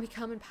frozen I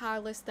become and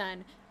powerless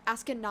then.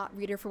 Ask it not,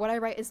 reader, for what I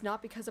write is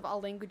not because of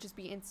all languages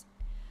be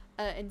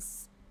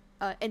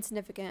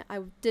insignificant.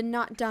 I did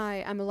not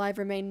die, I'm alive,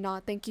 remain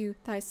not. Thank you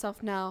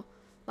thyself now.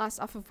 Last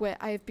off of wit,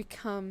 I have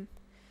become,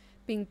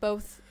 being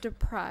both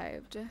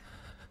deprived.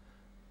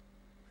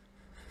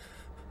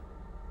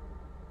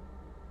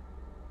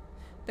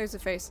 There's a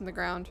face in the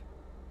ground.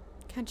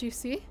 Can't you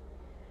see?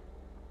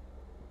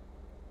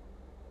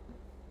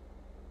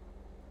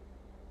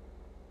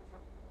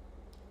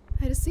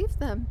 I deceived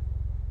them.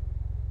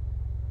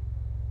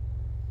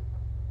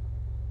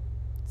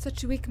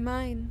 Such weak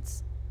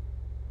minds.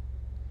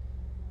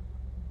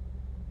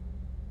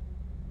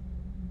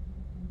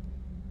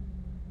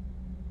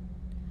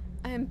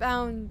 I'm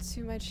bound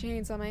to my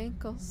chains on my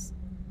ankles.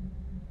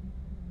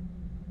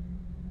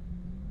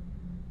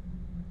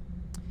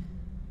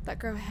 That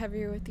grow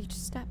heavier with each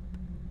step,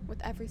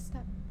 with every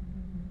step.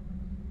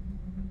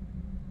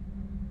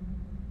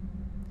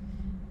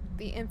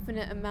 The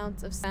infinite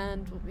amounts of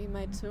sand will be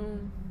my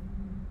tomb.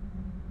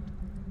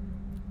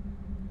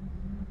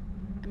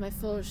 And my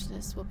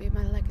foolishness will be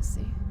my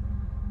legacy.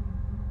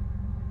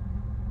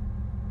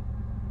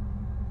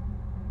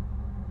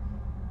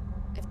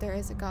 If there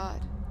is a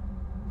God,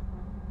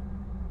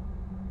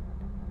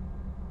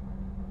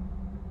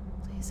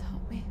 please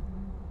help me.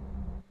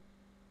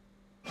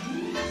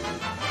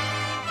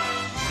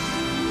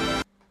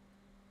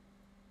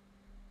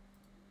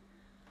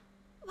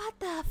 What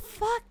the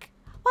fuck?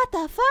 What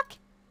the fuck?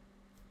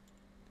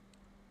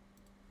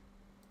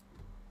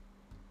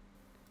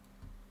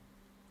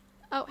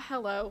 Oh,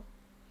 hello.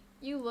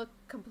 You look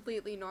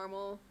completely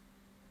normal.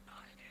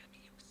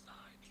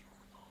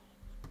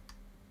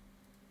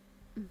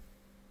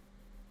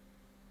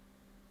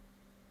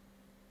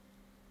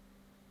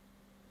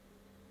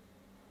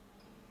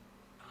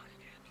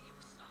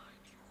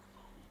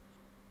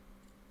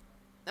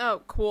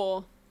 Oh,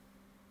 cool.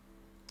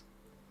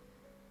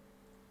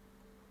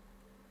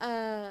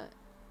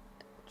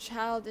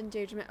 Child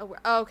endangerment aware.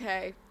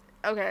 Okay.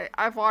 Okay,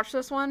 I've watched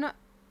this one,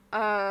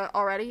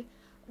 already.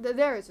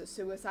 There is a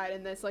suicide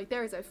in this. Like,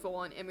 there is a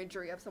full-on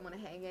imagery of someone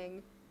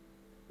hanging.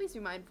 Please be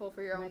mindful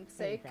for your own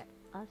sake.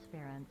 Us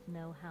parents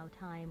know how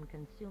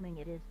time-consuming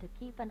it is to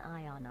keep an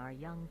eye on our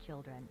young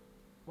children.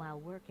 While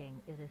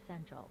working is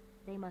essential,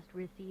 they must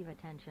receive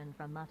attention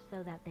from us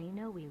so that they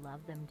know we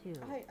love them too.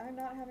 I'm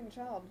not having a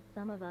child.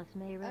 Some of us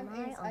may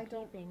rely on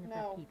key things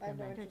that keep them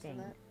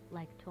entertained,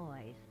 like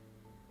toys,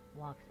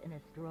 walks in a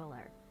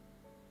stroller,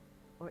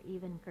 or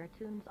even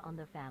cartoons on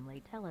the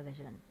family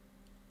television.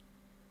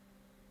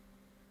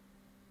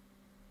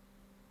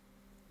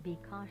 Be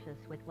cautious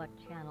with what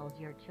channels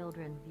your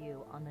children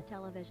view on the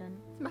television.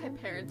 My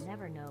parents. You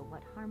never know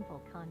what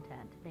harmful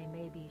content they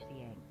may be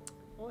seeing.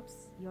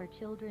 Whoops. Your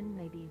children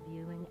may be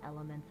viewing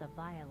elements of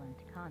violent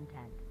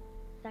content,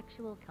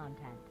 sexual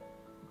content,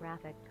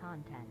 graphic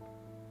content,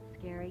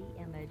 scary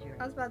imagery.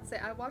 I was about to say,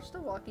 I watched the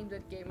Walking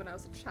Dead game when I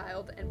was a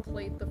child and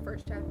played the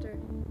first chapter.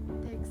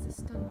 They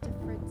exist on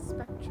different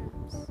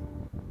spectrums.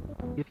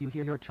 If you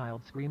hear your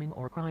child screaming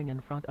or crying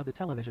in front of the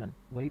television,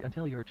 wait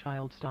until your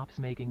child stops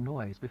making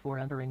noise before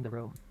entering the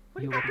room.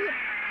 What did that do?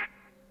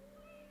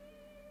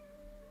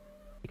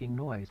 Making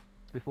noise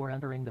before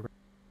entering the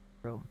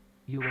room.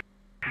 You will.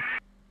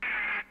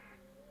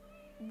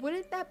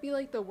 Wouldn't that be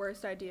like the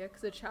worst idea?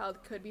 Because the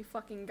child could be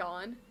fucking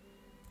gone.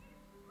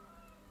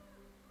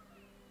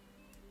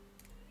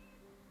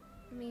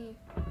 Me.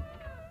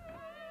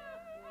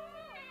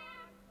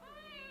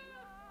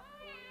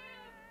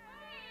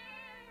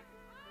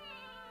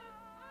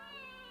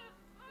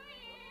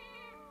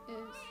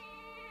 Is.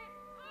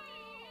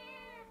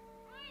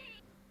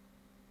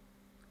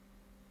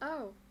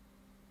 Oh.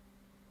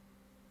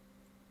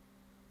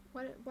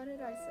 What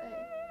did I say?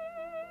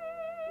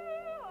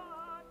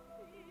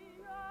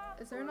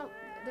 Is there no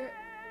there?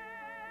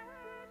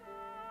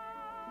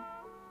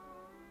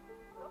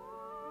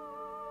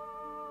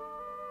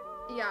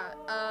 Yeah,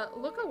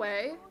 look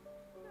away.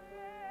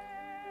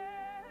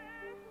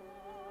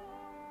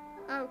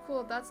 Oh,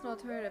 cool, that's an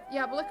alternative.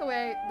 Yeah, but look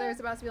away. There's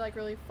about to be like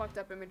really fucked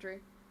up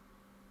imagery.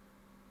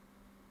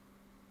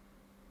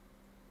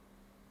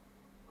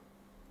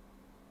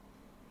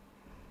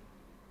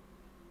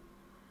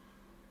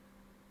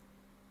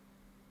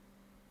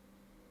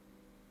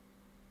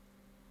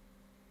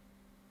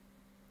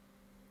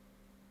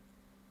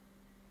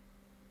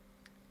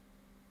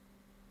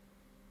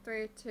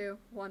 Three, two,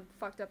 one,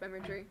 fucked up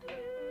imagery.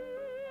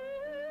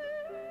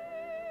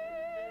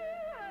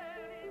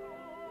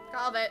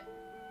 Called it.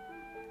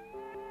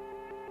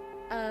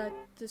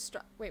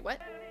 Wait, what?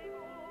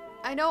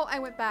 I know I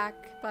went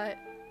back, but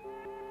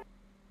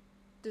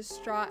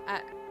distraught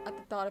at the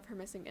thought of her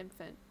missing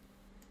infant.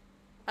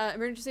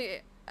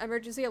 Emergency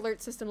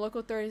alert system.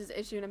 Local authorities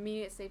issue an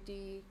immediate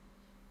safety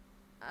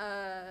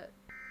as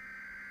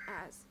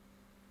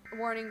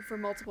warning for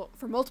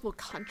multiple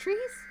countries.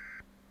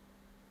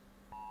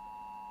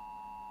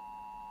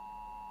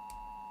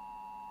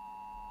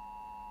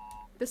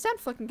 The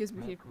sound fucking gives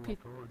me Local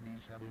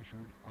authorities have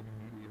issued an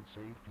immediate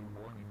safety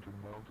warning to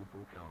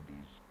multiple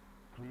counties.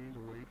 Please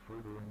await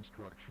further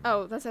instructions.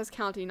 Oh, that says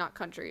county, not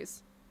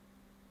countries.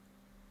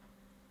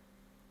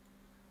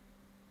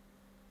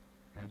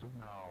 As of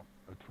now,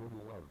 a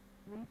total of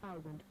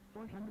 3,426.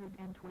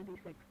 What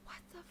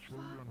the fuck?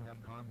 Children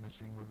have gone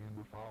missing within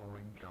the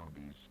following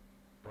counties: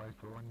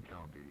 Brythorn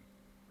County,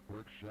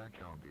 Berkshire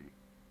County,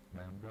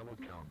 Mandela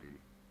County,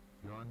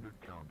 Yonder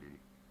County.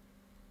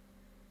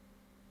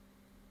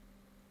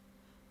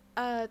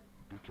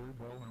 Deter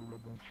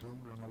vulnerable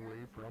children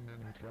away from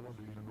any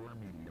television or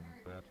medium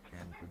that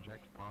can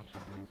project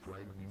possibly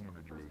frightening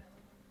imagery.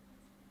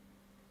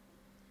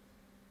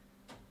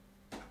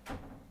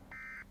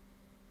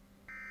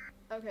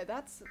 Okay,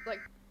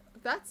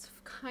 that's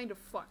kind of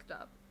fucked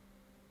up.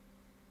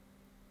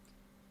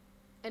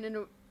 And in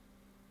a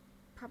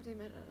property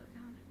admitted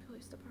account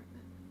police department.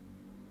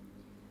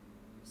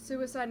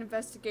 Suicide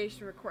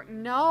investigation report.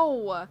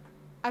 No!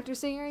 After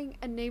hearing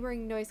a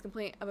neighboring noise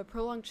complaint of a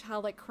prolonged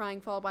childlike crying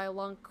followed by a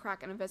long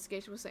crack, an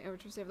investigation was sent over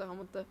to save the home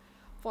with the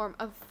form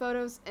of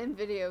photos and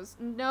videos.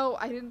 No,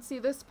 I didn't see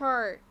this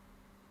part.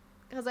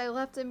 Because I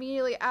left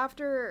immediately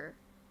after.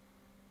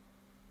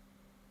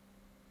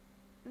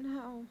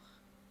 No.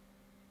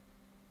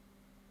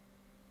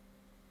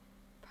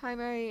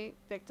 Primary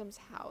victim's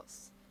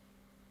house.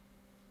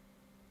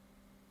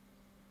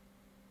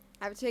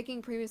 After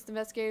taking previous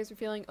investigators were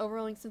feeling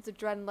overwhelming sense of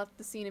dread and left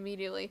the scene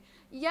immediately.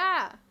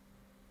 Yeah!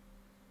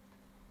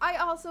 I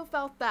also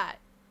felt that.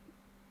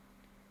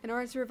 In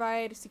order to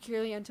provide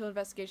securely until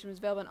investigation was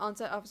available, an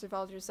on-site officer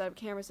volunteered to set up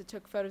cameras that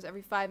took photos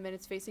every 5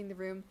 minutes facing the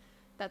room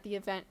that the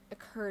event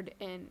occurred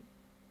in.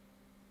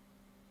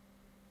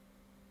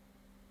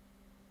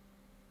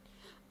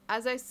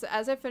 As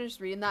I finished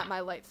reading that,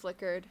 my light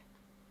flickered.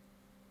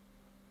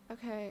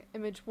 Okay,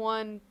 image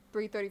 1,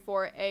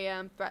 3:34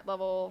 a.m. threat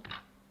level.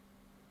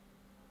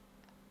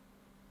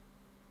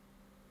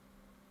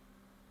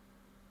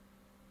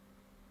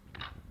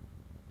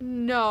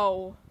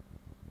 No.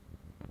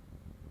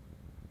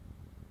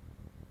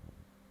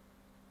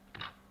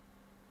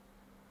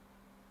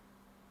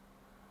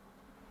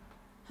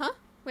 Huh?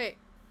 Wait.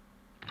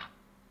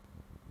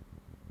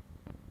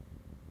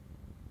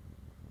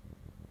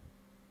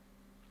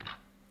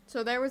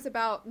 So there was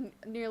about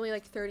nearly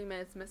like 30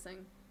 minutes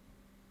missing.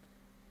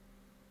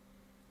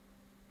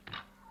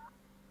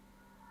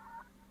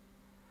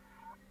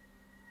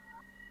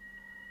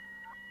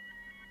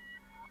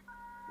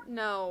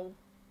 No.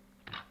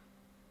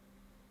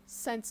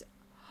 Since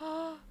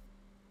the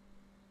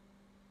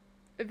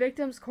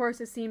victim's corpse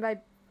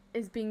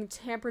is being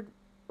tampered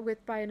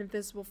with by an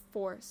invisible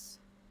force.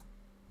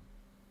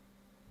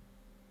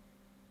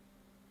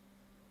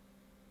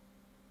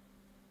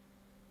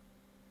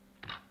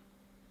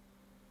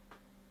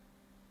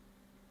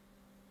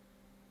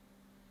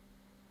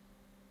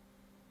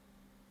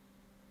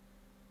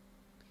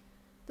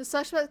 The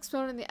suspect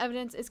exponent in the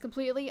evidence is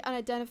completely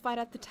unidentified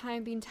at the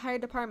time. The entire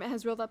department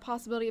has ruled out the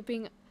possibility of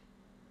being it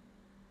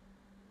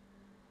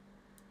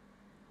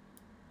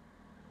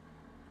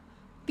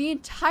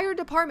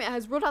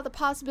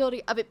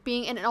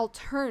being an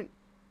alternate.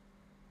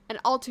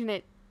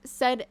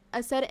 Said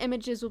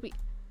images will be.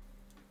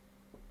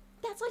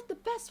 That's like the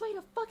best way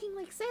to fucking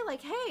like say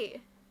like,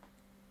 hey.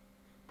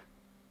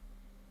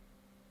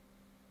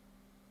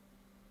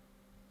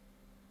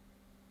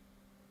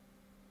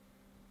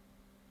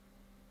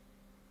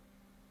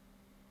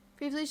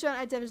 Previously shown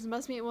identities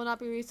must mean it will not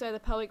be released by the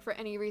public for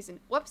any reason.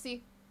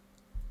 Whoopsie.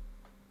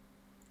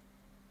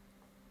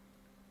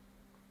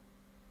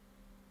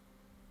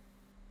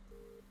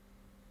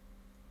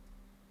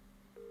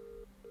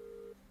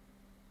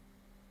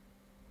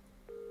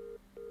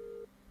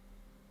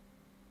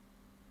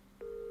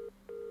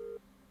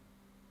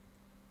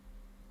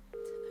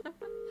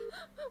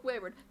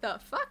 Wayward. The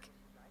fuck?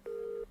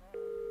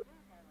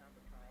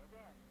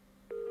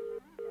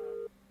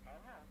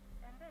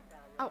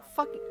 Oh,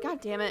 fucking. God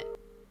damn it.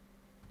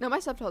 No, my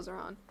subtitles are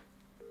on.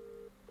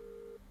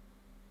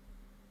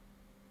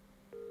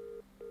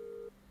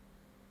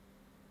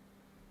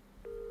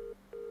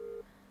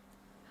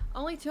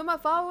 Only 2 of my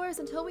followers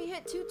until we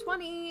hit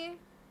 220.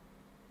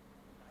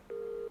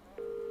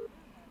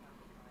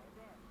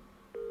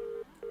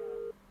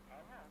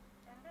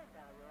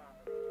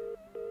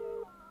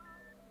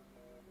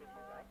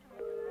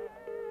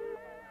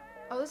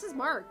 Oh, this is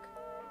Mark.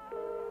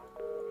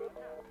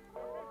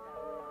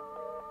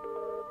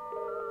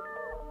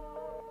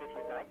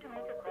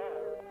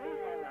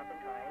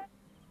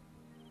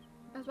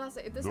 I was about to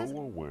say, this is...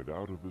 Noah went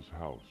out of his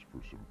house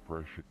for some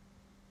fresh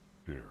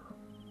air.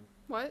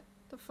 What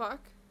the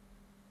fuck?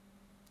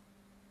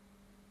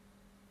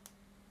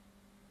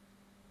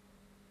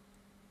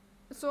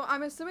 So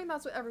I'm assuming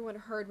that's what everyone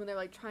heard when they're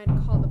like trying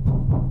to call the...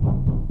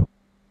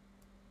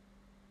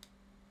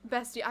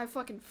 Bestie, I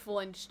fucking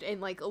flinched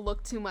and like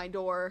looked to my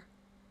door.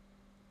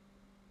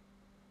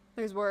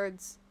 There's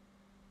words.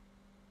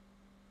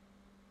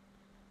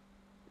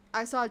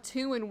 I saw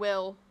 2 in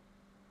Will.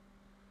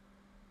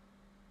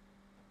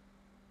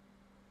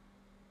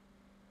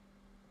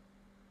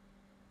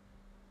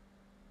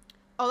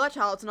 Oh, that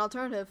child's an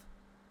alternative.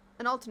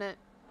 An alternate.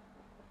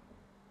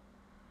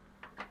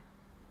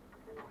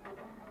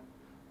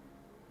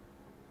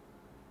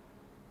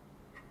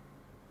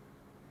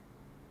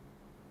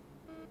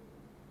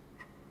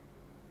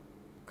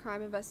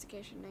 Crime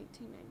Investigation,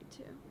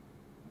 1992.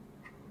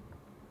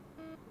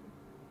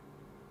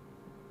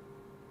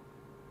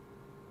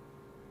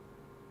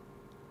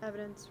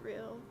 Evidence,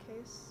 real,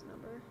 case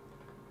number.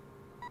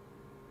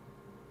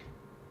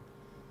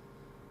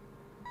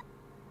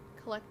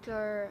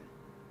 Collector.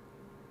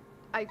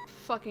 I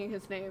fucking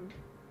his name.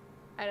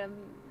 Item.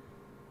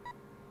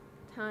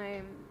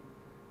 Time.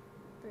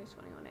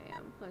 3:21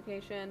 a.m.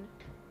 Location.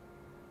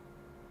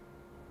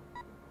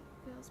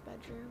 Bill's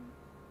bedroom.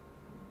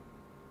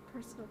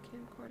 Personal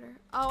camcorder.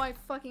 Oh, I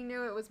fucking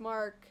knew it was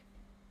Mark.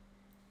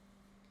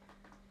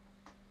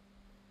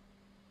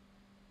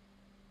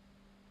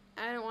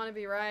 to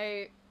be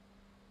right.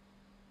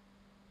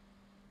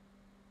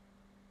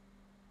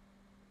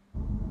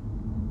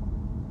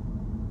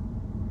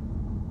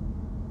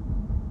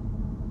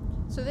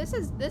 So this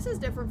is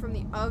different from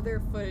the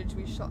other footage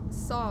we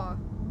saw.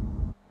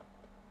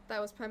 That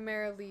was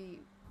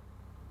primarily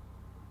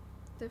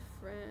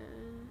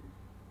different.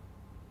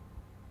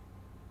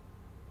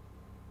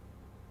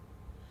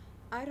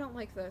 I don't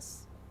like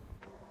this.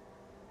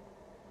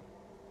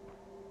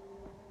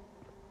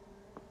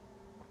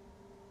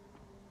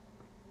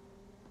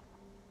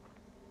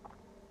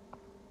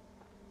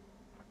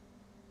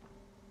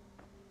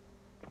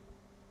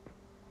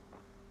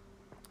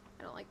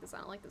 I don't like this, I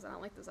don't like this, I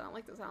don't like this, I don't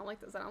like this, I don't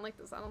like this, I don't like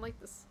this, I don't like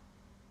this.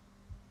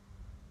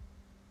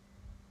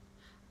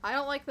 I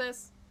don't like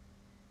this.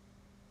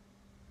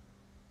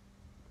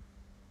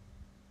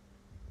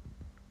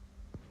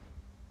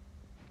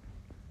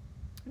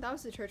 That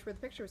was the church where the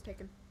picture was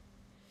taken.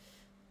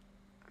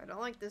 I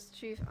don't like this,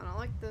 Chief. I don't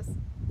like this.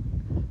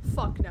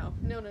 Fuck no.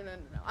 No, no, no, no,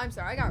 no. I'm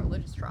sorry, I got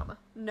religious trauma.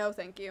 No,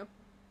 thank you.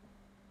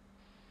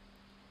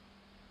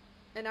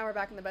 And now we're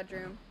back in the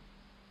bedroom.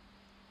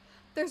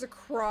 There's a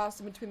cross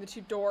in between the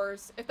two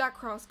doors. If that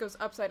cross goes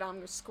upside down, I'm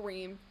gonna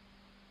scream.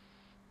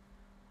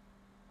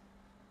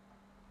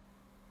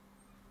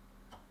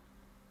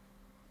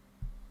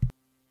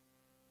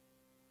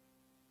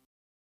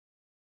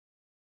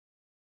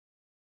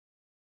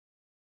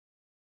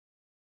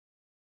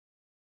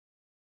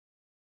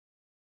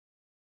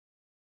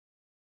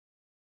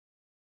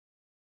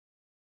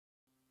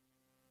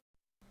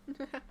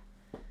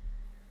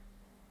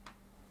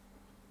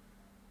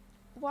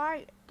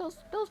 Why? Those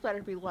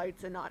better be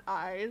lights and not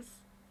eyes.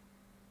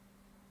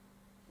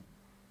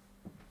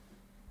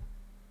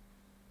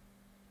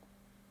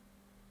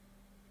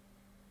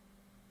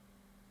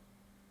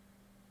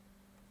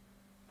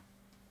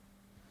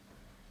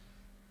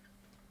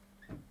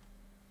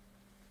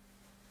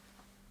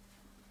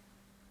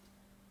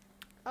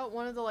 Oh,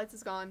 one of the lights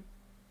is gone.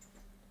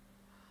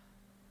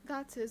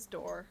 That's his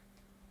door.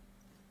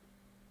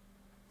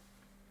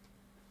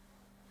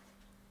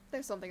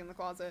 There's something in the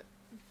closet.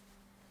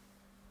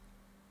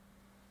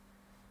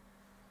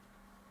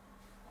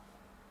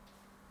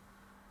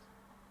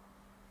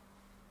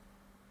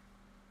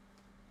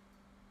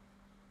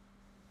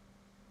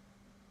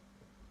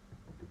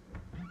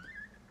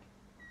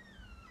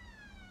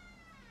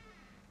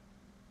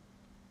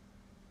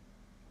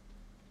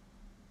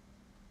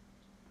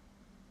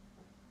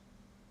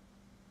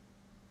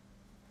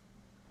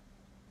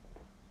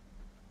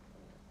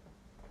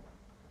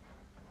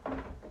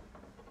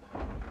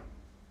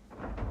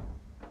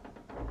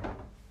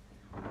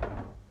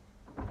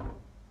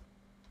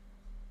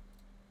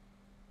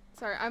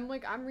 Sorry, I'm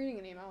reading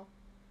an email.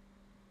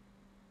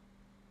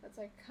 That's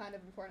like kind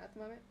of important at the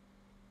moment.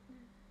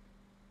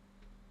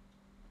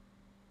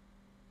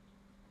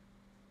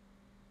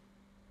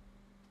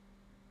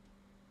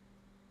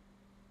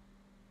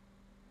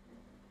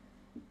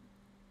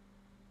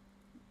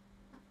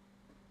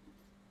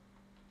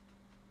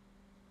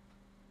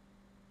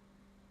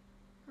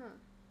 Huh.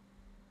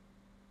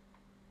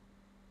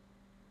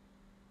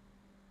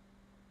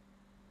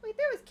 Wait,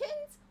 there was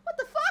kittens? What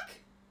the fuck?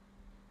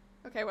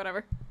 Okay,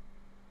 whatever.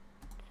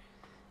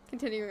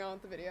 Continuing on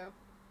with the video.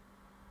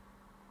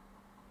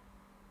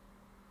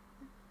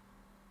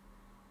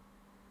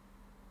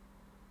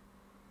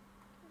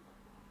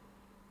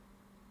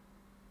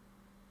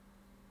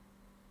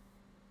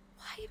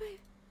 Why am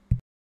I...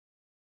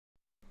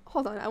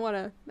 Hold on, I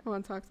wanna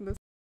talk to this.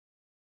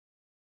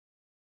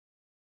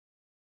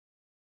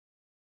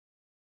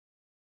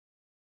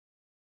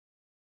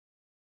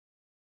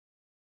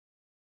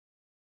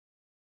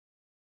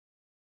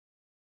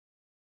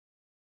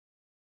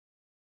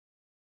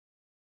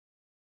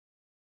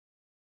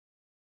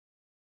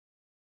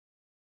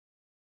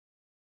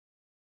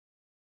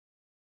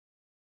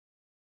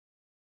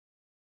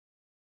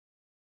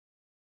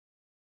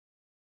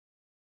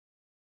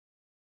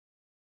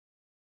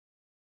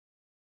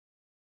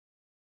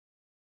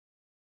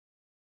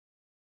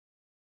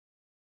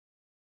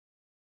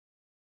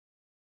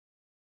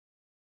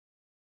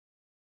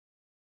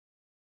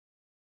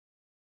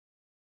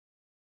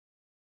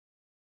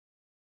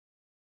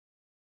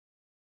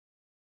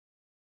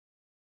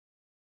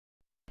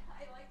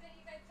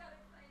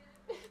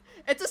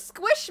 It's a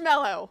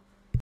squishmallow!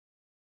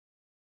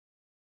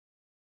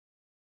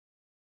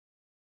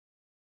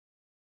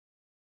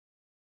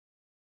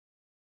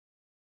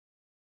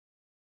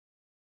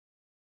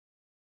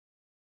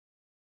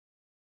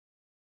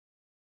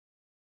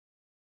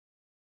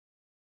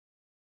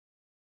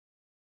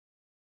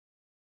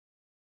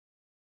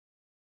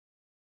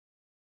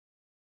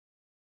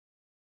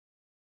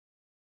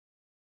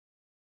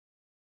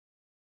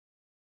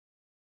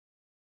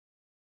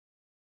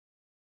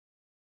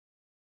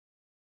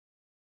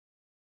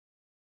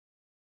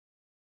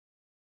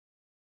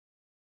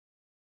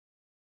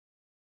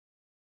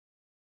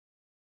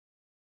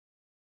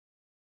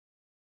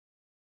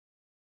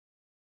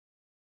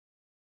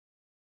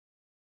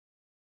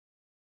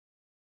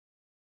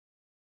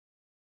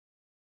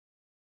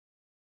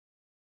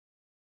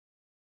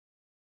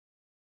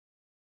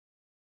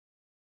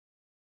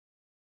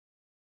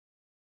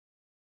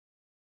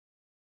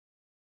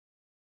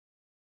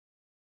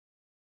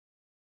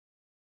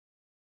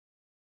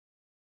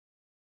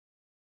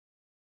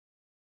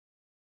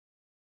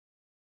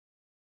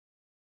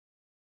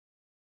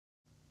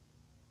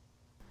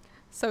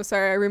 So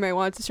sorry, our roommate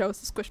wanted to show us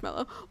the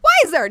Squishmallow. Why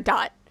is there a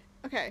dot?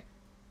 Okay.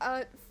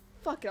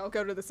 Fuck it, I'll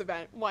go to this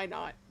event. Why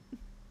not?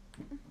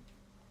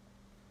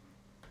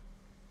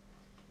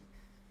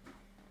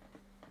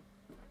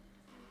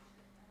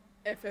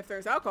 If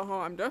there's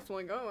alcohol, I'm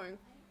definitely going.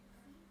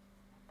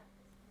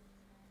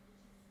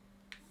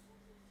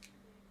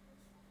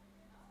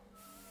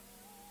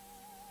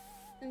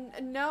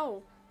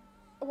 No.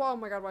 Oh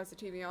my god, why is the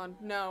TV on?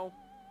 No.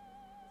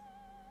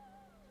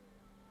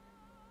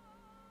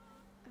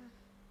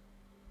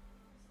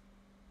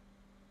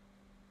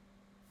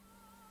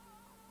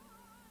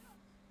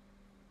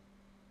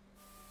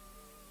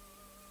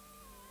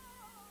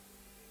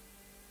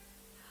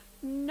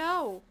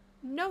 No.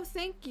 No,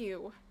 thank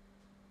you.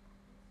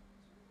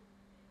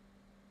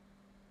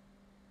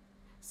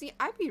 See,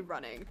 I'd be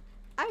running.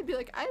 I'd be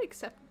like, I'd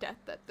accept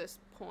death at this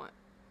point.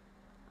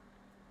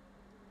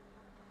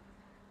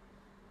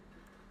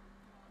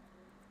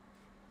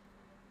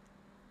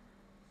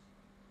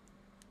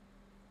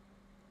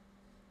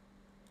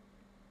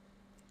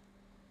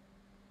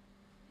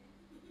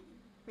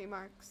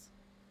 Remarks.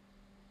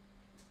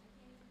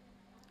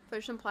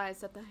 Which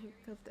implies that the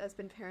Heath has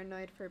been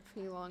paranoid for a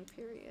prolonged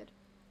period.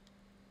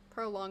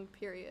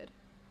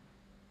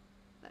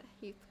 That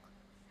Heath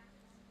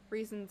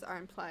reasons are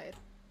implied.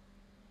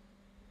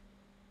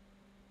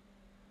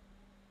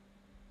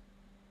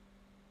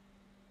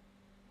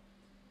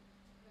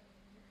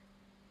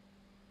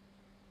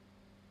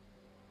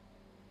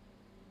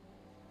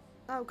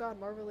 Oh god,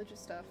 more religious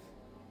stuff.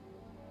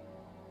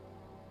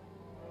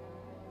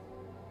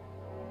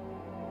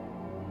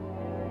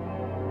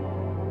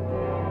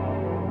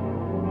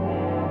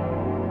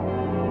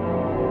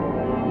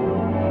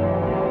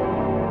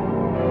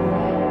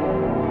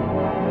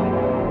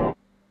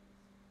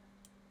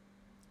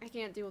 I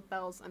can't deal with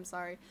bells, I'm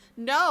sorry.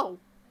 No!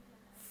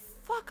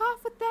 Fuck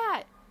off with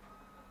that!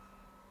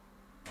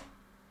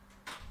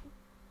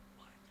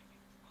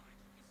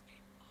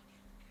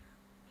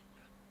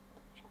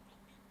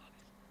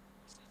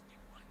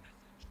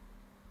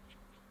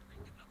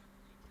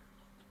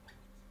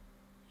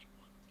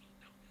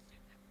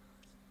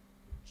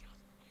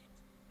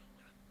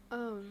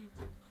 Oh,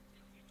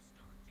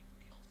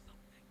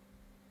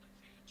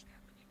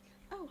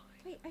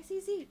 wait, I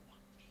see Z.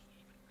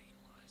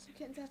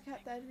 Kittens have cat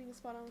that everything is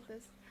spot on with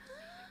this.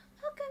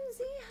 Welcome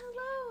Z,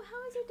 hello!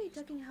 How is your day?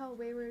 Ducking how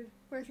wayward.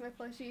 Where's my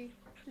plushie?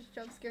 Just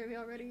jump scare me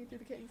already. Do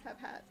the kittens have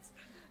hats?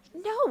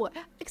 No!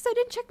 Because I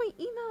didn't check my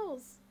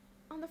emails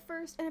on the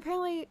first, and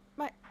apparently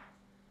my...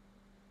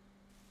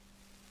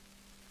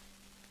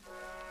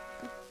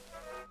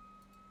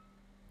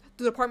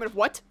 The Department of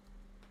what?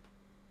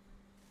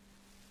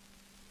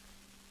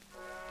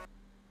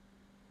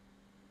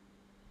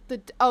 The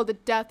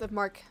death of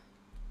Mark.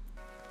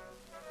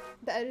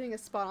 The editing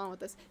is spot on with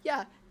this.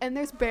 Yeah, and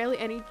there's barely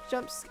any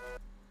jumps.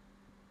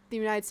 The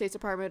United States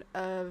Department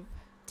of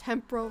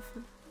Temporal...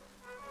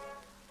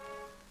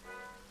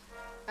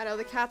 I know,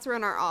 the cats were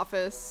in our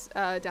office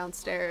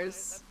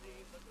downstairs.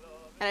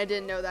 And I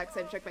didn't know that because I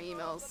didn't check my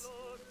emails.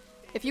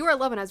 If you are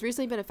 11 has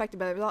recently been affected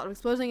by the result of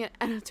exposing it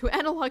to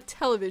analog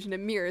television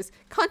and mirrors,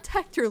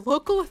 contact your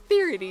local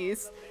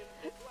authorities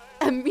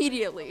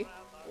immediately.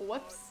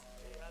 Whoops.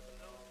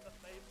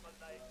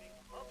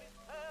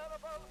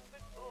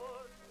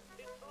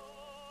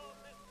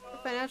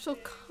 Financial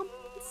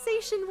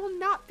compensation will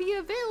not be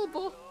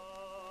available.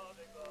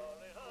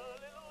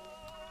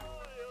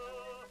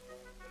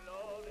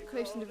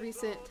 Equation to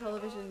recent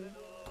television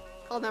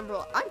call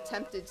number. I'm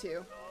tempted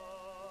to.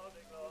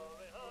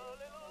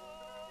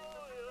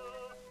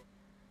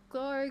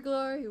 Glory,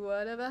 glory,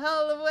 what a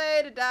hell of a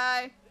way to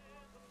die.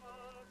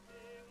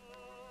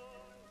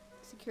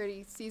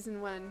 Security season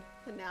 1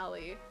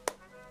 finale.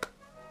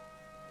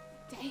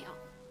 Damn.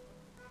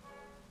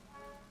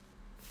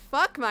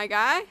 Fuck my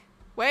guy.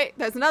 Wait,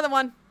 there's another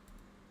one.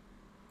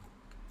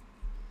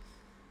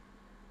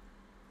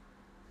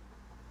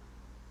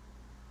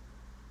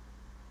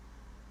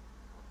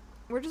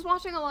 We're just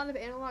watching a lot of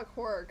analog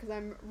horror because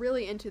I'm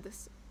really into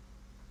this.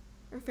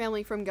 Our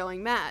family from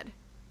going mad.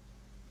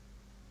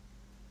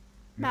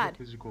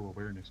 Metaphysical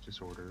awareness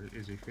disorder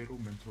is a fatal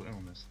mental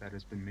illness that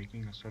has been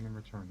making a sudden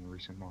return in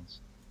recent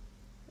months.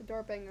 The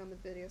door banging on the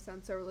video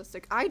sounds so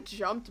realistic. I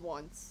jumped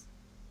once.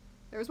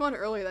 There was one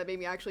earlier that made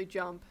me actually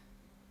jump.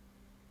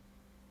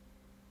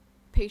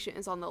 Patient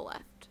is on the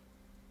left.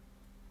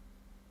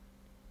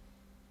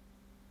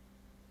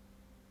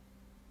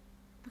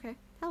 Okay,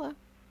 hello.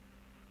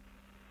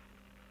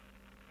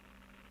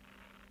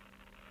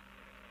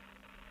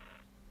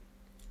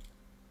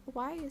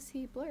 Why is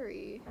he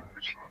blurry?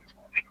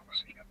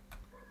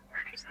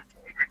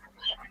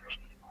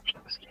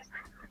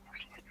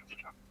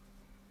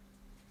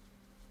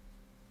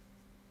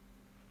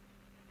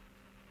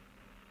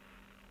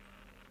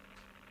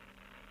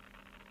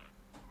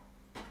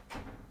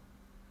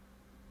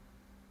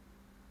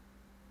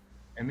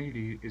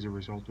 MAD is a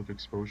result of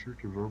exposure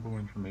to verbal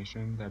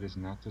information that is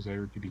not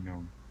desired to be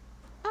known.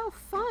 Oh,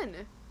 fun!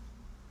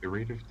 The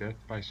rate of death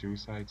by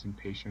suicides in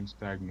patients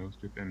diagnosed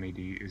with MAD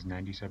is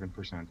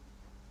 97%.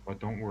 But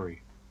don't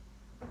worry.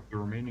 The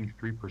remaining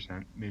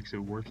 3% makes it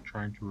worth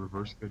trying to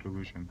reverse the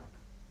delusion.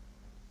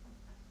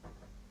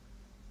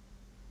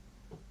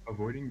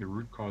 Avoiding the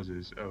root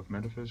causes of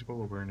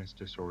metaphysical awareness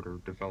disorder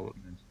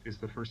development is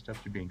the first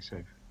step to being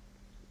safe.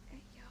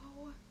 Hey,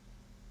 yo.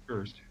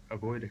 First,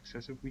 avoid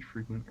excessively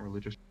frequent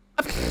religious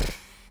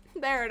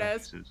There it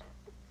is. practices.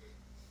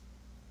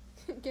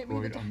 Give me the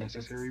Avoid diamonds.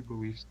 unnecessary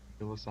beliefs and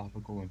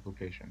philosophical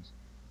implications.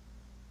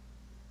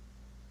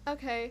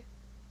 Okay.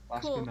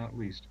 Last Cool. but not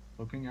least,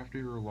 looking after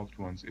your loved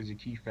ones is a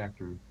key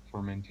factor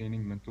for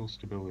maintaining mental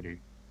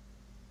stability.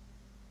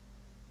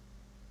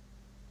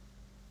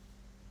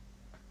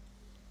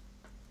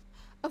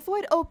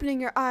 Avoid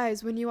opening your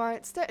eyes when you are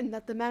certain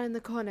that the man in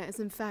the corner is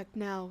in fact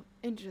now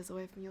inches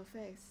away from your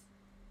face.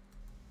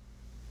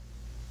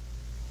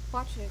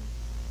 Watching.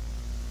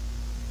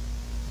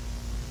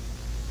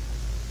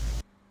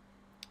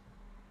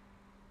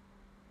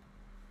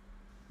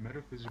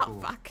 Metaphysical.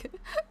 Oh fuck.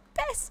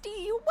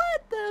 Bestie,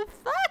 what the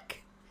fuck?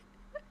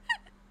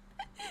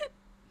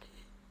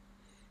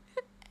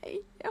 Hey,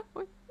 no,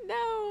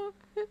 no,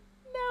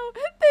 no.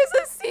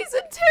 There's a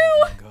season 2! Oh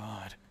my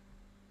God,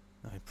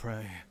 I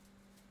pray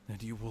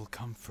that you will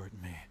comfort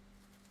me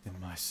in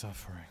my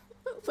suffering.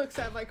 Looks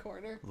at my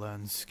corner.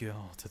 Lend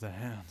skill to the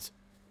hands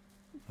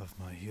of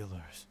my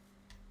healers,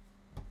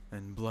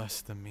 and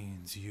bless the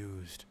means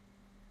used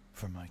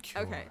for my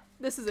cure. Okay,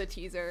 this is a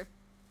teaser.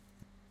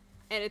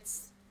 And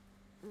it's...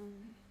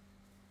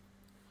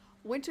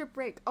 winter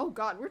break. Oh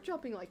god, we're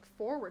jumping like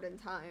forward in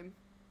time.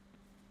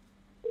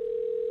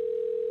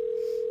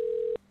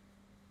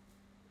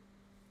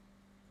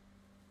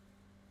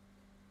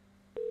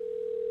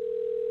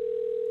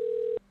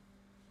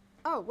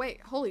 Oh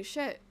wait, holy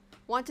shit.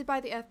 Wanted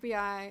by the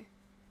FBI,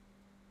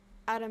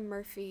 Adam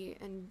Murphy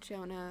and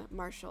Jonah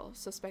Marshall.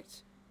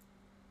 Suspect...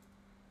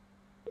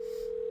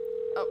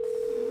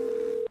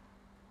 Oh.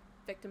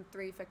 Victim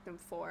 3, victim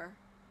 4.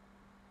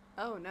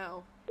 Oh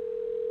no.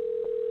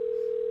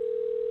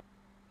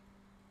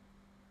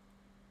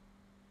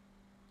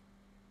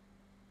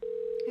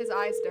 His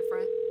eye's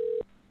different.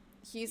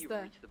 He's You've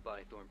the... reached the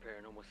Bythorn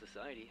Paranormal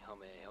Society. How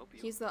may I help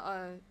you? He's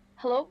the,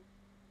 Hello?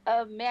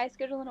 May I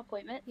schedule an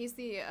appointment? He's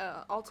the,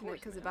 alternate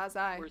because of Baz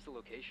Eye. Where's the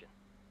location?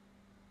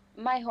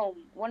 My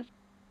home.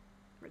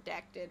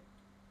 Redacted.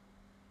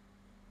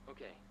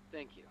 Okay,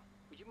 thank you.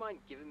 Would you mind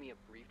giving me a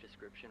brief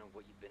description of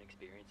what you've been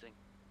experiencing?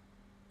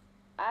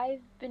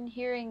 I've been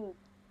hearing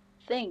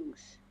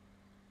things.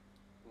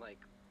 Like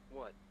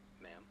what,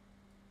 ma'am?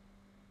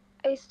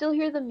 I still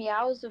hear the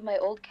meows of my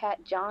old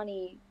cat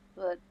Johnny,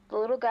 but the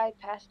little guy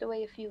passed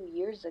away a few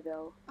years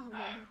ago. Oh no.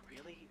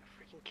 Really? A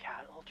freaking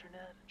cat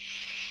alternate?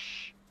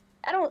 Shh.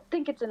 I don't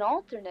think it's an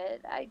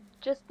alternate. I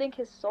just think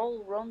his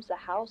soul roams the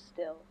house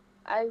still.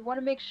 I want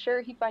to make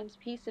sure he finds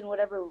peace in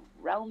whatever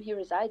realm he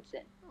resides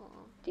in.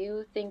 Aww. Do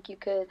you think you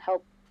could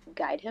help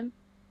guide him?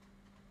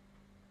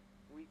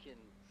 We can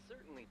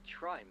certainly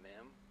try,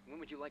 ma'am. When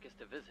would you like us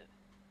to visit?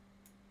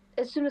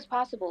 As soon as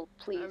possible,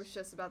 please. I was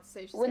just about to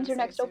say she's When's your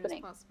gonna say next as soon as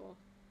opening? possible.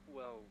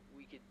 Well,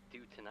 we could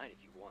do tonight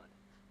if you want.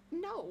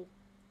 No.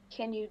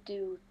 Can you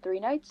do 3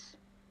 nights?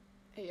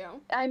 Hey, yo.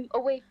 I'm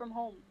away from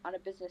home on a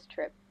business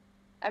trip.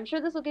 I'm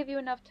sure this will give you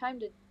enough time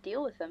to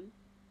deal with him.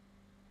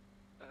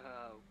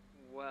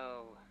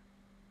 Well...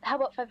 How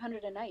about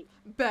 500 a night?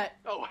 Bet.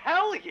 Oh,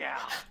 hell yeah!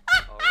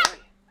 Alright.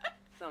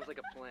 Sounds like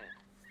a plan.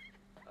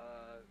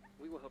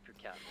 We will help your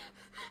cat.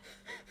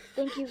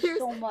 Thank you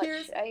so much.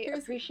 I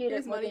appreciate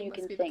it more money. than you Must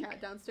can be think. The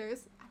cat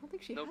downstairs. I don't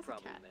think she No has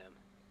problem, a cat. ma'am.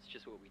 It's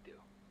just what we do.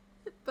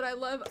 But I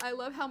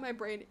love how my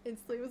brain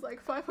instantly was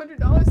like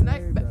 $500 a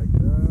night.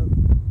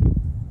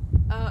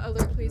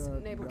 Alert, please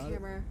enable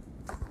camera.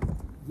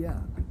 Yeah,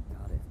 I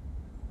got it.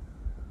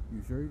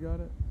 You sure you got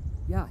it?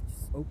 Yeah,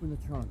 just open the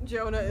trunk.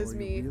 Jonah is Are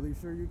me. you really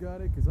sure you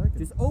got it? Cause I can.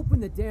 Just open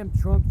the damn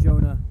trunk,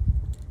 Jonah.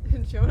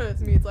 And Jonah is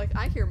me. It's like,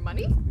 I hear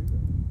money?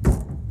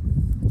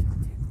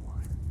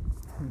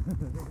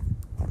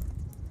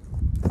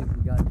 Think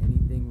we got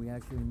anything we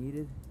actually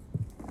needed?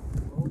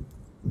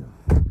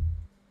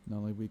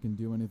 Not like we can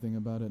do anything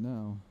about it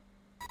now.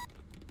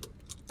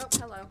 Oh,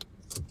 hello.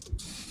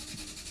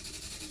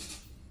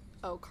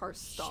 Oh,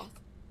 Karstoff.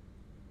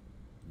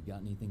 You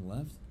got anything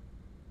left?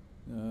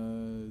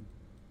 No.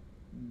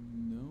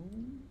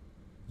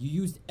 You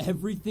used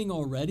everything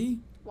already?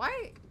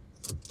 Why?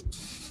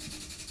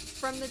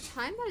 From the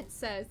time that it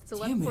says it's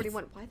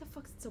 11:41, why the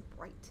fuck is it so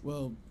bright?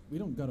 Well, we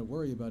don't gotta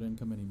worry about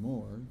income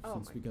anymore Oh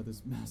since my we got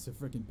this massive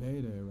freaking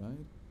payday,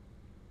 right?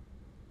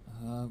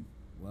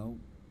 Well,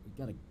 we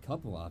got a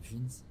couple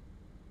options.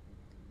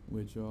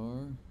 Which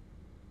are?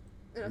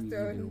 And We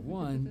throw either in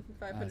one,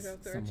 500 ask I'll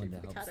throw a someone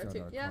chip to for the help cat or start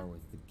two. our Yeah. car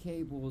with the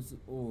cables,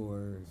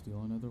 or...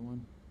 Steal another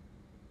one?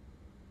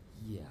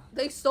 Yeah.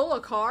 They stole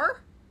a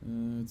car?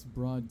 It's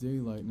broad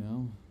daylight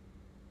now.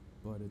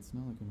 But it's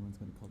not like anyone's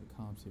gonna call the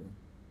cops here.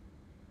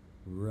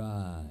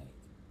 Right.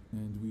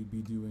 And we'd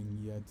be doing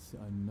yet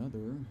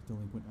another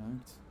delinquent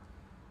act.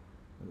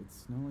 But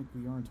it's not like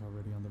we aren't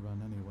already on the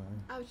run anyway.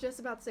 I was just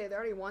about to say, they're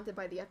already wanted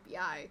by the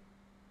FBI.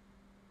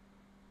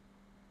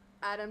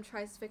 Adam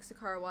tries to fix the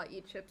car while I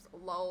eat chips.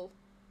 Lol.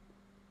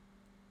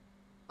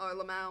 Or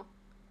Lamau.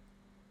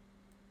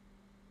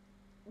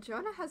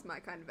 Jonah has my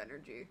kind of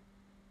energy.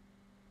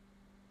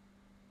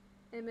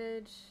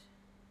 Image.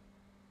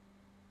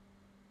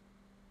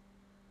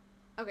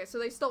 Okay, so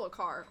they stole a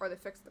car, or they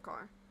fixed the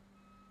car.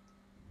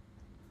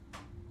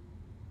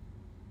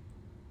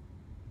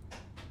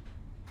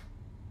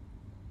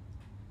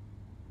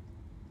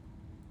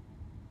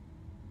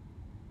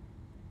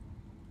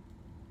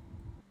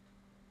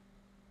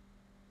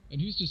 And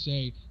who's to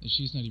say that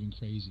she's not even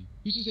crazy?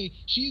 Who's to say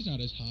she's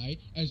not as high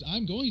as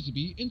I'm going to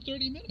be in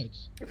 30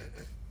 minutes?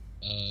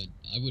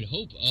 I would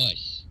hope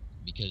us,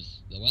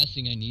 because the last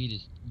thing I need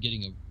is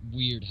getting a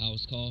weird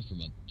house call from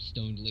a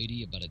stoned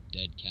lady about a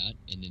dead cat,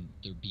 and then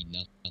there'd be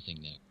nothing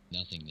there.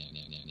 Nothing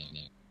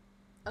there.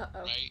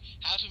 Uh-oh. Right?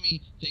 Half of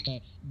me thinks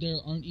that there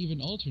aren't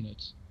even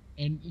alternates.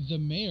 And the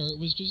mayor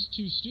was just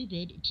too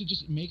stupid to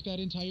just make that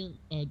entire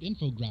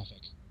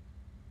infographic.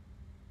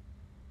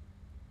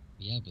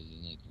 Yeah, but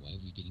then, like, why are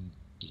we getting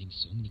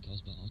so many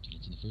calls about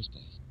alternates in the first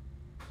place?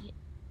 Well,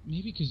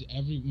 maybe because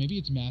maybe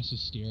it's mass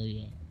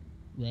hysteria,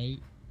 right?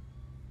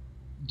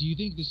 Do you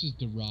think this is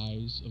the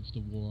rise of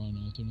the war on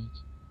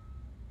alternates?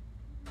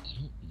 I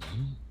don't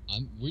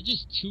know. We're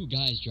just two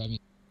guys driving.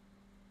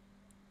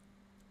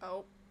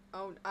 Oh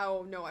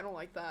no, I don't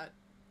like that.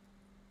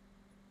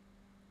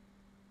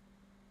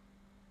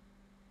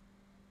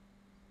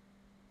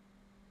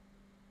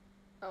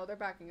 Oh, they're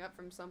backing up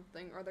from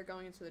something, or they're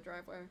going into the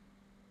driveway.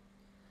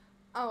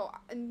 Oh,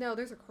 no,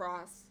 there's a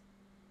cross.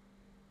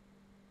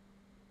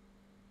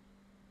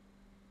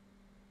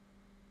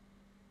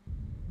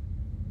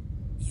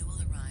 You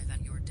will arrive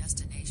at your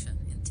destination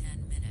in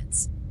 10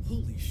 minutes.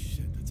 Holy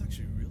shit, that's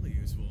actually really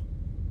useful.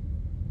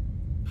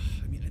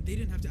 I mean, they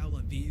didn't have to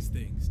outlaw these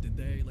things, did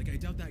they? Like, I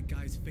doubt that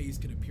guy's face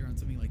could appear on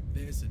something like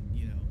this and,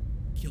 you know,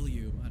 kill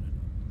you. I don't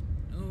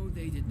know. No,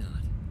 they did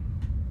not.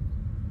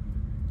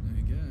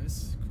 I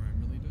guess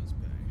crime really does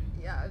pay.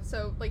 Yeah,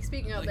 so, like,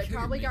 speaking of, Like they how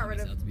probably you're got rid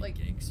making us out of, to be like...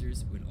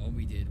 gangsters when all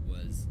we did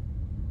was,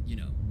 you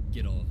know,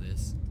 get all of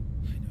this.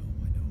 I know.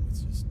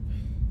 It's just...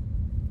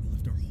 We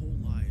lived our whole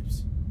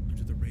lives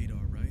under the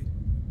radar, right?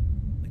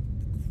 Like,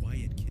 the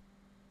quiet kid.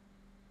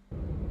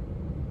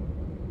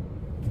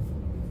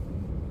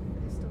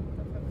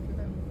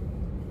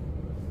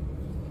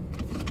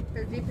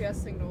 Their GPS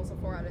signal is a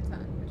 4 out of 10,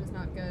 which is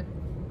not good.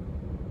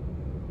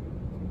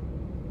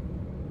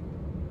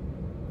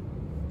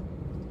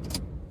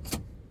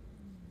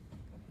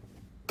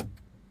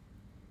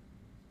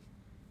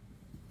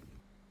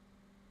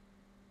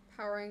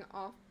 Powering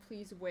off,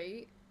 please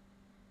wait.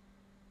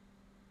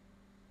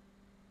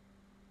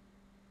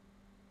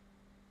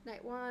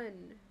 Night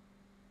 1.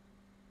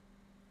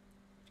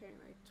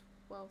 January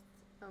 12th,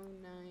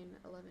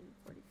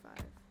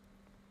 09/11/45.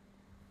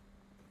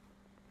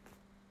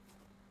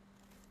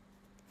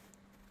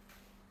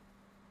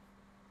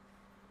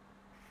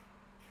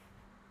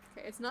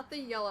 Okay, it's not the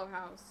yellow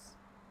house.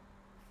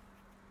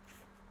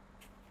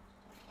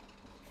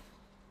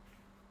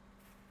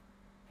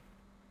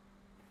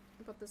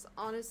 But this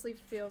honestly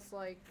feels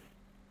like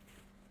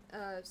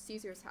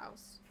Caesar's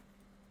house.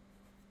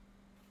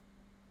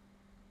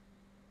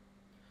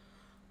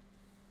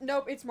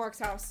 Nope, it's Mark's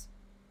house.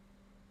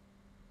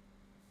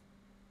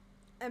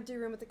 Empty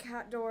room with the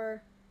cat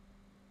door.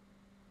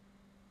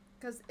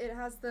 Cause it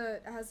has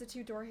the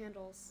 2 door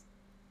handles.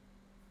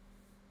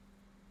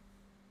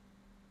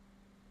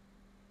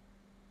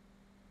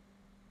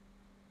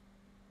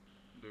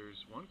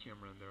 There's one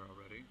camera in there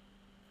already,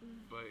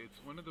 but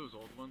it's one of those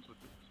old ones with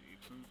the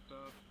tapes and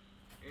stuff.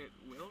 It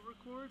will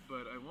record,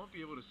 but I won't be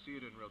able to see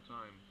it in real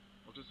time.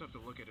 I'll just have to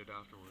look at it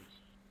afterwards.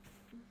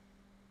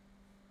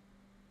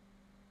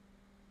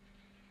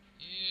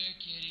 Here,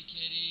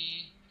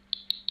 kitty.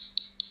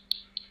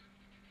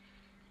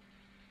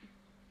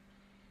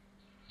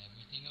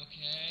 Everything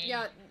okay?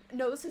 Yeah,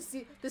 no, this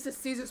is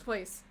Caesar's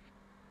place.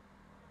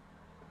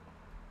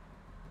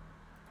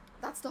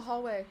 That's the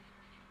hallway.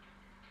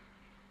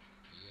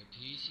 You at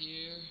peace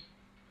here?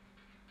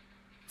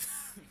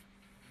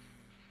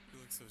 You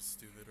look so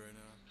stupid right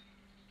now.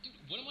 Dude,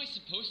 what am I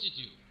supposed to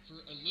do for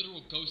a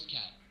literal ghost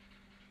cat?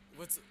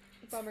 What's...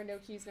 Bummer, no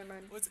keys, never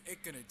mind. What's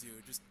it gonna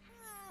do? Just...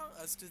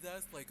 us to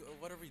death? Like,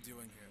 what are we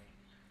doing here?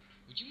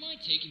 Would you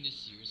mind taking this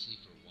seriously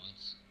for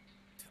once?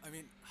 I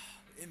mean,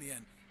 in the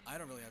end, I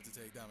don't really have to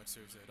take that much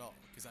seriously at all,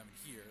 because I'm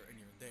here and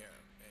you're there,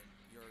 and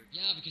you're...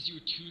 Yeah, because you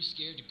were too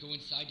scared to go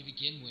inside to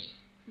begin with.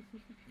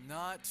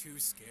 Not too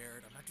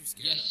scared. I'm not too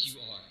scared. Yes, you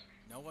are.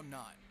 No, I'm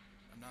not.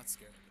 I'm not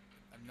scared.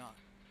 I'm not.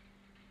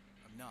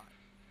 I'm not.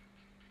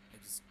 I'm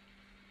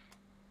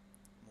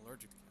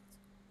allergic to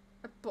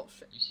cats.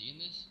 Bullshit. You seeing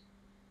this?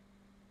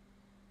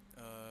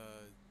 The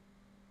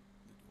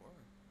door.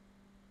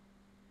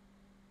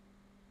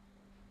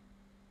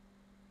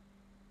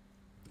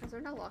 Is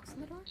there no locks on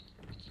the door?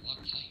 It's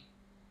locked tight.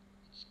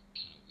 It's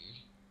kind of weird.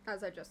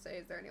 As I just say,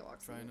 is there any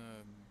locks on the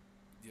door?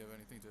 Do you have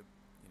anything to,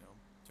 you know,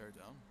 tear it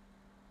down?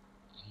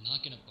 I'm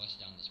not gonna bust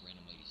down this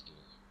random lady's door.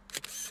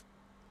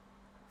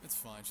 It's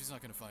fine. She's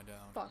not gonna find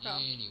out. Fuck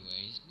off.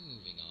 Anyways,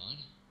 moving on.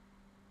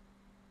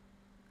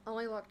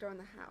 Only locked door in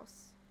the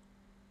house.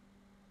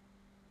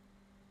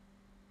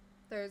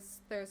 There's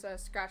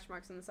scratch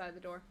marks on the side of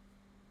the door.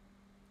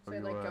 So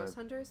like ghost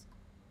hunters.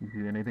 You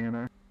see anything in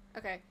there?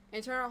 Okay.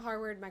 Internal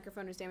hardware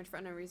microphone is damaged for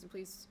unknown reason.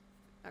 Please.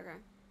 Okay.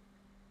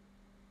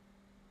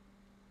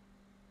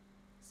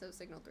 So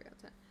signal 3 out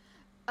of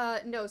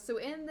 10. No. So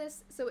in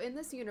this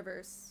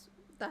universe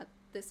that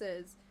this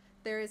is,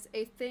 there is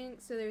a thing.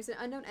 So there's an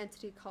unknown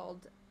entity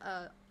called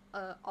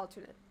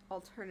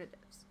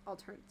alternatives,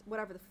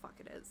 whatever the fuck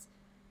it is,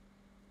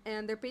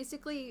 and they're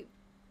basically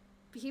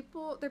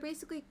people. They're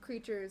basically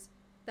creatures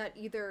that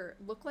either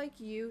look like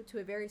you to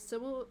a very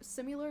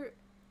similar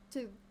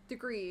to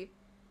degree,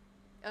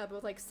 but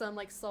with like some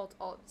like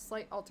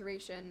slight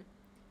alteration.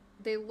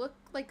 They look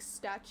like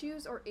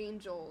statues or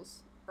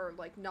angels, or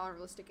like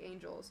non-realistic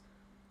angels,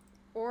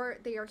 or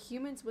they are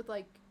humans with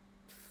like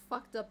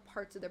fucked up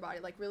parts of their body,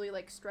 like really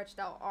like stretched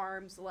out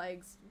arms,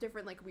 legs,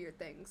 different like weird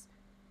things.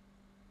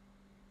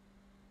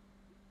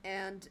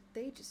 And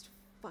they just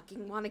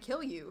fucking want to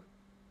kill you.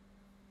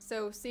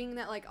 So seeing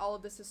that like all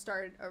of this has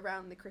started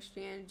around the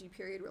Christianity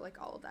period where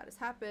like all of that has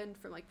happened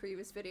from like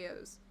previous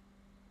videos.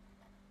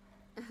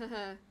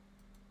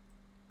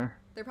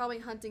 They're probably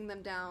hunting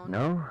them down.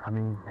 No, I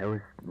mean, there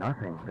was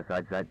nothing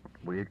besides that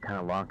weird kind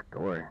of locked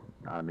door.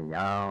 Not a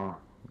meow,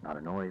 not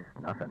a noise,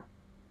 nothing.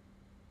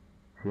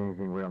 See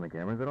anything weird on the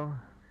cameras at all?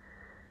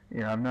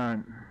 Yeah, I'm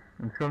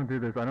scrolling through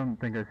this. I don't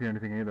think I see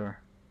anything either.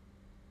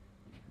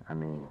 I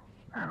mean,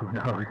 who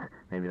knows?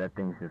 Maybe that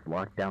thing's just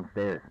locked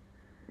downstairs.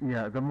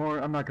 Yeah,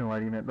 I'm not gonna lie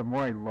to you, man, the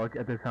more I look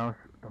at this house,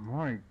 the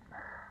more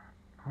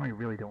I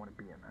really don't want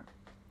to be in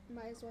it.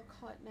 Might as well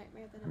call it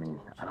nightmare than I mean,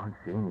 I don't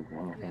see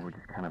anything. I think we're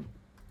just kind of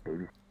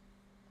babies.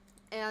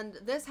 And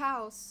this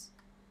house,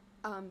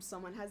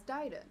 someone has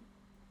died in.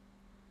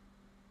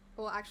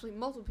 Well, actually,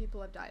 multiple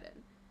people have died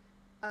in.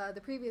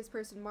 The previous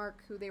person,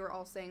 Mark, who they were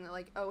all saying that,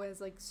 like, oh,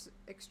 has, like,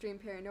 extreme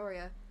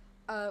paranoia,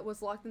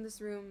 was locked in this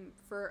room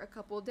for a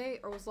couple of days,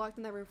 or was locked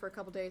in that room for a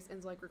couple of days and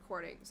is, like,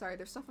 recording. Sorry,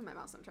 there's stuff in my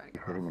mouth I'm trying to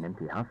get Sitting in an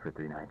empty house for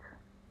 3 nights.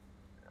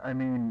 I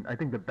mean, I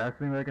think the best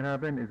thing that can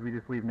happen is we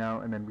just leave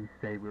now and then we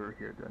say we were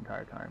here the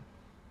entire time.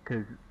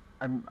 Because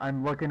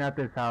I'm looking at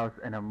this house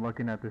and I'm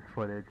looking at this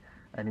footage,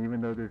 and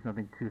even though there's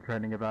nothing too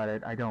threatening about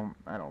it, I don't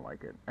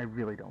like it. I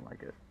really don't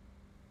like it.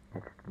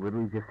 It's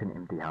literally just an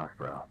empty house,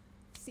 bro.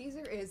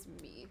 Caesar is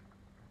me.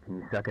 Can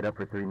you suck it up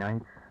for 3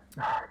 nights?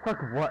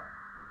 Suck what?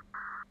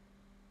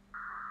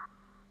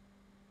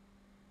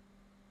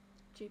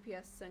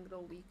 GPS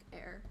signal weak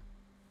air.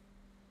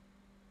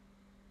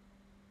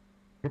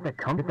 Where'd that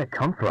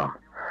come from?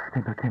 I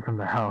think that came from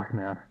the house,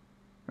 man.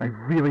 I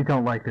really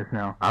don't like this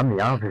now. I'm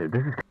the opposite.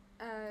 This is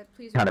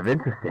please kind of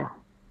interesting.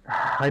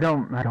 I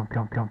don't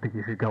think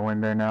you should go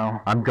in there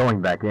now. I'm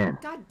going back in.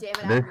 God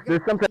damn it,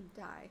 There's something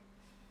die.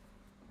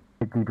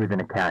 deeper than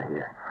a cat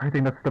here. I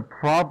think that's the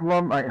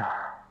problem. I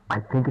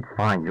think it's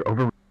fine. You're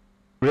over.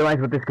 Realize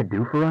what this could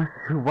do for us?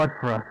 Do what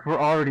for us? We're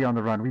already on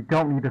the run. We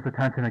don't need this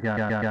attention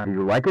again. Do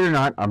you like it or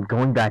not? I'm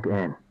going back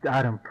in.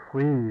 Adam,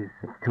 please.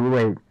 It's too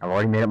late. I've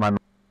already made up my mind.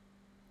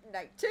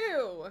 Night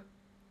 2.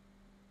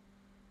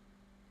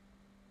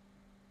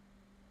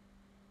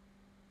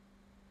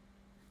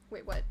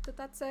 Wait, what did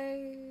that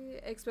say?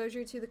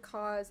 Exposure to the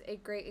cause a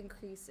great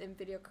increase in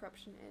video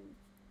corruption and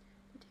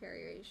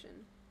deterioration.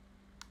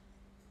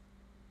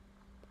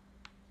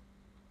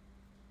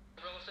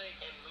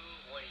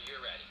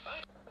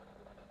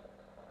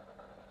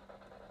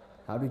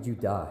 How did you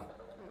die?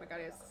 Oh my god,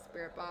 he has a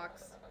spirit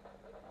box.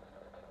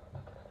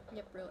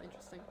 Yep, real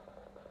interesting.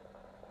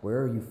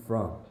 Where are you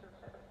from?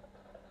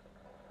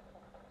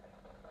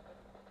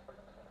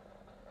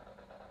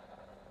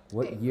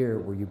 What year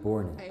were you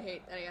born in? I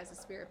hate that he has a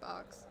spirit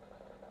box.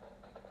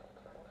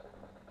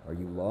 Are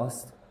you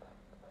lost?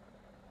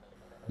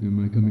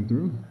 Am I coming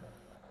through?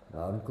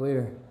 Loud and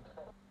clear.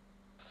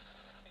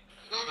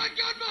 Oh my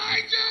god,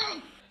 behind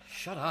you!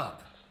 Shut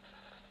up.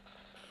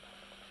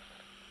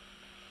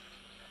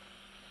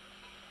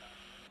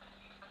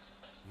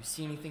 You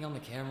see anything on the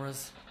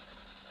cameras?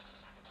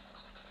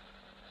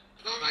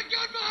 Oh my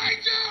god, behind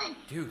you!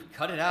 Dude,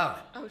 cut it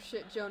out. Oh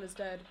shit, Joan is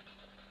dead.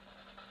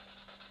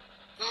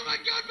 Oh my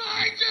god,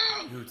 behind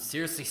you! Dude,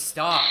 seriously,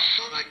 stop.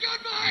 Oh my god,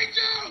 behind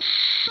you!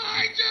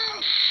 Behind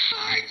you!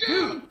 Behind you!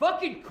 Dude,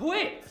 fucking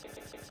quit!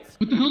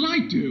 What the hell did I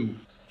do?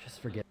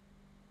 Just forget.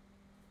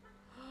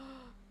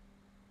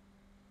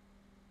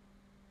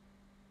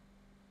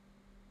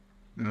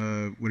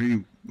 What are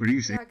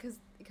you saying? Yeah,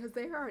 because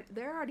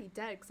they're already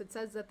dead. Because it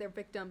says that they're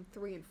victim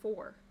 3 and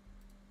 4.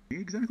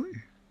 Exactly.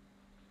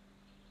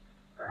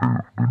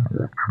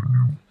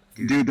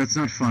 Dude, that's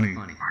not funny.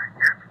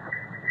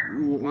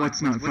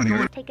 What's not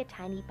funny? Take a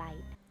tiny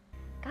bite.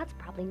 God's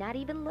probably not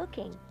even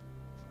looking.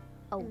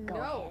 Oh, go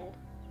ahead.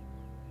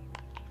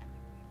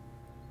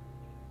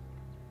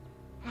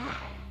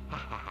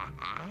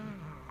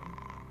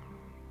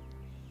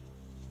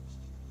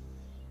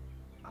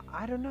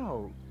 I don't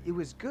know. It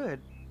was good,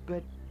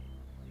 but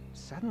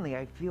suddenly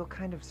I feel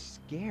kind of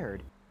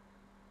scared.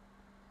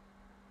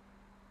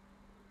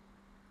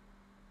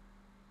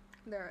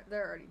 They're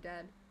already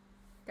dead.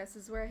 Guess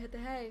this is where I hit the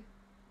hay.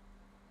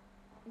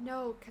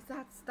 No, cause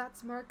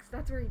that's Mark's.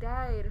 That's where he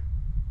died.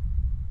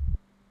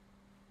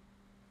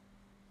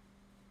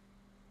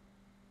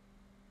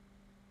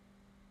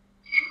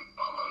 You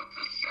followed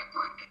the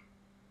shepherd.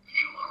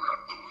 You are a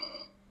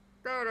fool.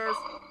 There it is.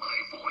 Follow my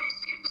voice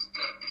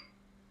instead.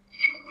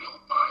 You will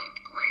find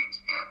great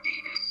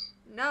happiness.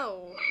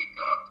 No. Wake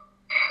up,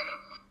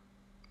 Adam.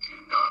 Do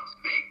not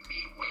make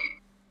me wait.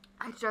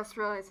 I just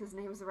realized his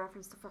name is a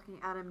reference to fucking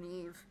Adam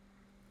and Eve.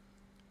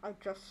 I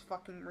just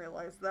fucking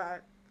realized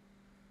that.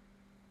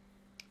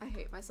 I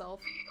hate myself.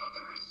 The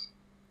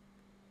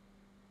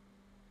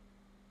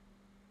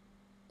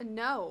others.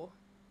 No.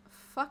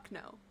 Fuck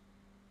no.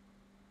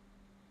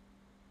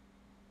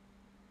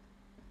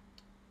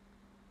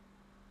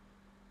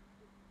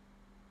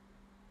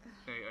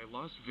 Hey, I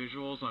lost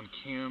visuals on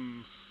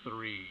cam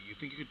 3. You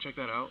think you could check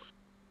that out?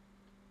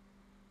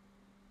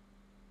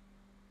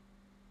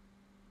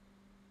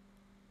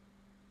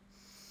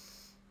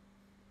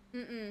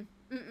 Mm-mm.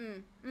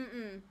 Mm-mm.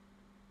 Mm-mm.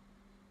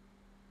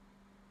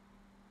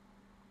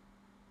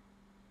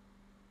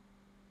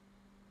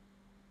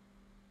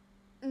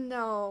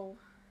 No.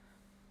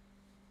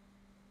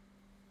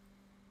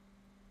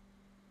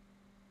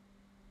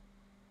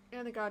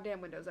 And the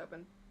goddamn window's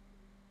open.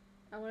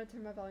 I want to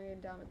turn my volume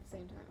down at the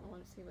same time. I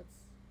want to see what's...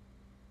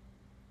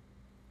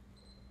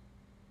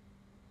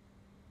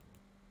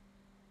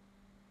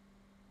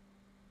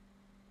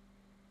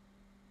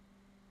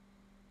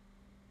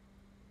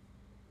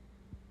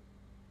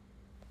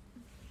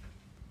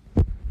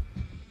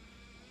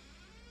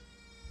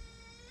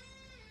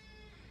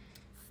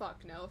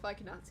 Fuck no, if I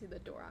cannot see the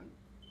door, I'm...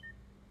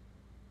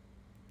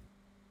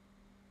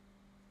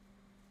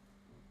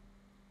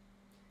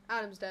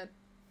 Adam's dead.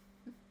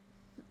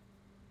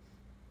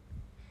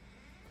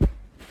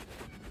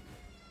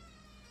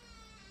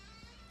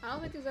 I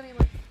don't think there's any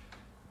like...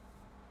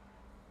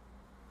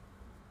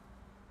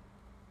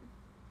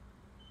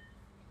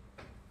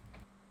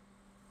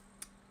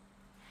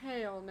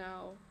 Hell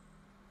no.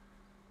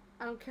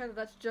 I don't care that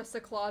that's just a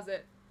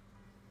closet.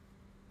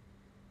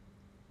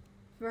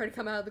 I've already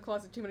come out of the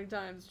closet too many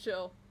times.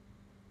 Chill.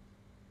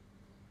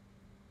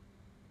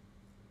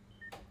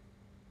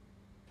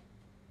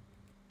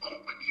 Open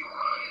your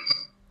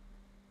eyes.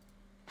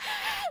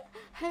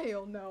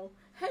 Hell no.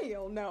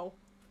 Hell no.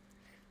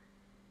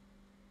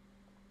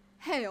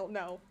 Hell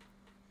no.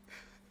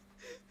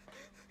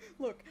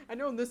 Look, I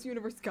know in this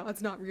universe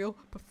God's not real,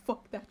 but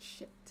fuck that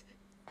shit.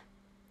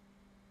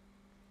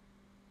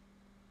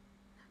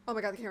 Oh my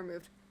god, the camera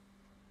moved.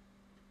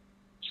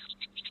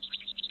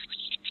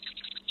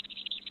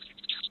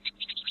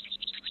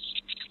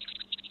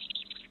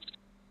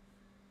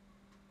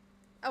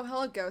 Oh,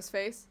 hello,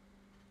 Ghostface.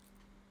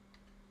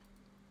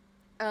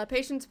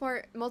 Patients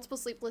report multiple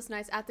sleepless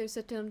nights after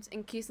symptoms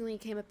increasingly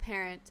became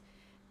apparent.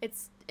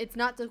 It's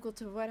not difficult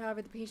to avoid,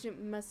 however, the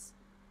patient must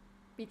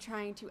be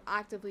trying to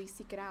actively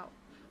seek it out.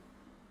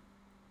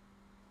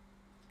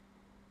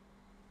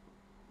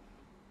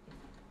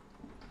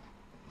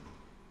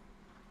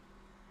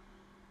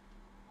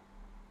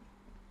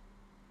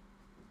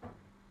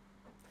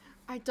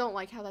 I don't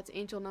like how that's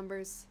angel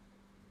numbers.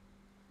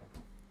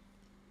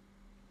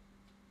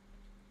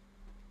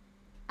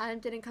 Adam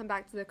didn't come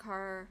back to the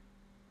car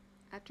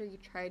after you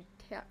tried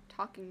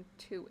talking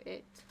to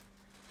it.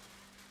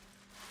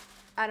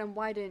 Adam,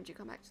 why didn't you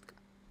come back to the car?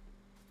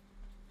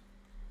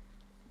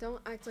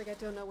 Don't act like I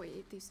don't know what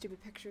these stupid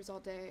pictures all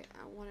day.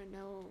 I want to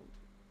know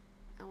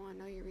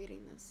you're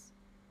reading this.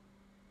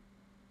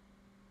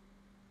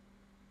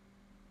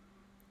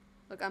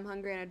 Look, I'm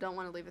hungry and I don't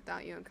want to leave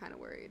without you. I'm kind of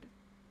worried.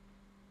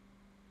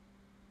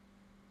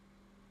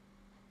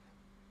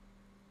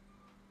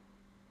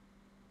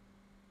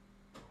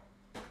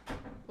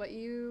 What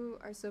you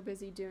are so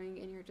busy doing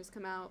in here, just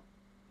come out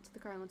to the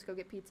car and let's go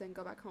get pizza and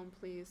go back home,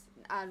 please.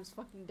 Adam's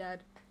fucking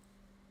dead.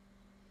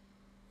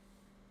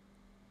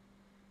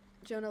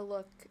 Jonah,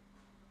 look.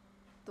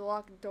 The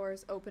locked door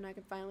is open. I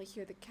can finally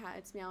hear the cat.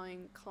 It's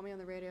meowing. Call me on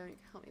the radio and you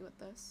can help me with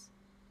this.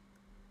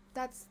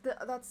 That's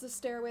the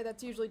stairway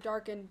that's usually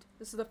darkened.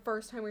 This is the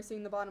first time we're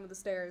seeing the bottom of the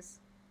stairs.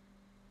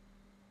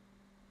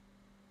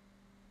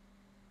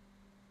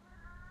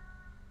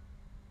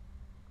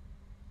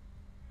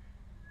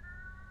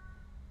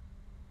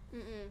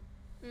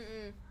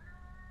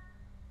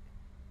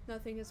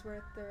 Nothing is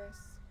worth the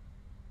risk.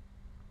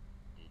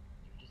 Did you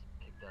just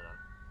pick that up?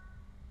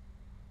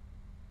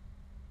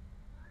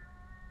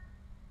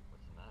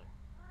 What's the matter?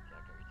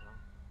 Jack out your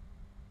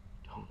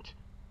tongue? Don't.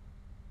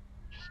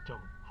 Just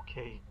don't,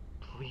 okay?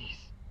 Please.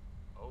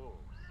 Oh,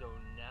 so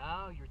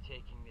now you're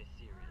taking this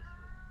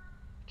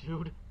seriously.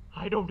 Dude,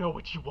 I don't know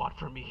what you want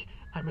from me.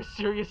 I'm as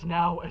serious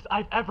now as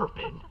I've ever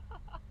been.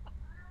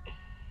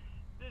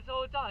 This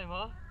whole time,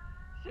 huh?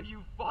 So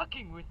you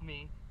fucking with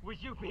me was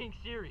you being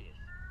serious?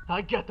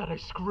 I get that I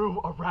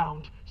screw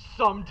around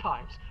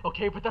sometimes,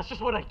 okay? But that's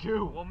just what I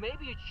do. Well,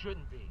 maybe it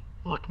shouldn't be.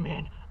 Look,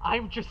 man,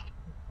 I'm just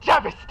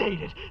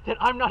devastated that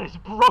I'm not as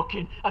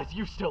broken as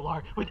you still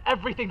are with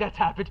everything that's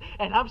happened,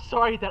 and I'm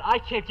sorry that I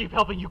can't keep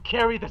helping you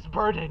carry this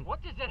burden.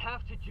 What does that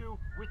have to do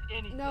with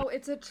anything? No,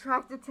 it's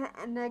attracted to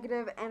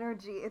negative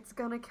energy. It's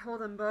gonna kill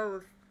them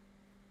both.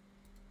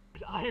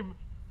 I'm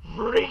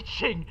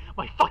reaching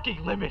my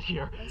fucking limit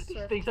here.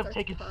 These things have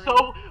taken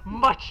so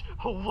much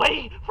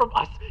away from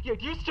us,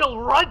 yet you still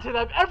run to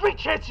them every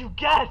chance you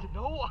get.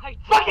 No, I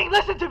fucking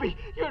listen to me.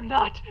 You're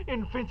not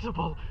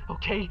invincible,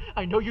 okay?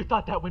 I know you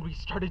thought that when we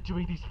started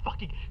doing these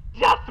fucking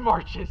death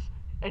marches,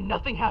 and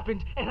nothing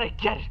happened, and I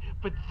get it,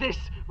 but this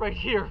right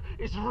here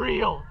is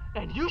real,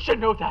 and you should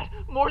know that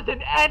more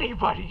than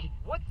anybody.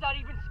 What's that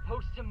even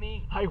supposed to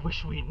mean? I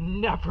wish we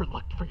never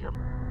looked for your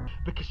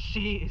because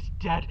she is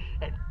dead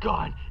and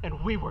gone,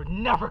 and we were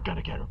never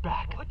gonna get her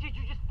back. What did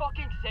you just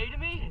fucking say to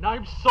me? And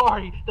I'm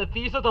sorry that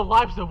these are the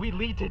lives that we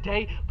lead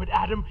today, but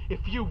Adam,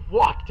 if you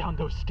walk down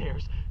those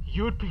stairs,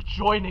 you'd be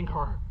joining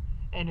her.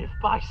 And if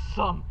by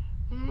some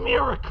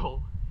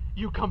miracle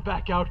you come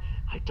back out,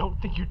 I don't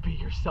think you'd be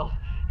yourself.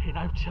 And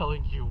I'm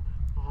telling you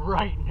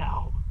right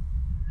now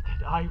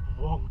that I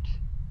won't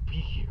be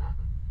here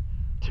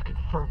to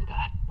confirm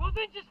that. Well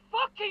then just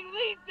fucking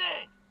leave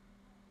then!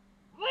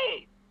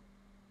 Leave!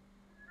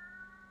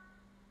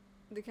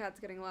 The cat's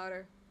getting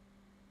louder.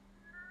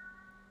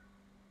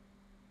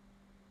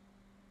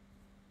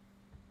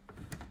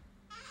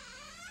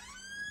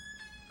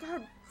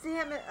 God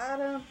damn it,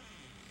 Adam.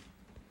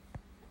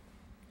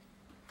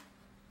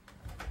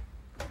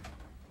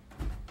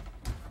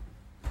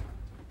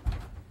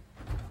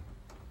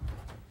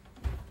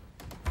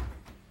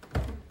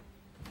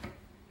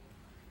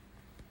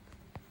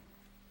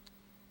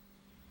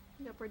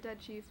 Yep, we're dead,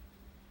 Chief.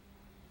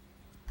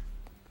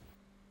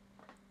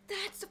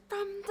 That's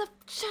from the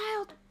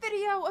child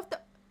video of the...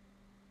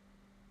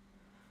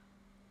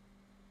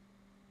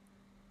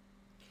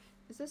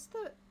 Is this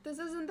the... This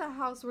isn't the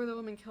house where the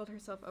woman killed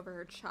herself over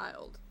her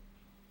child.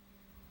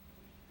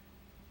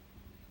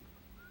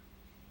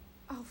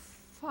 Oh,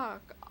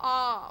 fuck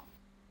off.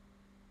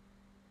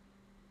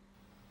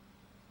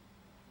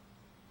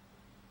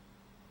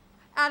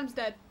 Adam's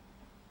dead.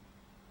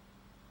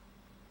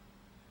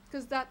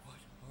 Because that...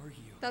 What are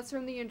you? That's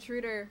from The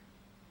Intruder.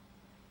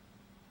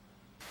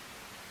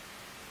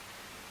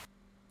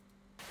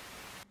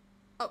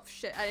 Oh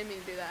shit, I didn't mean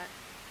to do that.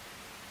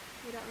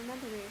 You don't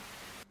remember me.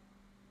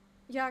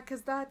 Yeah,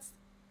 cause that's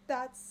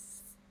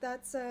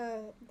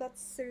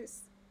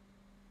serious.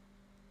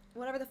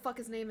 Whatever the fuck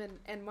his name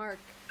and Mark.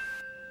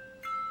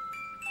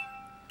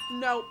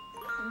 Nope.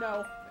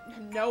 No.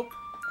 Nope.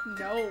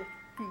 No.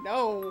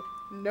 No.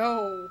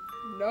 No.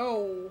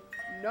 No.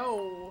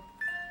 No.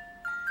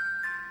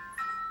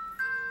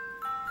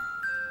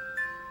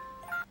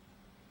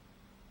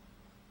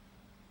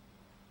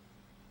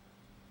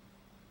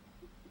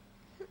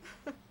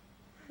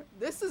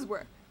 This is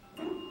where...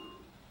 I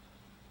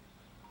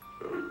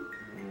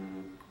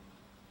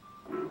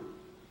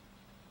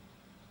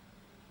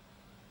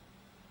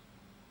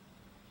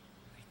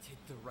did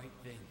the right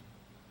thing.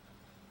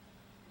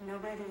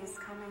 Nobody is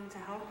coming to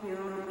help you.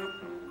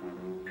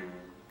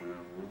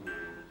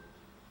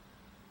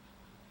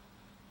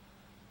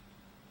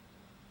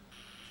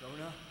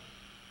 Jonah?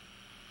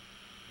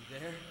 You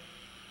there?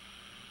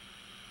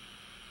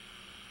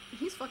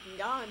 He's fucking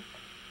gone.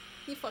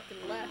 He fucking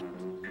left.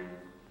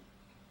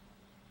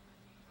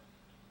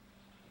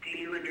 Do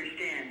you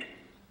understand?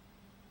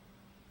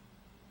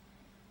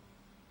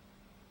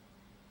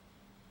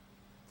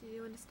 Do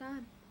you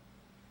understand?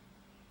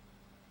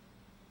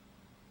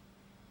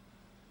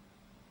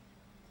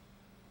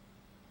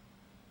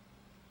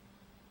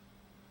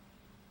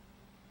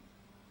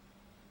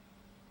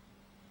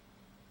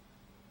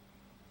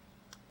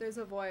 There's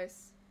a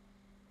voice.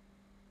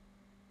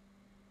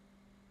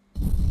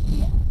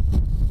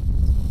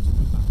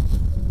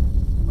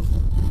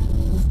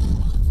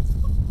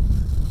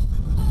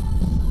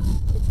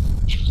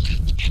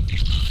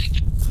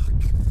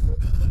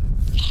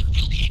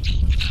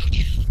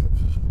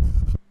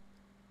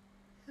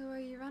 Who are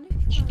you running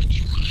from?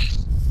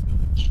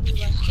 You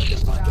left me to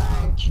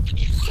die.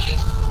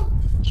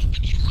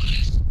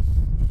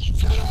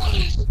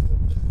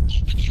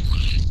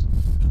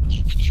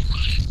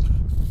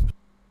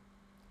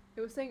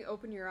 It was saying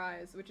open your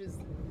eyes, which is...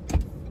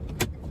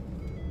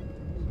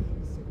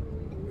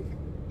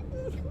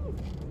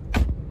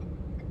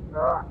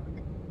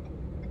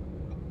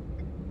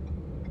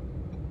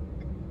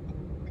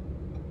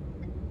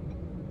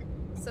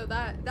 So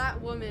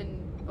that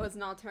woman was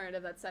an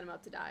alternative that set him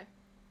up to die.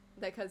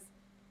 Because,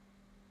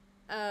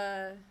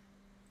 Volume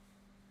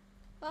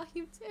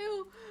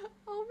 2!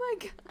 Oh my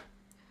god.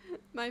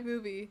 My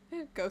movie,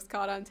 Ghost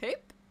Caught on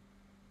Tape.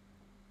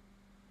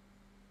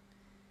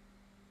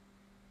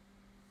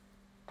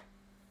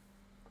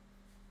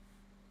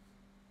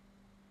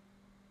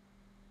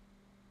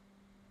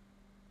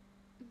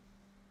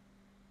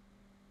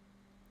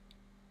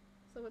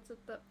 So what's up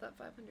that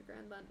 500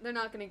 grand then? They're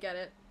not gonna get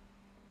it.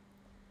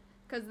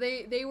 Because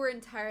they were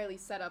entirely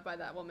set up by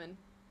that woman.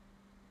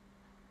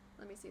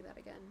 Let me see that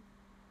again.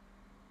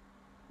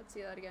 Let's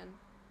see that again.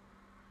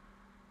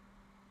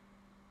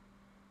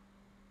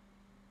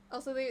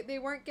 Also, they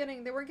weren't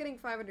getting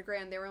 500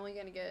 grand. They were only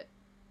gonna get.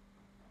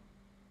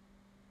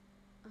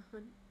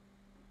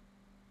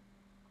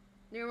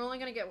 They were only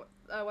gonna get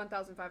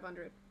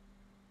 1,500.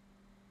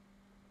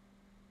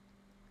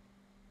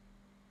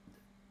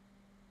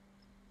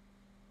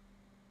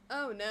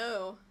 Oh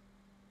no.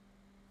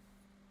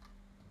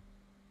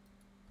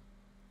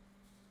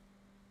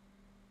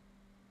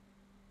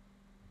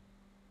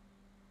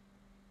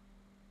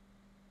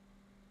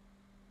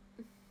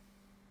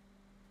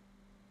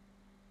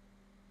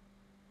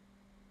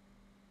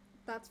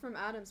 That's from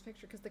Adam's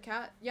picture, because the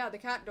cat, yeah, the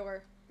cat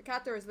door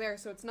is there,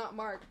 so it's not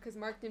Mark, because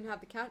Mark didn't have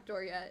the cat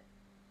door yet.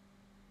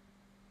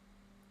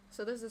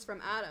 So this is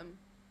from Adam.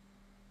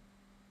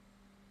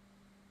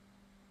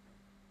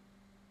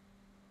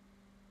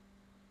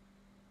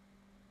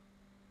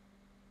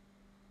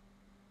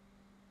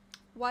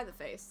 Why the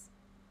face?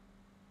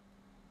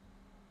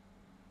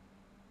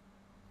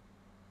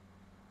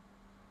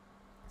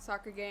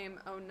 Soccer game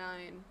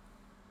 09.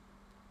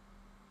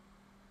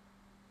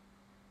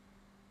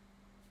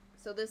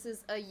 So this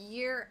is a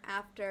year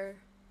after.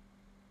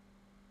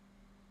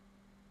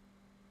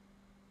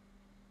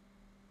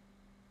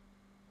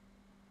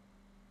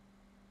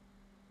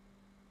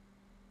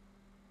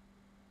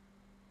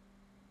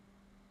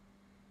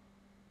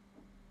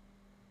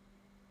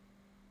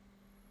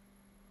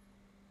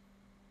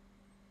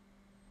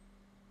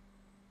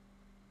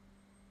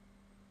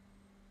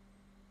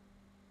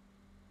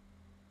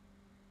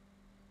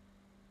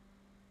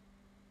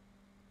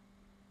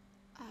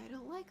 I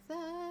don't like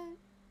that.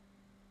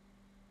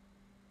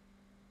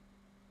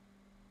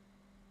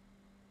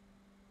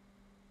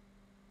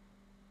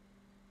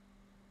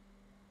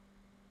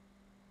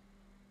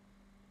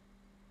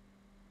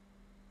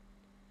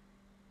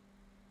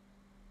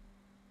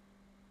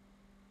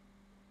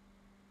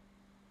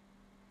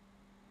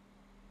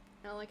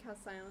 I don't like how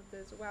silent it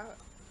is. Wow.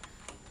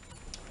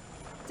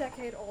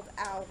 Decade old.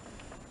 Ow.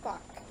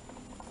 Fuck.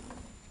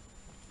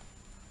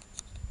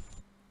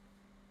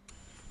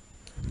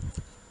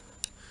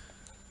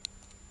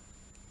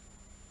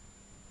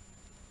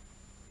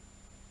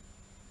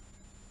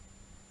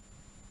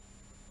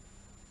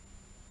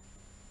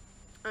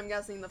 I'm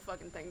guessing the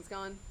fucking thing's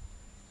gone.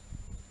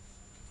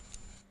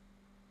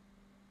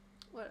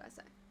 What did I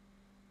say?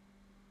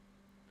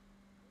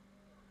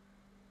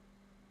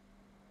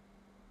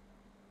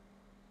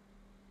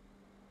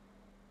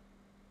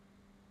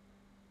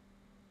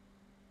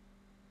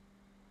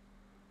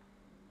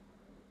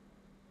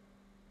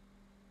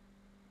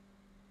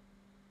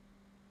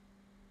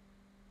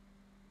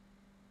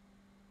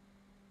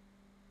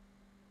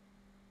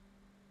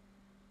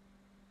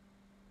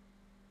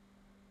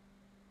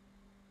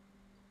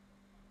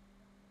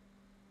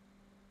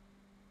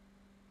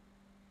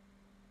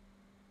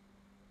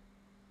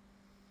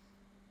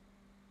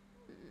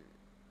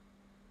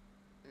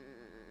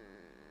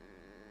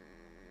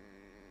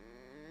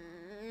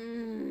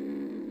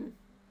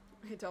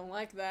 I don't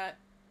like that.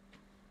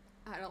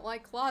 I don't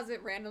like closet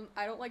random.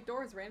 I don't like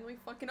doors randomly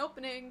fucking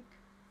opening.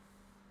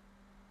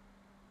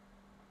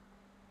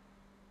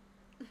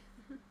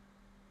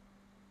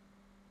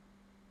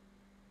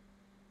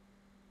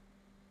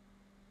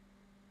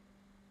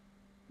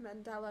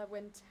 Mandela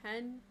win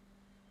 10.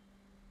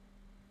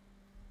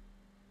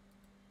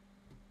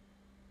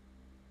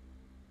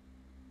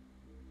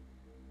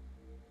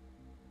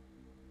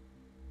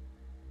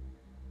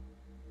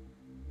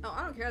 Oh,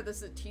 I don't care. This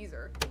is a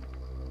teaser.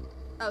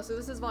 Oh, so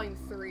this is volume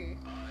 3.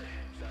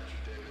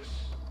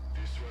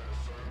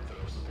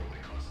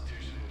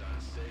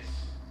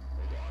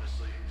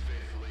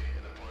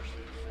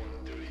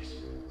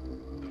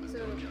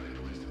 So,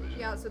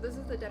 yeah, so this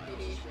is the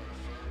deputy.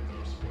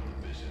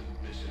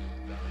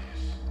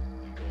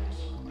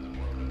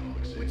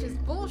 Which is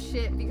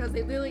bullshit because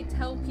they literally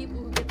tell people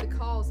who get the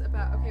calls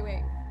about, okay,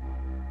 wait.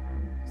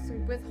 So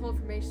withhold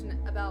information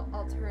about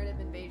alternative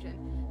invasion.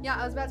 Yeah,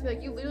 I was about to be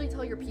like, you literally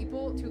tell your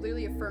people to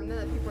literally affirm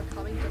that people are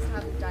coming just to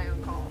have them die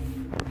on call.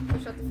 So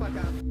shut the fuck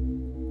up.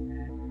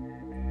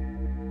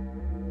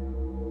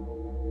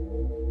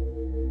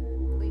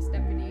 Police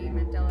Deputy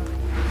Mandela.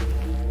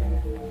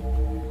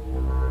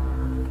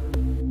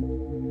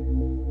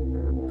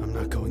 I'm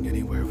not going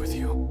anywhere with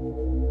you.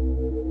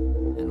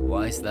 And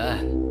why's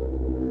that?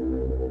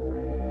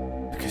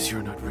 Because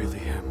you're not really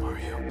him, are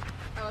you?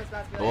 I was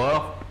about to be like,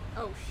 Hello?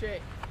 oh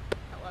shit.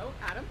 Hello,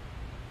 Adam?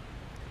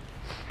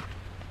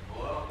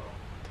 Hello?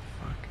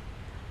 Fuck.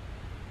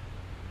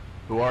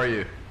 Who are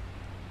you?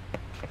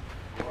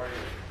 Who are you?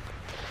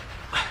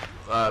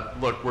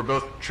 Look, we're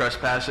both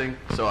trespassing,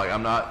 so like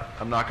I'm not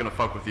gonna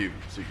fuck with you,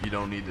 so you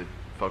don't need to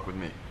fuck with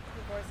me.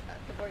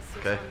 The voice just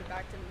Okay. sounded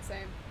back to him the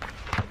same.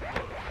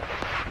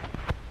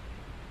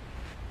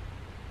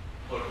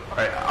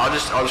 Alright, I'll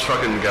just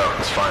fucking go.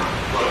 It's fine.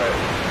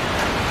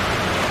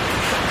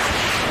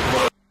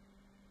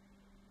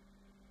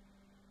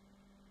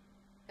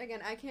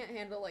 Again, I can't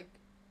handle like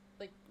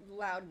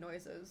loud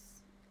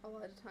noises a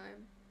lot of the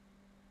time.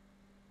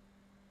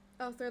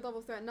 Oh, third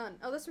level threat, none.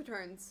 Oh, this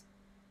returns.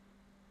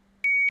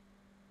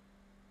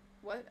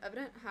 What?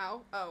 Evident?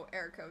 How? Oh,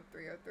 error code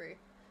 303.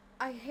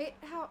 I hate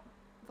how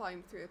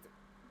volume 3.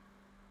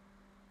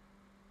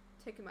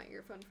 Taking my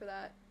earphone for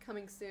that.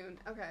 Coming soon.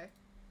 Okay.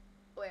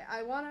 Wait,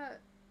 I wanna.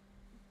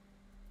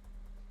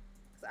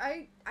 'Cause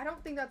I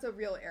don't think that's a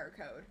real error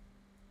code.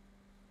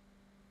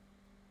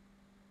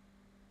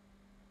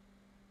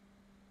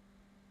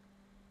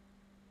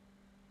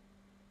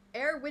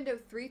 Error window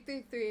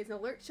 333 is an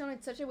alert shown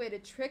in such a way to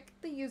trick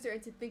the user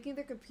into thinking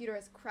their computer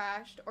has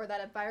crashed or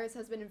that a virus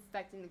has been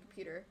infecting the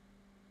computer.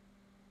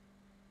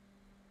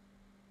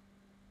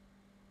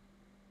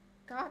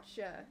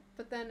 Gotcha.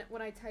 But then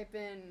when I type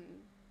in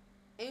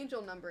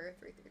angel number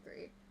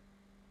 333,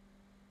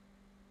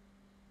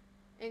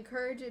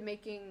 encourage in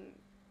making...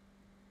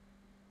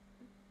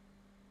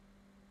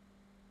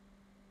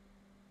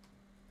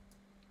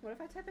 What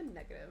if I type in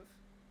negative?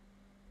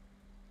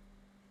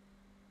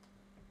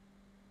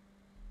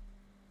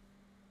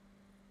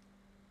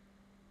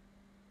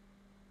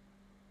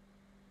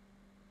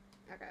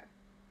 Okay.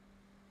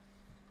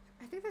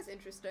 I think that's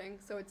interesting.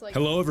 So it's like...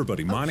 Hello,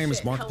 everybody. My name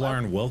is Markiplier,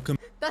 and welcome.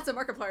 That's a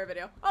Markiplier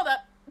video. Hold up.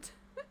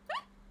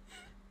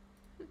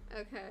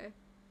 Okay.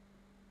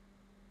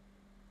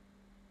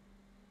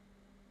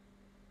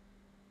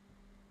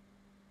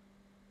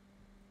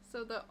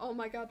 So the oh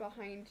my god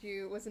behind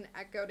you was an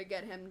echo to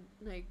get him,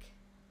 like...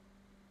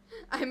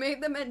 I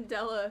made the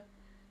Mandela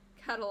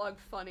catalog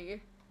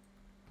funny.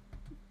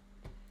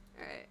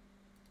 Alright.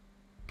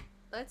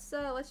 Let's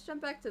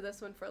jump back to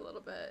this one for a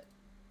little bit.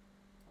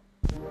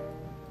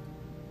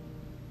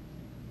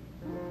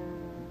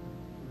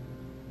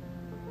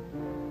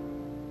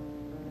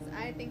 'Cause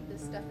I think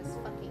this stuff is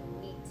fucking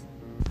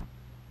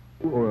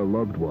neat. Or a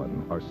loved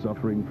one are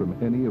suffering from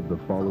any of the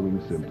following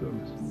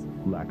symptoms: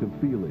 lack of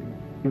feeling,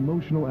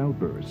 emotional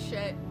outbursts,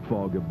 Shit.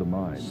 fog of the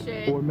mind,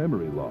 Shit. or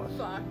memory loss.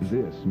 Fuck.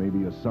 This may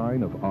be a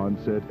sign of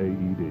onset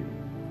AED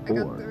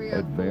or 3 out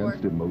of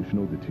advanced 4.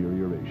 emotional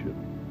deterioration.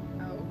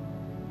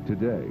 Oh.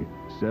 Today,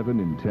 7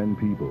 in 10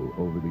 people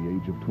over the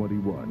age of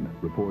 21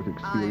 report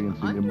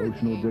experiencing under the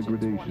emotional age of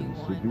degradation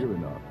 21. severe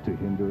enough to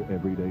hinder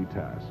everyday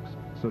tasks,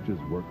 such as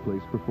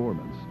workplace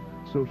performance,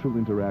 social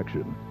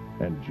interaction,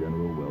 and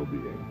general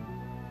well-being.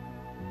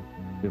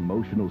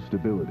 Emotional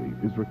stability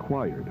is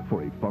required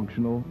for a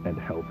functional and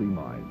healthy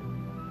mind.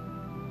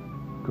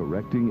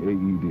 Correcting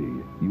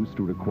AED used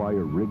to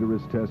require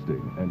rigorous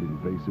testing and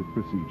invasive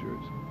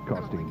procedures,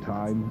 costing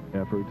time,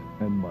 effort,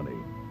 and money.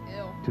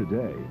 Ew.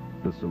 Today,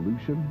 the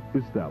solution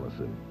is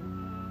Thalassin.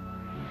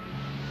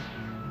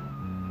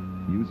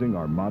 Using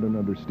our modern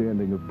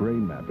understanding of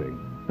brain mapping,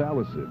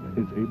 Thalassin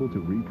is able to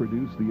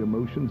reproduce the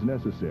emotions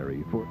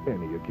necessary for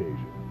any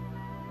occasion.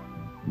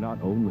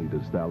 Not only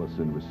does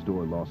Thalassin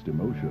restore lost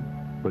emotion,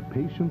 but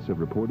patients have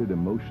reported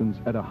emotions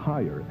at a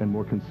higher and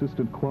more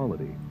consistent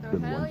quality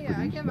than hell ones yeah, I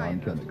produced get my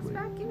emotions non-chemically.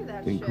 back. Give me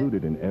that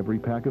Included in every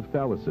pack of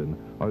Thalassin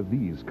are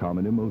these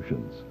common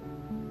emotions: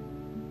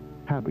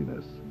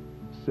 happiness,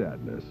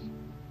 sadness,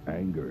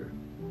 anger,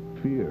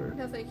 fear,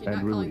 No, thank you. and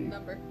Not calling relief. the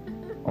number.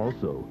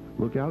 Also,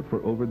 look out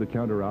for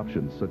over-the-counter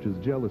options such as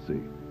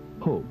jealousy,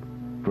 hope,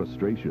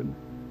 frustration,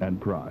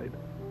 and pride.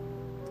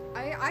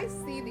 I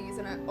see these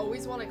and I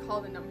always want to call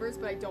the numbers,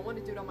 but I don't want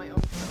to do it on my own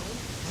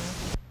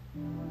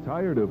phone.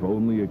 Tired of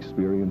only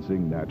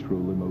experiencing natural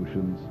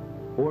emotions?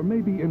 Or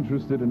maybe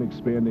interested in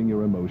expanding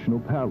your emotional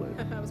palette?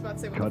 I was about to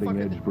say, what the fuck are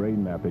Cutting-edge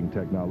brain mapping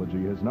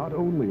technology has not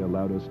only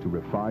allowed us to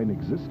refine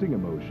existing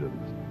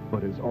emotions,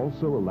 but has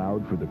also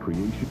allowed for the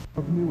creation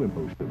of new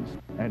emotions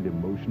and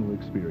emotional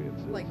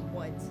experiences. Like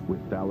what?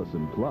 With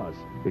Thalassin Plus,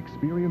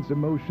 experience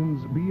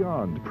emotions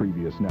beyond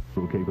previous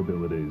natural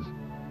capabilities.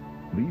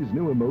 These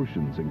new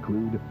emotions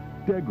include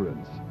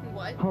degrance,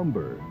 What?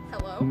 humber,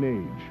 Hello?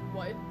 nage,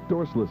 What?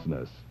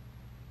 dorselessness,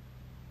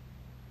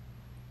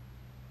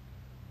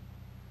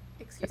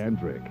 Excuse me?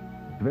 Andric,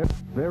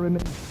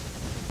 Veronation,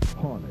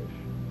 Pawnish,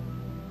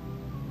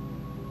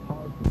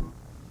 Harvard,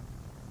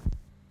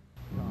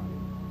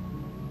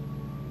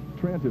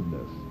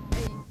 Trantiveness,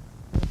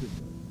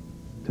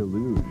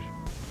 Teluge,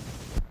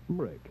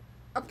 Brick.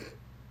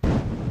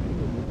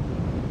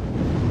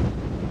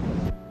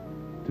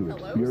 To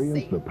Hello, experience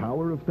Satan. the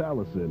power of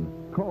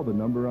Thalassin, call the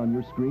number on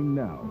your screen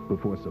now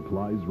before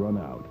supplies run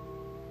out.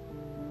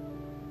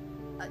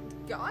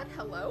 God,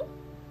 hello?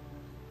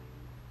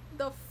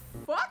 The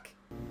fuck?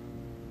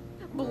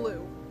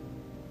 Blue.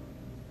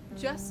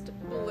 Just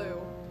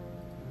blue.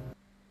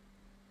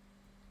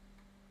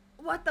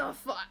 What the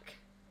fuck?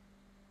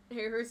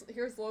 Here's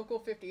Local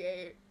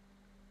 58.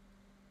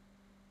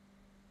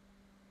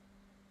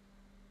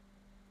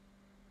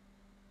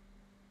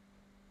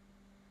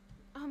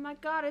 Oh my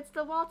god, it's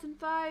the Walton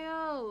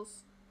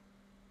Files!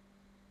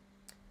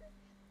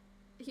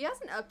 He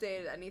hasn't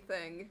updated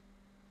anything.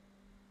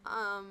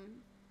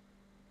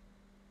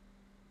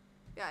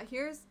 Yeah,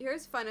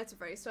 here's Five Nights at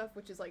Freddy's stuff,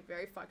 which is like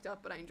very fucked up,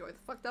 but I enjoy the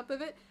fucked up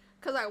of it,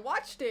 cause I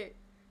watched it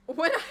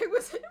when I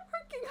was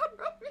working on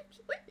Romeo and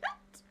Juliet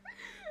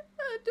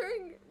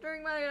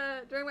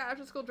during my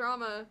after school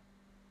drama.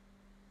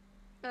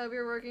 We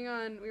were working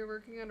on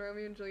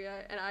Romeo and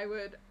Juliet, and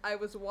I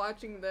was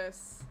watching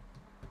this,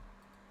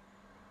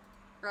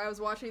 or I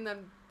was watching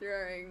them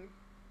during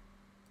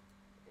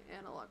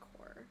analog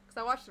horror. Because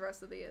I watched the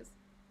rest of these.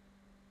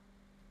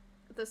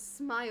 The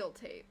smile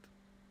tape.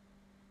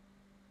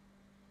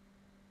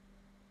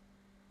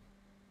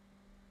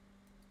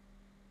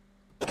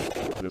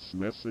 This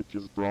message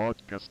is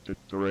broadcasted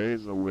to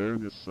raise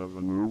awareness of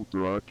a new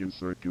drug in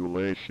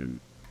circulation.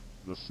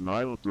 The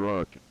Smile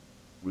drug.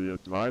 We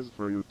advise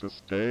for you to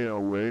stay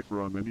away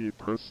from any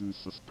person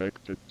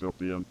suspected to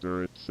be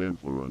under its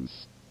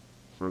influence.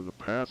 For the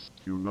past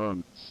few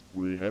months,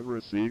 we have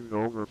received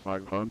over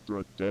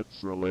 500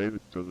 deaths related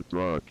to the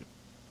drug.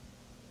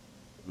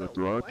 The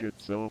drug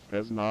itself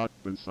has not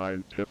been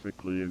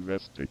scientifically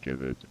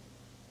investigated.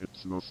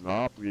 Its most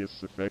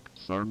obvious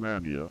effects are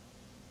mania,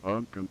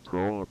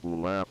 uncontrollable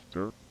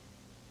laughter,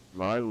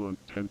 violent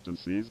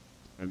tendencies,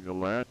 and the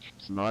alleged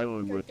smile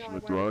in which the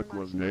drug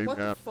was named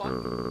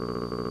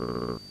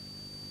after.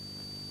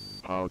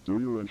 How do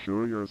you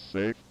ensure your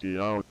safety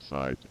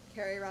outside?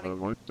 Carry around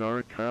Avoid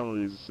dark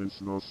alleys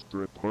since most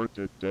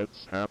reported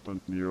deaths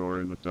happened near or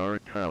in a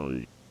dark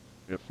alley.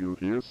 If you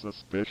hear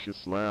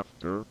suspicious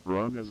laughter,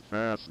 run as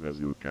fast as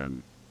you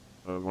can.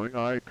 Avoid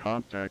eye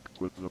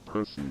contact with the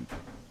person.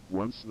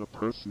 Once the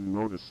person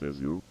notices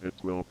you, it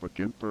will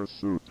begin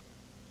pursuit.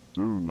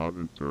 Do not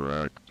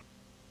interact.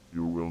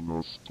 You will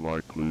most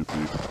likely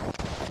be...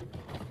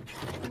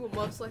 You will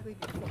most likely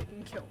be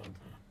fucking killed.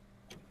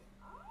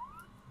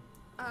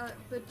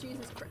 But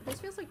Jesus Christ, this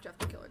feels like Jeff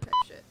the Killer type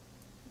shit.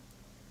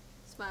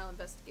 Smile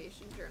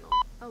Investigation Journal.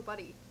 Oh,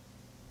 buddy.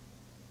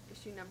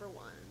 Issue number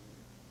 1.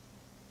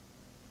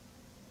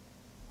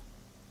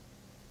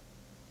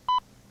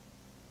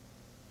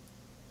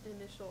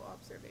 Initial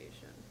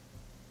observation.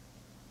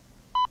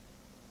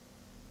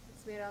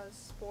 It's made out of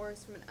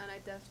spores from an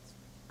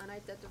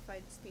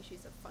unidentified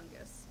species of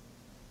fungus.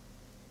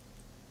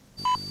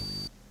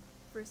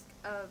 Risk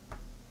of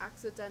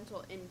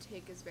accidental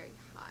intake is very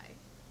high.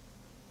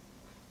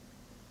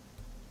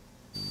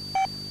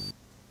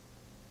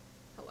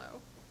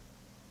 Hello.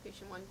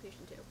 Patient 1,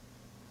 patient 2.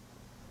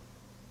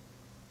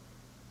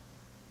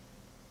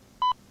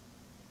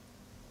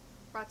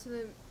 Brought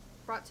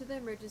to the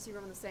emergency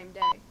room on the same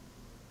day.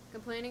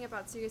 Complaining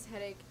about serious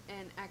headache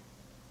and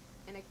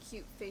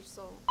acute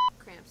facial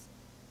cramps.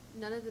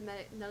 None of the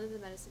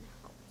medicine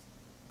helped.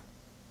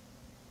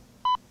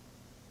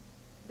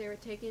 They were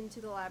taken to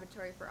the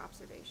laboratory for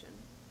observation.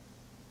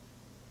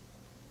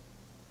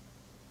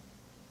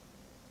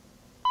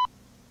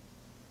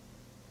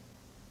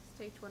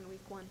 Stage 1,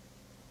 week 1.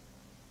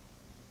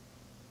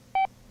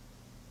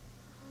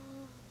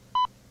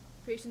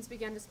 Patients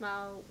began to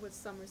smile with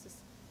some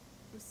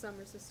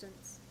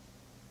resistance.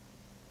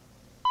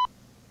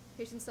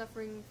 Patients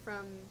suffering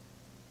from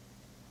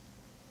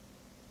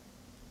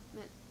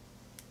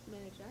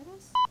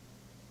meningitis?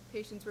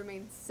 Patients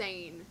remain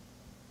sane.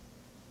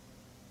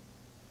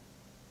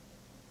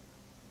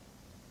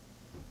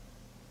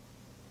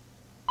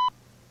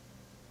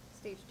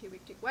 Stage 2,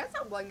 week 2. Why does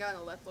that one guy on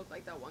the left look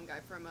like that one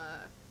guy from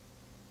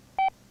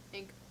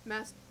Ink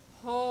Mask?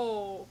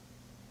 Oh!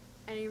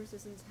 Any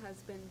resistance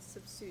has been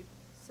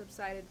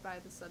subsided by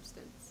the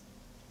substance.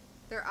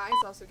 Their eyes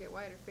also get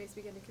whiter. Face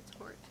began to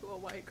contort to a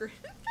wide grin.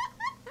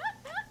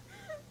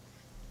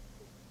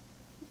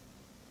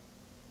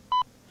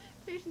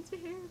 Patient's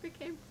behavior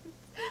became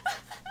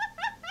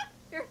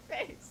your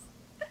face.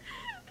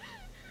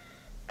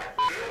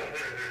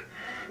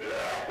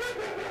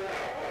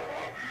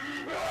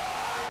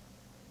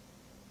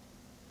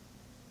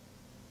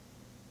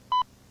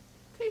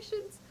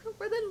 Patients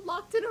were then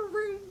locked in a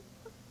room.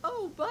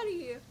 Oh,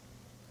 buddy.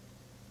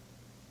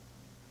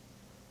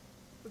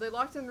 Were they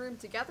locked in a room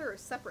together or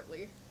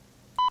separately?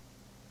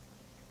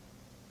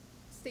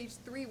 Stage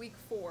 3, week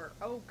 4.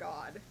 Oh,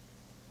 God.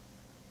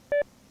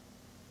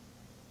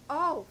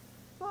 Oh,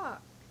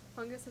 fuck.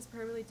 Fungus has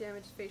permanently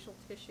damaged facial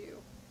tissue,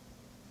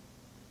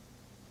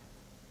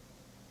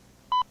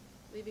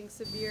 leaving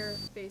severely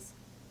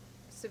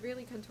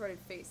contorted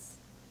face.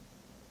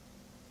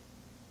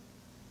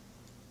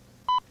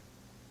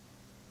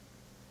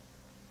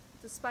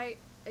 Despite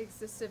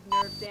excessive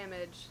nerve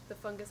damage, the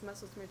fungus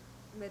muscles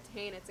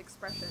maintain its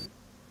expression.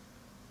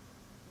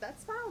 That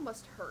smile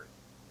must hurt.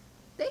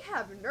 They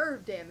have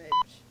nerve damage.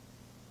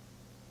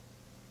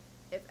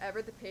 If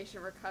ever the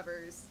patient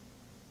recovers,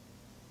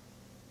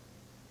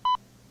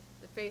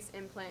 the face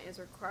implant is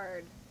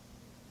required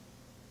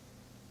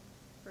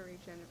for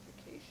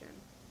regeneration.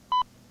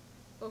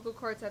 Vocal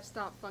cords have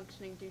stopped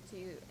functioning due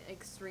to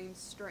extreme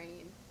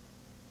strain.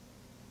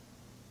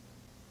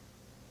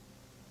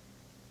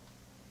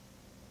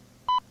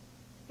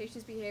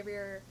 Patient's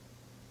behavior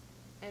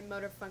and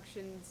motor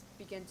functions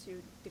begin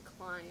to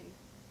decline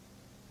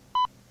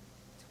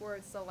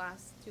towards the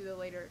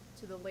later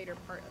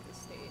part of the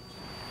stage.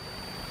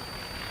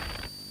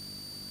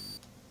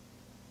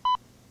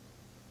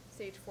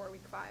 Stage 4,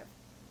 week 5.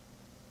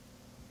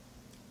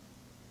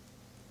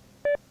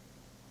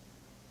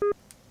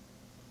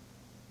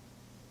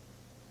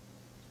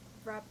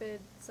 Rapid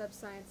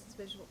subsciences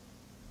visual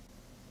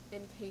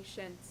in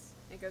patients.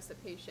 It goes to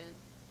patient.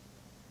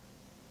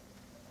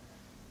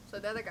 So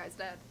the other guy's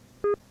dead.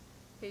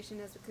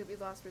 Patient has completely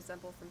lost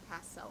resemble from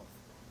past self.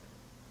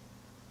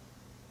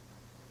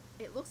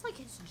 It looks like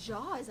his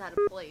jaw is out of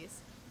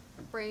place.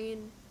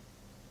 Brain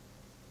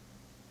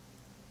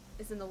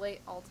is in the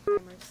late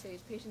Alzheimer's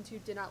stage. Patient 2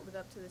 did not live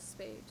up to this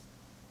stage.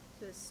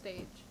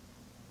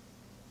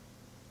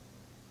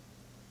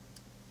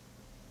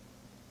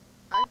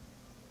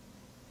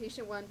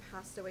 Patient 1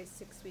 passed away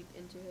 6 weeks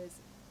into his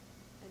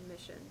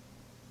admission.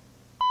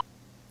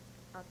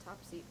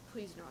 Autopsy.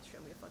 Please do not show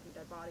me a fucking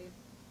dead body.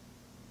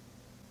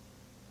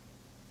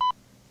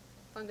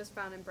 Fungus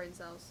found in brain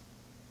cells.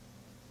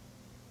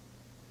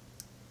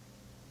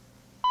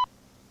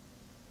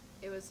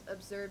 It was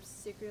observed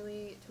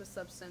secretly to a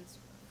substance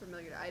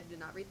familiar. I did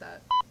not read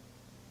that.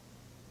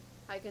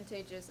 High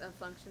contagious and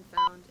function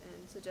found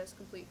and suggests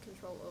complete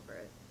control over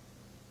it.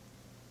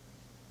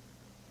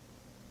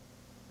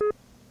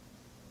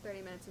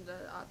 30 minutes into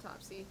the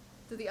autopsy.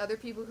 Did the other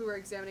people who were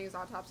examining his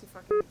autopsy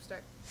fucking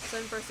start? A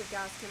sudden burst of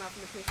gas came out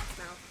from the patient's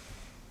mouth.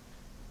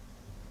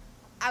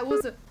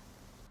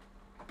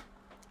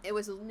 It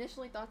was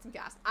initially thought some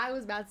gas. I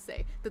was about to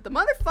say that the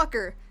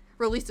motherfucker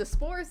released the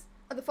spores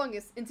of the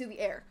fungus into the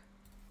air.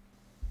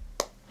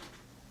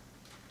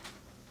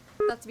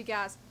 Thought to be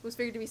gas was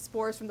figured to be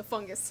spores from the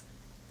fungus.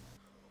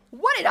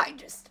 What did I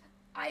just?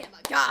 I am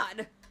a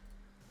god.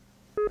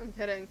 I'm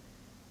kidding.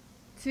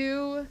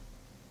 2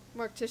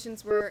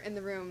 morticians were in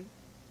the room.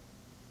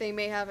 They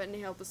may have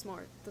inhaled the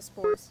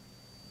spores.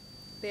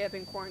 They have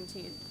been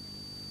quarantined.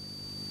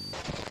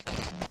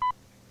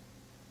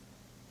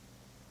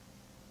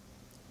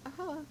 Oh,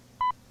 hello.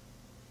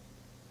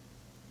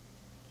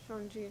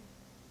 Shang-Chi.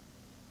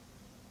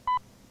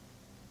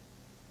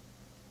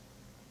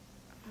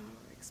 Oh,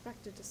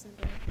 expected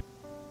December.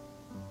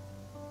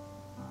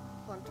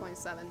 I'm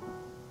 27.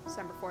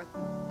 December 4th,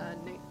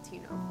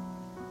 19.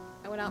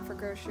 I went out for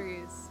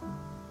groceries.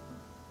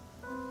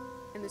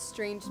 And this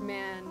strange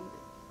man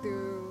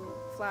threw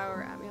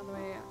flour at me on the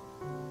way out.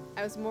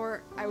 I was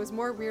more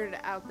weirded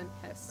out than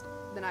pissed.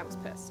 Than I was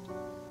pissed.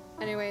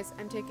 Anyways,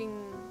 I'm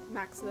taking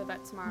Max to the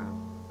vet tomorrow.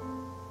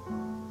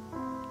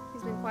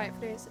 He's been quiet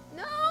for days.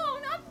 No,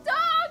 not the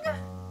dog!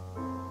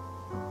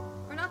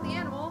 Or not the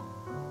animal.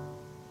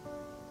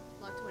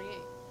 Log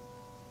 28.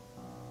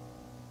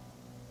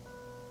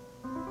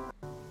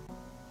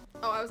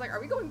 Oh, I was like, are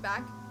we going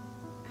back?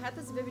 I had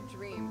this vivid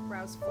dream where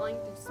I was flying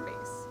through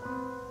space.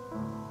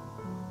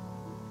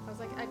 I was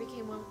like, I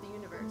became one with the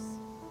universe.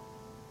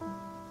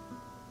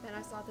 Then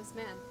I saw this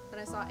man. Then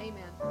I saw a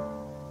man.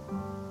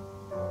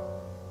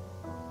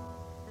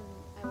 And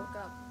I woke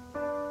up.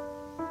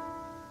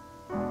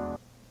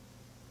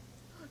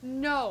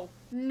 No!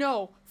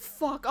 No!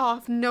 Fuck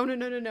off! No, no,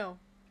 no, no, no.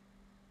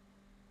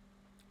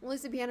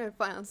 Release the piano and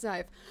final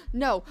dive.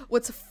 No!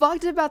 What's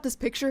fucked about this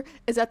picture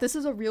is that this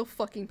is a real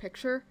fucking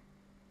picture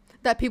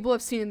that people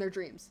have seen in their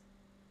dreams.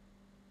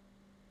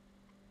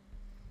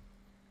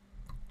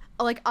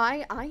 Like,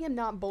 I am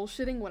not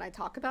bullshitting when I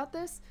talk about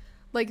this.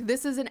 Like,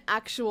 this is an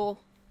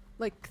actual,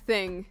 like,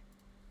 thing.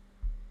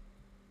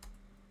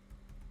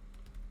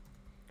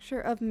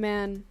 Picture of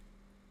man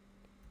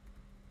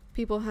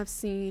people have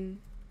seen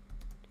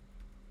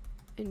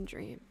in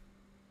dream.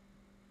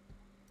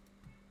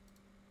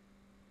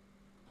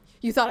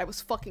 You thought I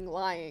was fucking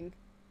lying.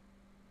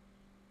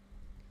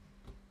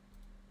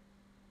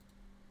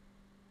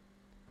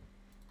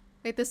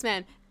 Wait, this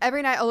man.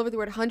 Every night all over the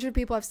world, 100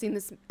 people have seen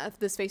this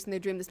face in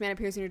their dream. This man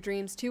appears in your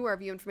dreams too. Our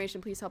view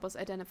information, please help us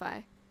identify.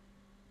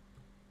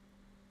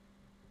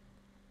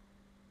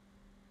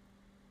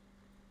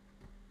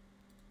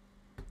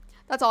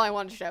 That's all I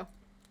wanted to show.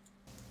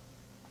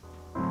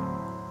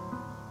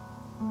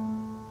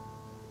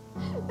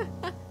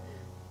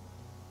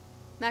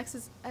 Max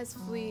has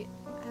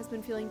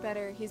been feeling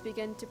better. He's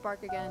begun to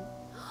bark again.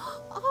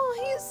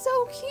 Oh, he is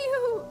so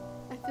cute!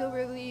 I feel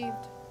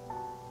relieved.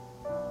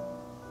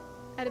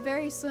 I had a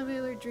very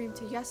similar dream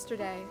to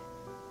yesterday.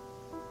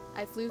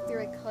 I flew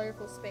through a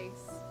colorful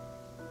space.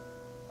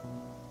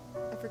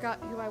 I forgot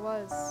who I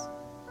was.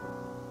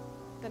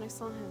 Then I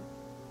saw him.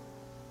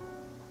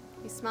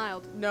 He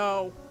smiled.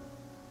 No.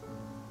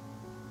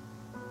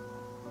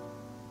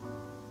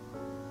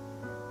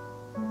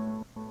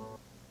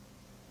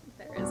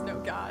 There is no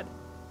God.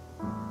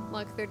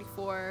 Log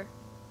 34,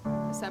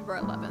 December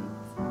 11th.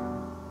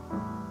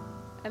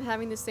 I'm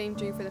having the same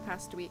dream for the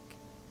past week.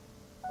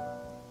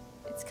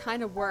 It's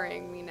kind of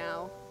worrying me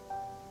now.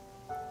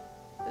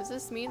 Does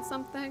this mean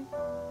something?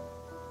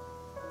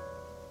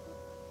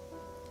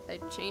 A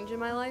change in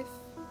my life?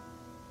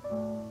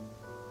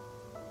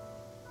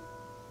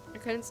 I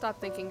couldn't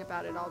stop thinking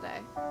about it all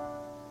day.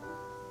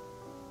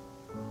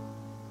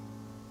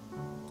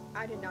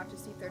 I did not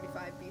just see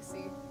 35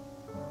 BC.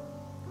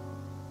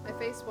 My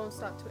face won't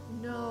stop to it.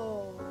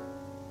 No!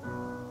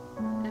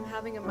 I'm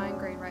having a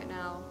migraine right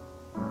now.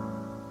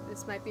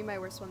 This might be my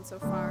worst one so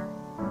far.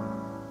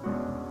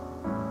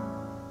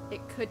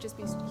 It could just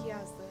be he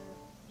has the thing.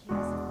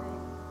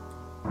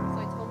 So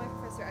I told my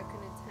professor I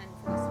couldn't attend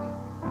for this week.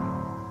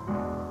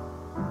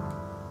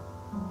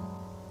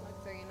 Log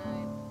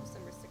 39,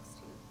 December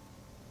 16th.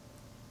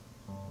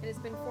 It has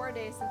been 4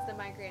 days since the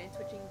migraine and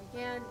twitching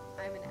began.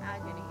 I'm in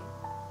agony.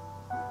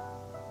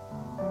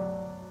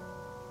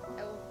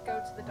 I will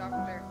go to the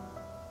doctor.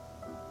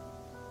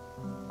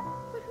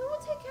 But who will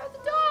take care of the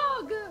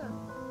dog?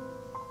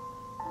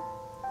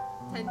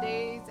 10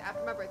 days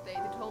after my birthday,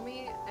 they told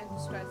me I'm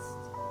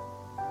stressed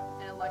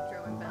and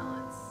electro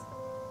imbalance.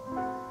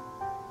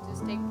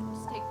 Just take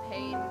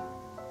pain,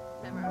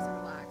 memorize and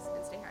relax,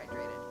 and stay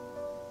hydrated.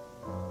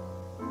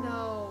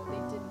 No,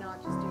 they did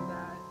not just do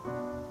that.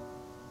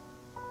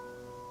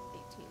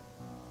 18.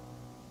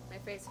 My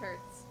face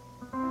hurts.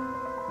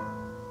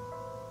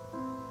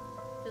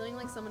 Feeling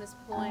like someone is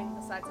pulling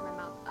the sides of my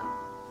mouth up.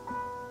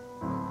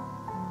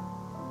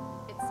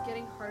 It's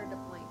getting harder to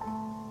blink.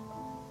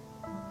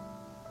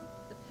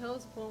 The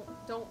pills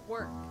don't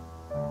work.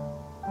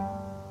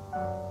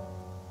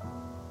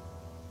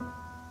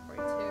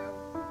 42.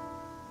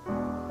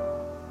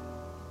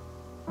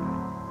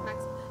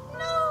 Max.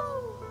 No!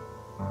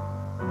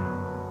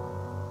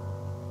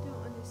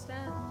 Don't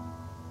understand.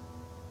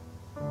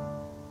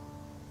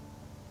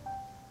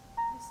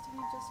 He's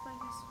doing just fine.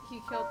 He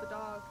killed the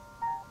dog.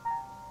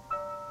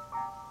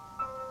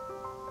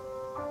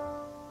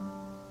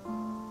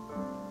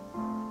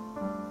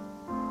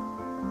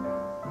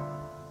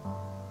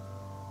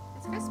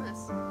 It's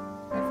Christmas.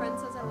 My friend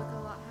says I look a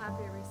lot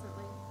happier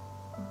recently.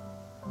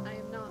 I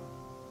am not.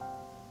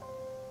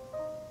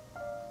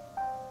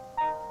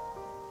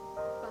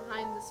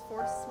 Behind this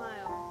forced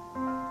smile,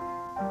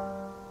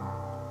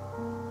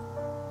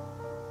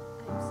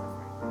 I am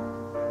suffering.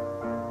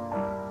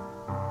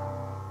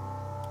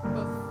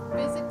 Both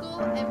physical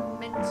and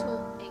mental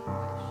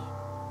anguish.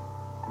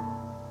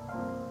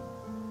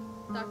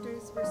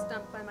 Doctors were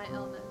stumped by my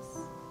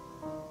illness.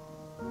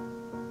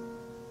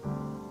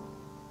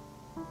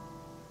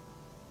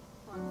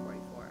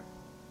 144.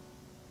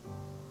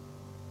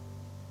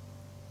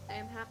 I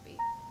am happy.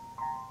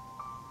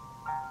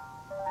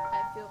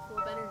 I feel full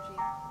of energy.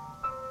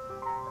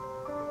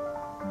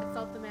 I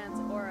felt the man's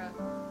aura.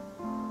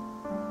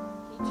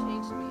 He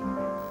changed me.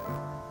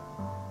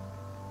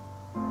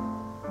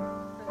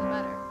 For the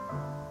better.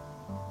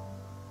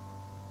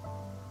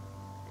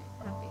 I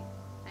am happy.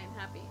 I am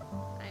happy.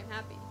 I am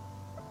happy.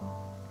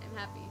 I am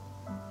happy.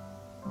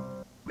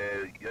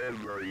 Make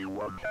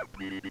everyone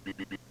happy.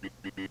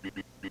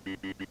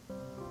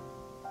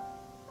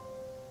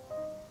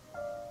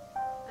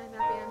 I'm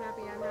happy, I'm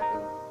happy, I'm happy.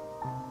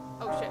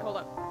 Oh shit, hold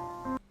up.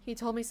 He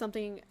told me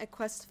something, a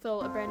quest to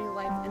fill a brand new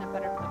life in a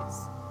better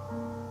place.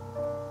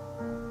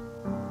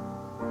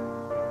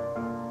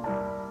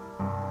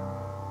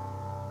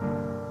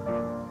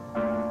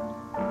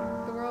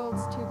 The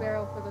world's too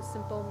barren for the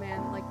simple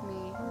man like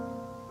me.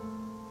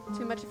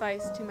 Too much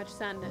vice, too much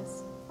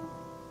sadness.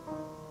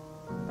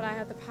 But I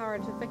have the power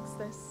to fix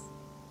this.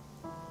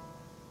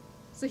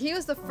 So he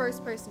was the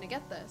first person to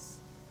get this.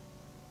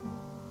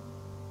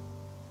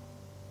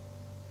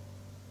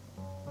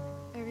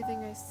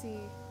 Everything I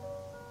see,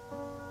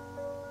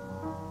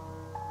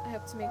 I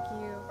hope to make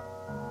you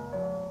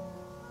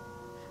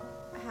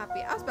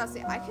happy. I was about to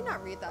say, I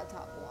cannot read that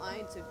top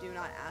line, so do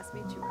not ask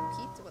me to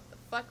repeat what the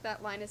fuck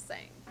that line is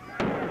saying. 10.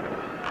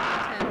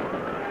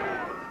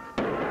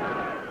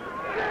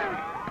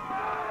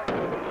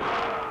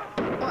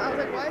 Well, I was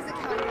like, why is it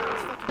counting out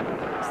these fucking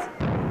numbers?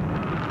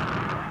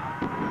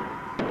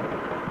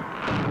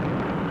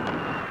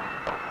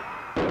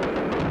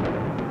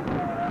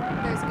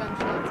 There's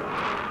gunshots in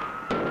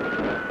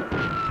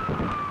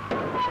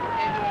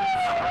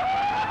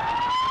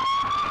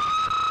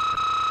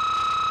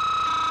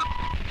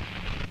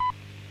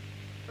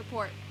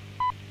Report.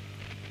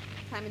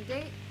 Time and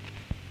date.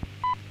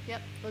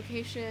 Yep.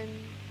 Location.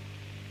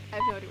 I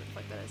have no idea what the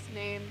fuck that is.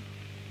 Name.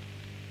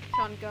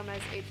 Sean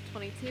Gomez, age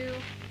 22.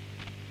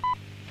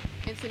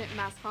 Incident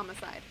mass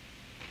homicide.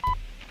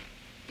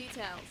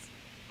 Details.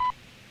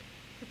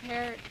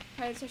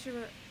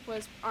 Predecessor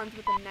was armed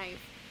with a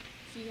knife.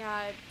 He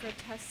had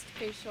grotesque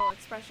facial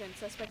expression,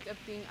 suspect of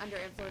being under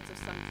influence of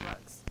some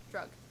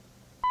drug.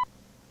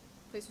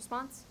 Police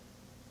response?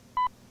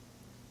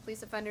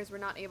 Police offenders were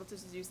not able to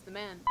seduce the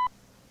man.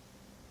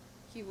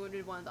 He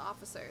wounded one of the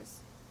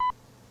officers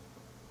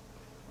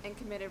and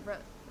committed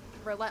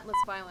relentless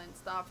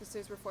violence. The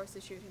officers were forced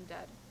to shoot him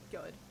dead.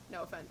 Good.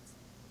 No offense.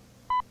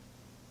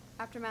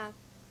 Aftermath.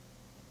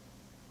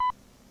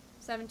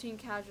 17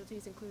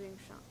 casualties, including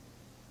shot.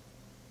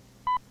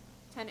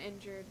 10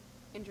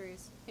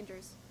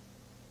 injuries.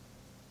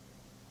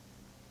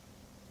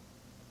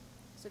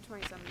 So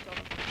 27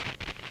 total.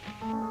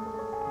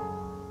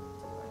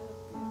 Do I look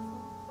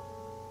beautiful?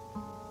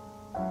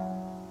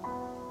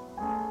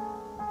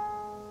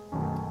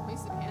 At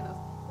least the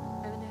piano's.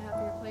 I'm in a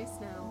happier place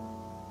now.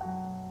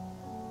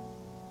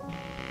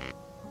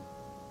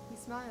 He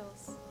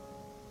smiles.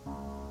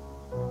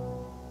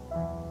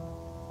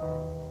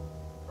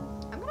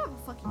 I'm gonna have a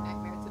fucking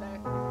nightmare today.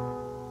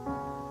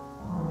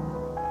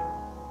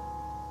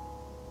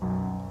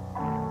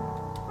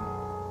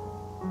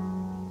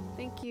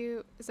 Thank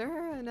you. Is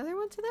there another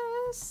one to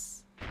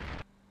this?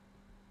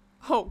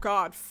 Oh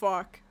god,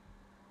 fuck.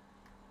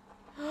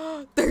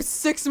 There's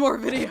 6 more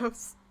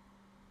videos.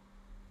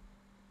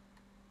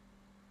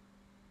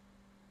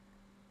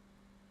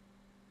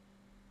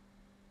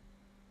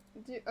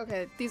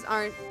 Okay, these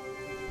aren't.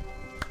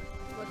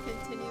 We're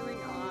continuing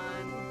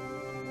on.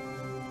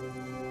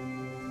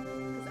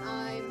 Because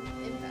I'm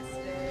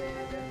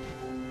invested.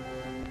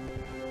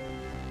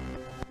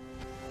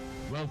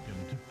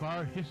 Welcome to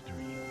Far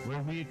History,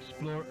 where we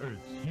explore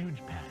Earth's huge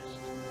past.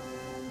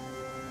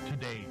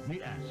 Today,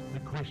 we ask the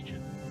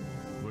question,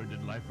 where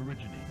did life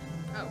originate?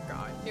 Oh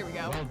god, here we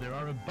go. Well, there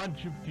are a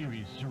bunch of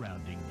theories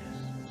surrounding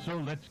this, so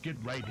let's get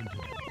right into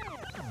it.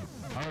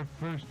 Our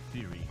first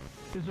theory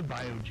is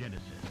abiogenesis,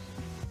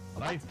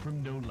 life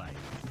from no life.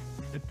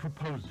 It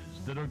proposes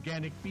that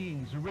organic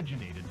beings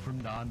originated from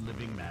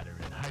non-living matter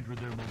in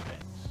hydrothermal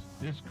vents.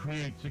 This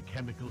creates a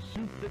chemical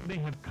soup that may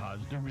have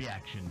caused a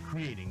reaction,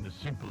 creating the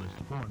simplest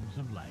forms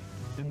of life.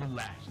 In the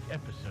last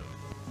episode,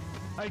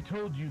 I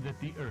told you that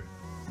the Earth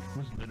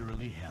was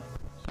literally hell.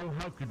 So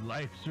how could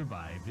life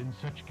survive in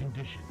such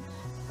conditions?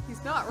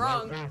 He's not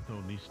wrong. Well, Earth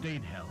only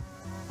stayed hell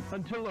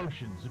until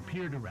oceans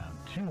appeared around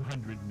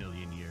 200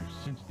 million years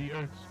since the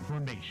Earth's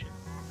formation.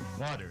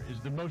 Water is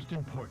the most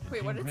important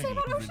ingredient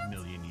 200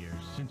 million years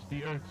since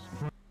the Earth's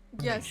formation.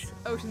 Yes,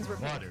 oceans were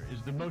Water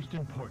is the most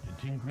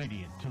important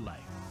ingredient to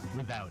life.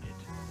 Without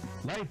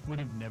it, life would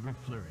have never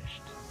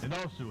flourished. It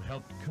also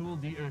helped cool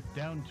the Earth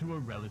down to a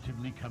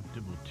relatively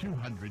comfortable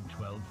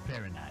 212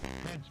 Fahrenheit.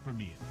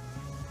 Panspermia.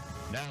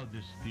 Now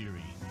this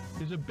theory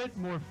is a bit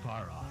more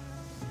far off,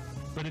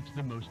 but it's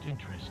the most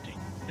interesting.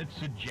 It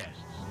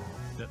suggests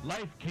that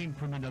life came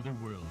from another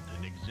world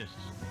and exists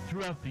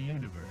throughout the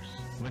universe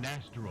when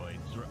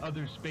asteroids or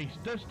other space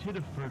dust hit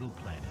a fertile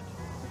planet.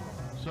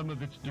 Some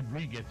of its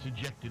debris gets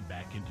ejected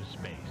back into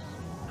space,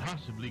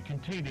 possibly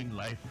containing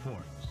life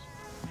forms.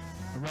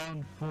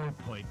 Around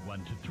 4.1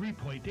 to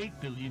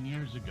 3.8 billion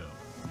years ago,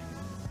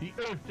 the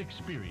Earth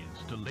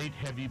experienced a late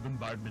heavy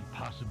bombardment,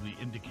 possibly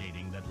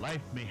indicating that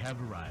life may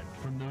have arrived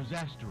from those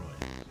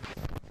asteroids.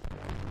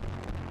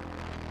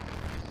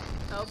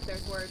 Oh,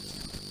 there's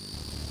words.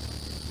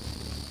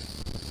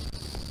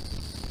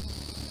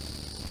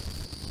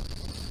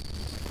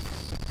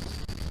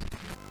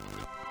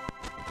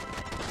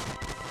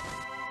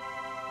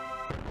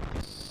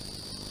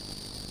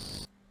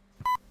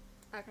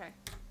 Okay.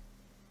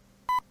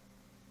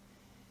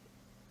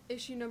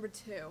 Issue number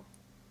 2.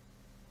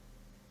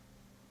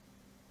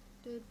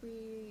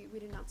 We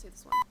did not see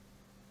this one.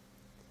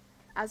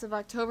 As of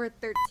October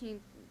 13th,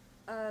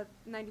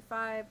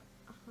 95,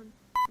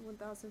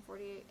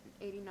 1,048, and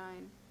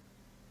 89,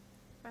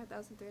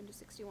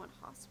 5,361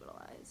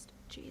 hospitalized.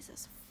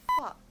 Jesus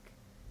fuck.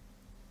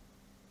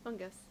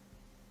 Fungus.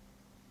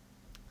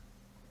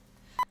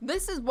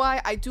 This is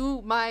why I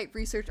do my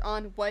research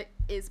on what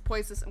is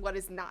poisonous and what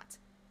is not.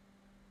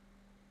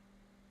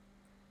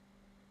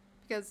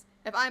 Because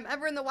if I'm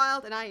ever in the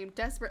wild and I am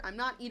desperate, I'm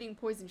not eating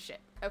poison shit.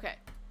 Okay.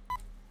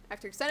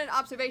 After extended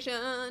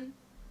observation,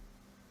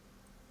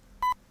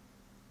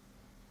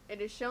 it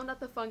is shown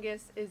that the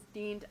fungus is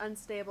deemed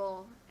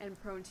unstable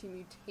and prone to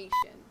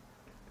mutation.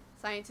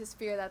 Scientists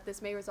fear that this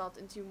may result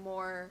into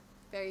more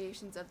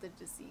variations of the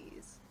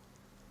disease.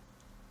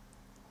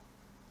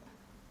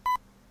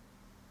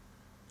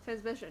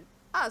 Transmission.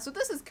 Ah, so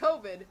this is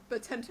COVID,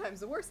 but 10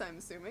 times worse, I'm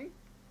assuming.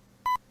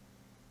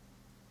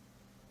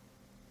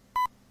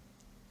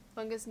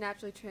 Fungus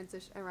naturally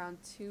transition around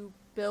 2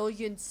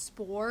 billion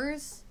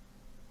spores.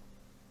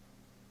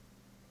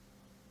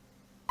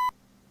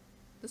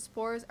 The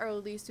spores are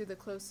released through the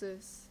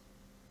closest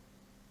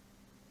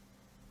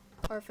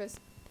orifice.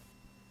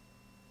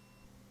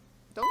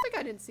 Don't think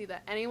I didn't see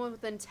that. Anyone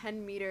within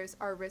 10 meters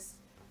are at risk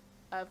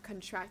of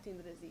contracting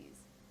the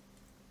disease.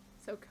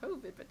 So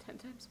COVID, but 10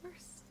 times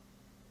worse.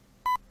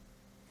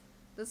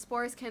 The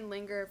spores can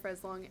linger for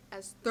as long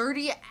as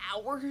 30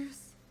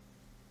 hours.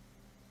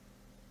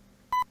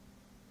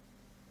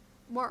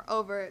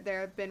 Moreover,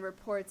 there have been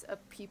reports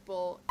of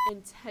people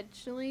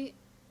intentionally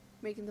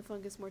making the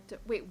fungus more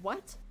wait,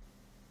 what?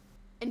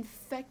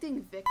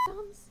 Infecting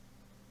victims?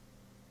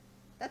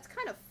 That's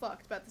kind of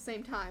fucked, but at the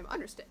same time,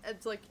 understand.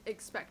 It's like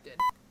expected.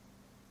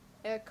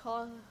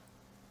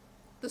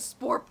 The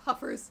spore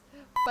puffers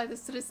by the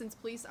Citizens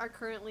Police are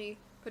currently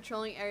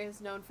patrolling areas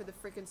known for the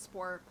freaking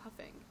spore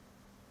puffing.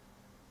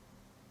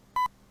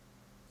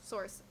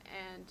 Source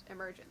and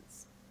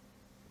emergence.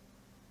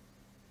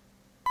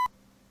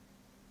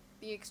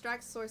 The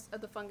extract source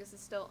of the fungus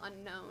is still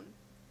unknown.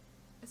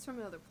 It's from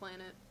another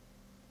planet.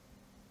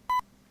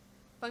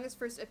 Fungus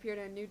first appeared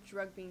in a new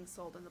drug being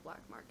sold in the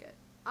black market.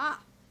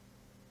 Ah!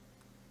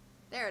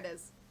 There it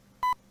is.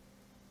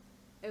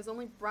 It was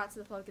only brought to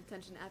the public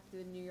attention after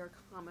the New York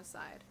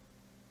homicide.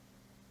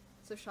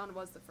 So Sean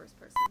was the first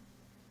person.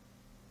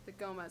 The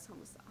Gomez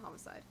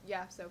homicide.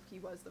 Yeah, so he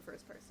was the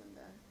first person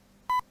to...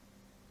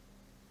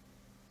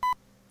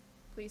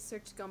 Police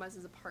searched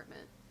Gomez's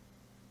apartment.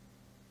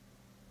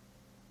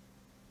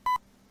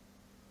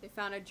 They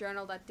found a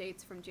journal that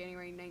dates from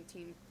January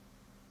 19th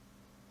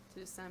to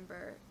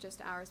December,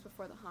 just hours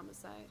before the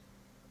homicide.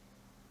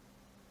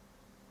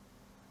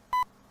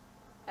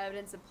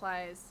 Evidence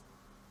implies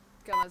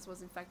Gomez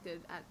was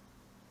infected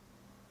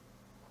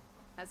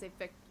as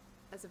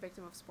a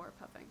victim of spore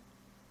puffing.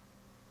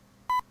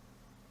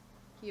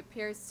 He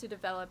appears to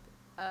develop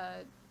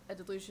a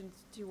delusion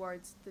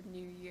towards the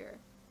new year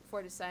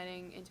before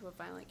deciding into a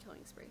violent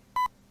killing spree.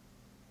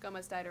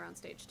 Gomez died around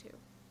stage 2.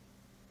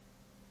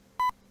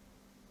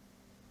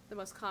 The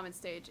most common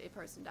stage a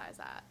person dies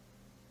at.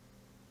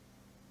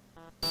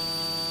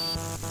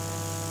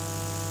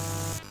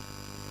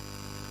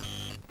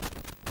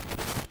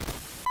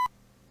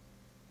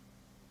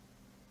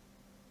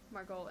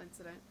 Margol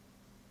incident.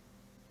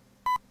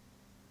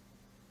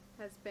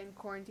 Has been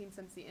quarantined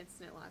since the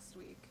incident last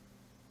week.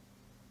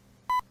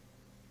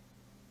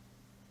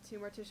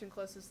 Tumor tissue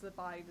closest to the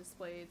body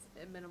displayed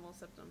minimal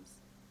symptoms.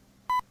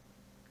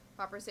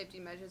 Proper safety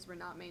measures were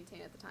not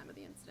maintained at the time of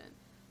the incident.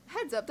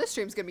 Heads up, this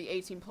stream's gonna be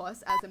 18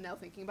 plus, as I'm now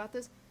thinking about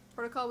this.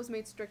 Protocol was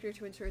made stricter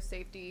to ensure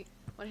safety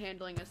when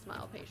handling a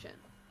smile patient.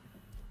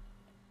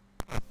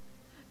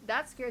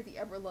 That scared the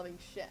ever-loving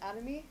shit out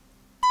of me.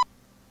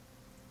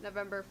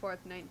 November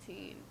 4th,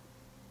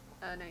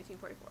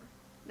 1944.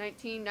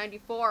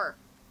 1994!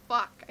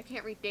 Fuck, I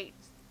can't read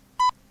dates.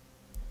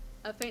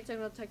 A faint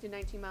signal detected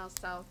 19 miles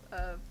south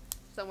of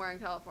somewhere in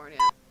California.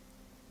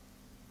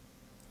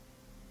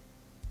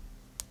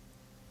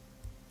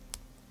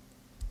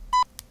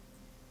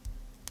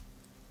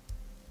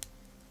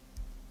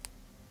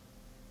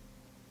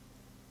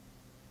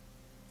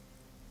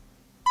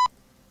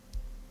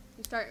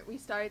 We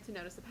started to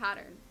notice a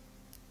pattern.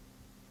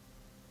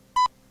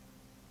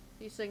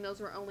 These signals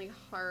were only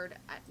heard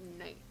at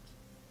night.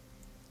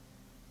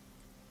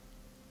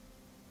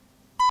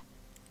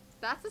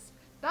 That's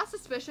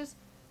suspicious.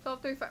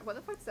 12:35. What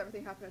the fuck does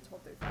everything happen at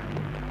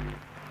 12:35?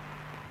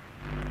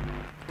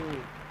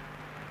 2,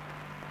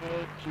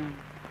 18,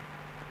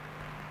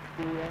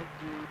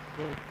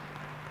 26,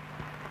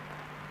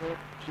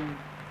 15,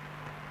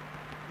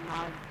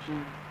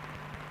 19,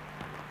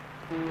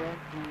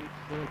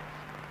 26,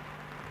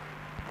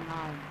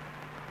 9,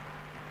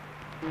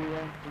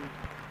 20,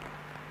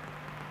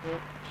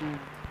 15,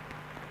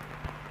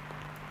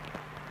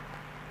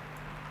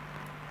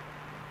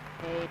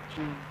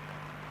 18,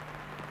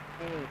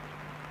 8,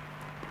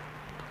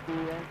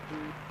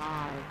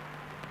 25,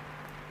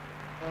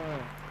 4,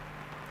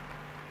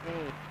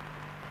 8,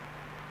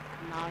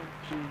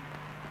 19,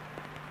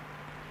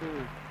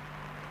 2.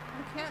 I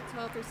can't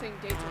tell if they're saying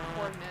dates or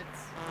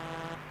coordinates.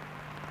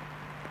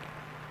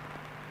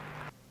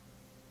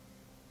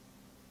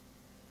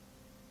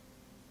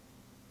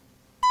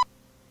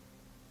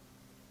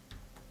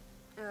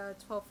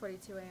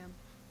 12:42 a.m.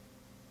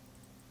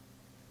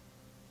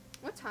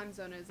 What time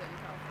zone is it in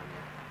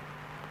California?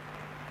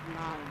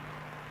 9,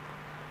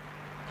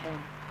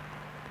 10,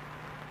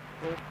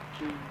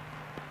 15,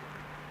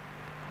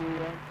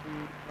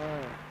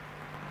 24,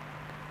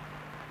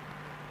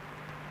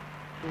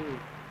 2,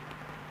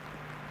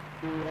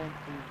 20,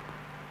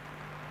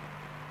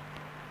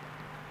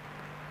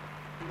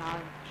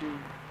 19,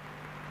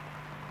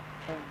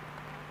 10.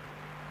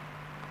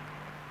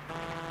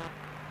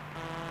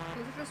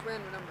 These are just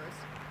random numbers.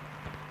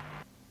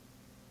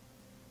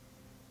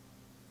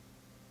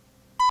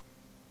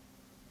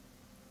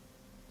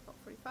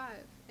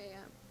 .45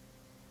 a.m.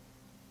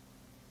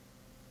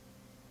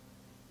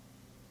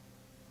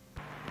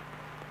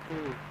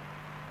 Two,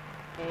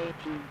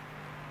 18,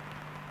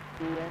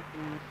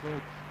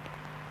 26,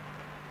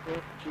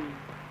 15,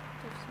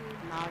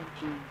 19,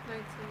 17,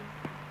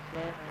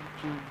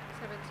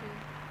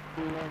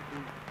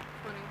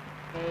 20,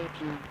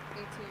 18,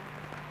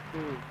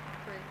 2,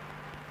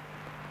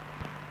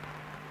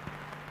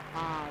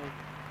 5,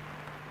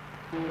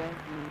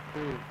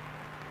 22,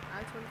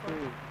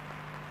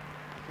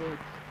 2,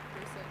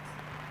 6,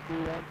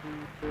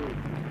 22,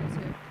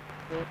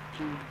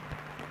 15,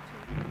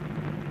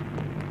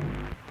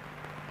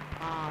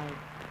 5,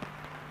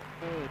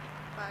 8,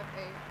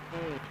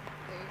 8,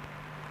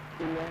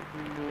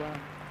 21.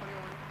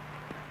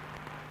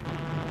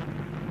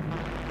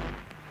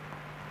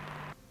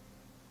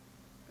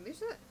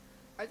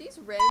 Are these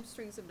random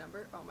strings of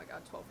number? Oh my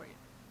god, 12 right.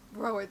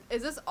 Bro,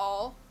 is this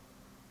all?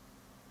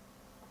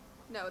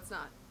 No, it's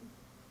not.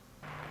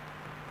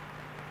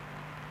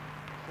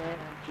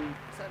 17,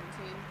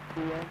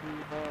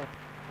 24,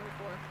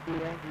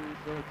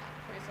 26,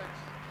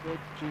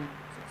 16,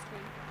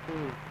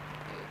 2,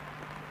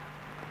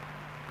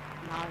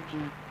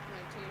 19,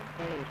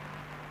 8,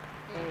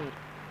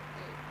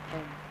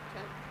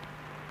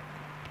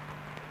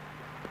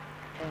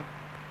 10,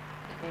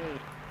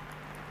 8,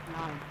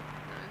 9.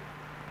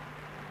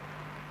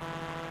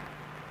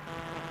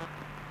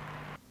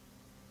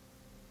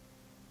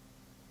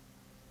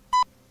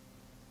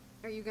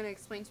 Are you gonna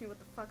explain to me what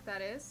the fuck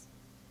that is?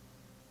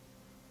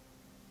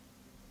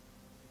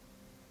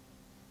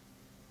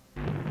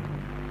 $16,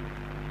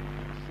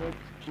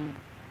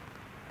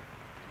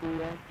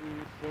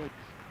 $26,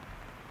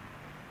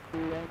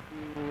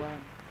 $21,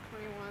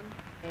 21,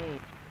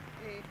 8,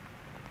 8,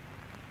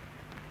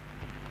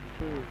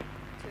 2,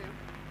 2,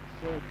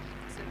 6,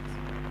 6,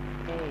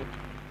 8,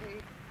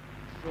 8,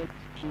 16.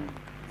 16.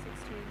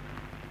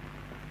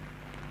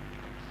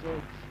 6.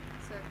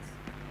 6.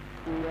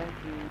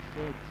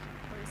 26.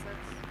 26.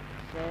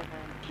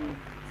 17.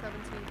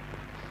 17.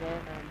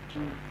 17.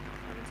 17.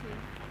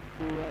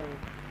 12. 12.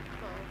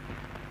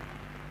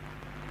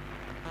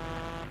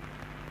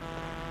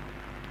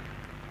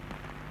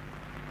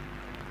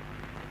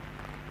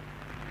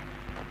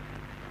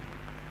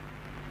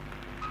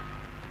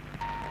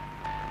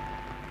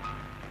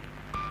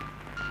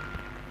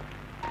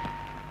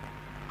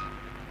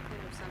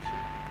 Interception.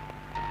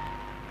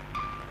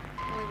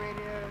 Only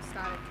radio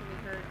static can be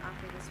heard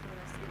after this for the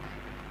rest of the night.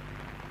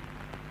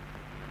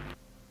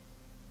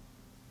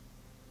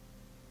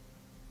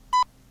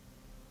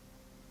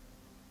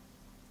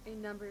 A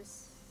numbers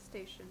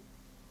station.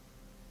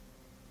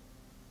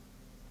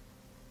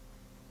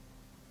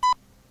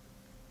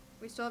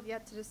 We still have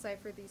yet to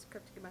decipher these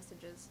cryptic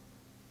messages.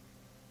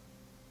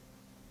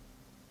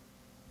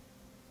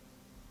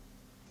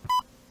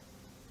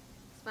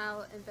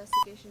 Smile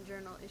Investigation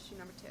Journal, issue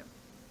number 2.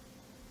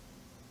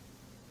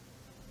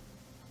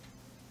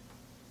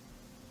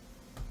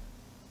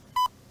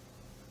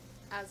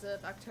 As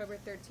of October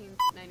 13th,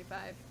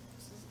 95.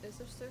 Is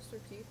there Sister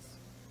Keats?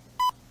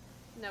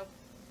 No.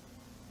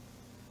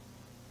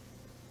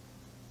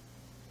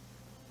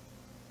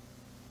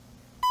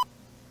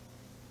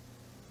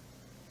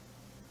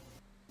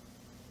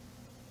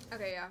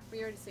 Okay, yeah,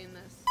 we already seen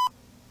this.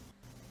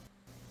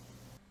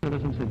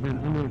 Citizens have been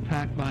under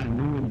attack by a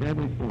new and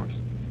deadly force,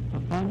 a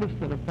fungus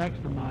that affects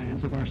the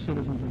minds of our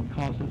citizens and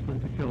causes them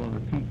to kill other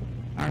people.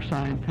 Our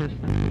scientists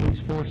and police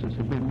forces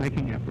have been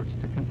making efforts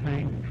to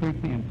contain and treat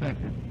the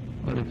infected,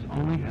 but it's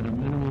only had a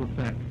minimal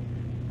effect.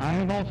 I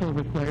have also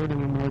declared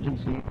an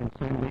emergency in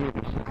San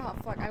Diego City. Oh,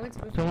 fuck, I went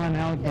to So I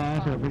now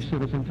advise every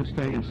citizen to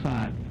stay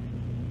inside.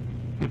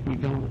 If we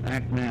don't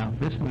act now,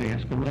 this may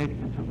escalate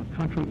into a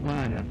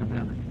countrywide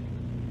epidemic.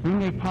 We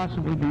may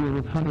possibly deal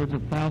with hundreds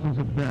of thousands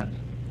of deaths.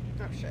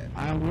 Oh, shit.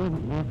 I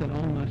wouldn't want that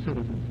on my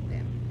citizens.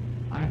 Damn.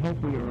 I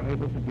hope we are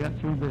able to get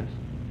through this.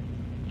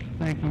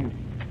 Thank you.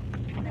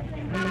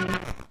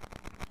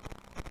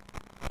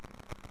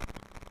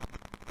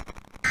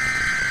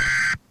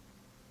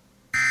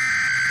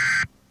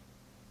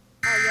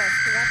 Oh, yes,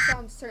 so that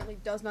sound certainly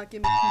does not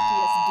give me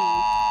PTSD.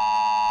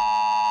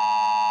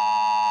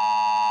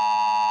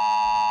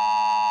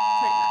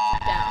 Turning that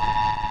shit down.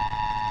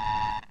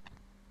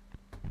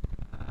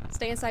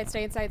 Stay inside,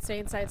 stay inside, stay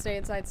inside, stay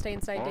inside, stay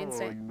inside, stay inside.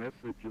 Following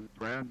message is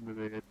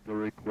transmitted at the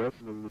request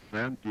of the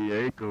San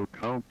Diego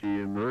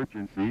County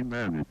Emergency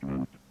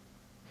Management.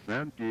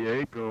 San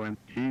Diego and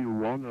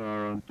Tijuana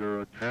are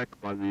under attack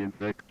by the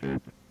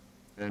infected.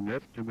 An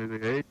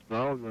estimated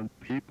 8,000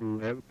 people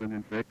have been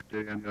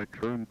infected and are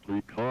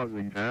currently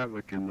causing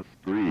havoc in the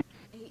streets.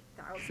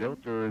 8,000?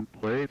 Shelter in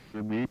place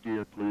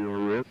immediately or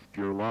risk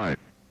your life.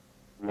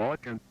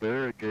 Lock and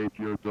barricade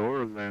your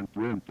doors and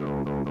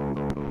windows.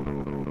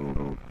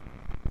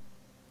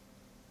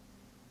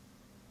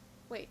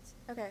 Wait,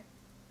 okay.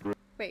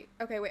 Wait,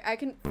 okay, wait, I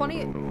can, funny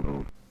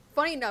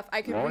enough,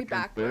 I can read Lock and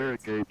backwards.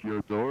 barricade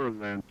your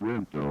doors and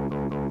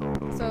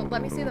windows. So,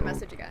 let me see the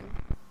message again.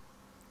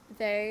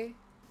 They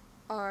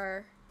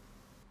are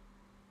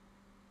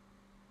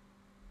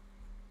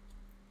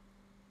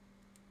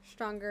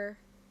stronger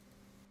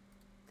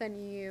than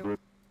you.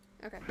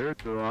 Okay. Prepare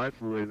to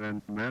isolate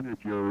and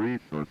manage your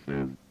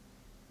resources.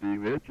 Be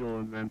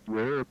vigilant and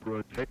wear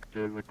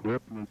protective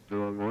equipment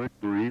to avoid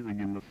breathing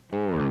in the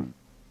spores.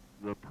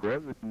 The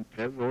President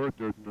has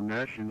ordered the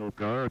National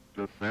Guard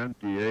to San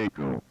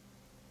Diego.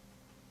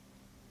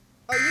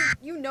 Oh,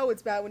 you know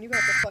it's bad when you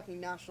have the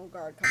fucking National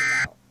Guard coming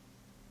out.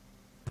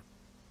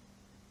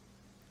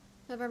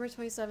 November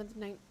 27th,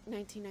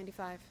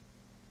 1995.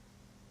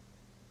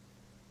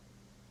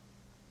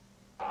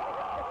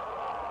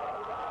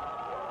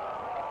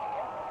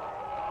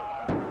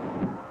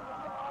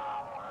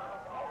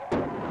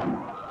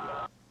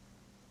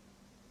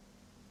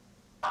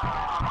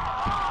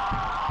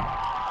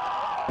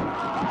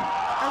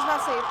 I was about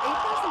to say, if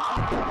 8,000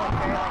 people are like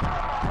very like,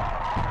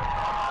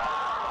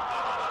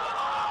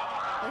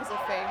 there's a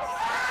face.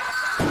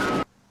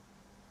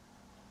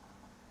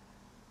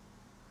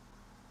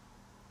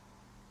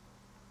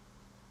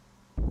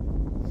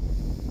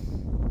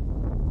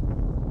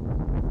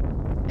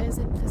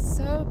 Isn't this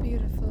so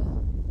beautiful?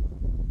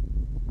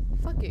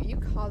 Fuck you, you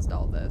caused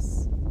all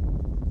this.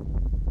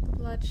 The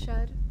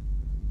bloodshed.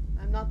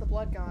 I'm not the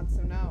blood god,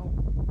 so no.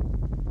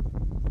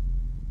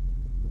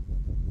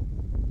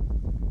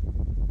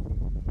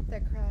 Their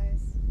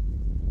cries.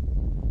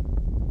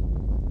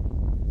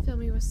 Fill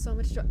me with so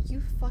much joy.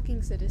 You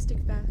fucking sadistic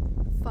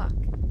fuck.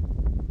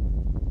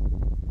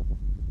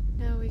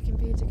 Now we can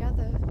be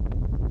together.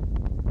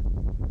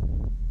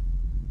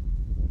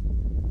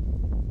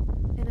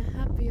 In a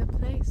happier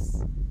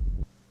place.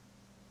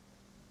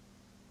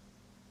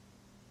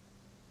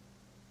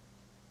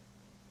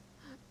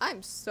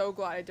 I'm so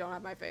glad I don't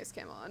have my face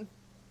cam on.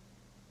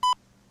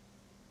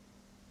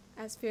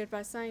 As feared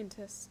by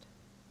scientists.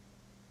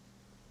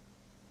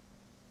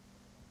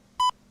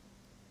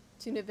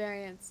 2 new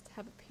variants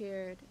have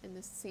appeared in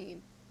this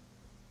scene.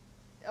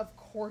 Of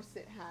course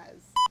it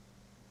has.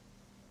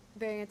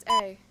 Variant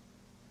A.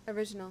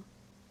 Original.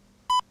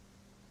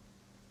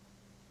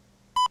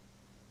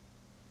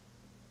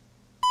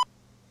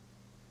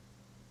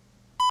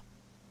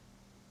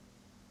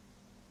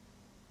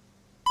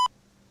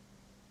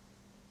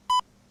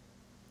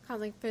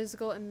 Causing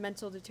physical and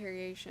mental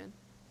deterioration.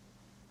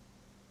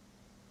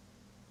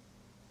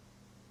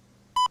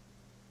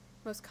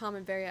 Most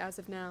common variant as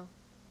of now.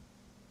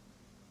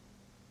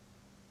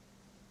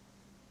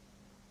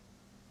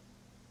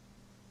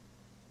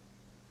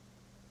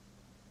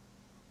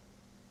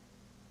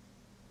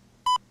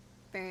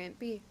 Variant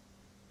B.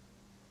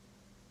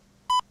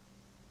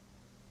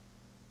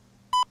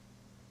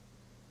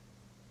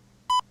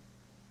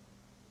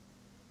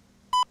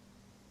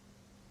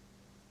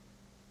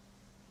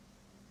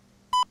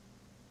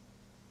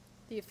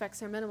 The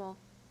effects are minimal.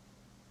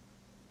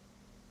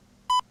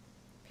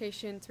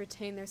 Patients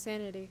retain their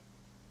sanity.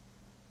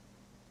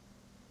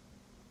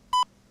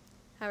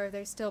 However,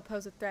 they still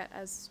pose a threat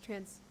as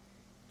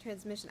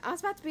transmission. I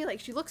was about to be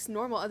like, she looks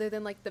normal other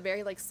than like the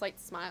very like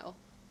slight smile.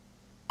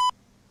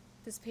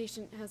 This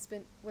patient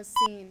was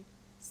seen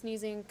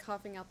sneezing,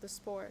 coughing out the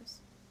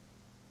spores.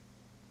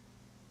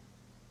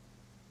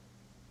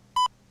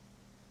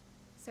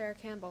 Sarah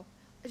Campbell.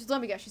 Just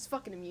let me guess, she's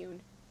fucking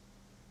immune.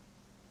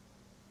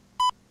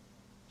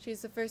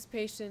 She's the first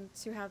patient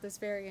to have this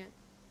variant.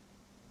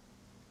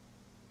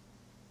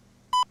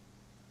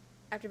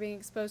 After being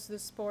exposed to the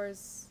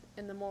spores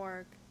in the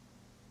morgue.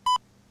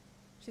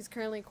 She's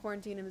currently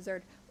quarantined and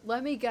observed.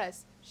 Let me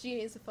guess,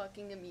 she is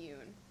fucking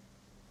immune.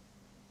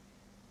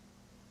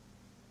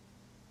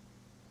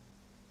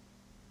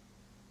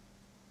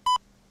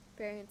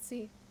 Variant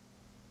C.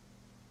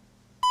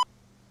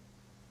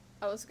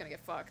 Oh, this is gonna get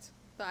fucked.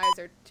 The eyes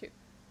are too...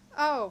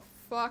 Oh,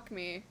 fuck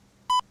me.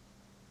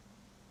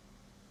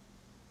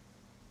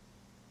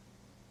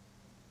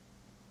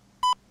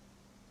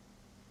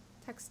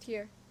 Text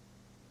here.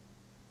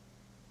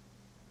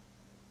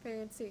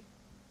 Variant C.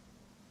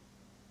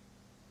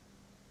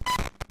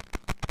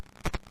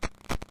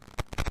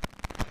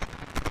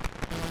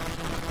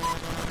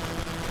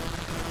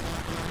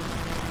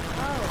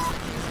 Oh,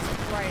 Jesus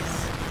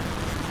Christ.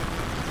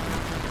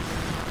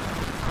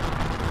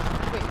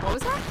 Wait, what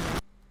was that?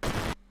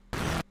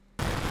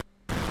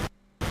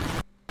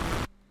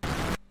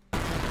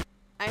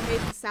 I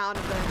hate the sound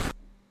of this.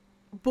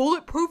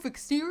 Bulletproof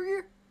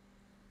exterior?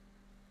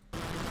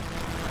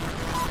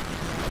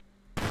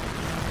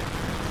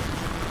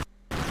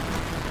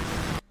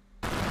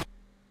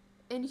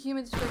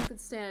 Inhuman strength and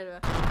stamina.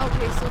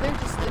 Okay, so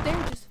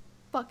they're just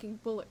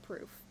fucking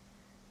bulletproof.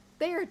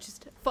 They are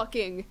just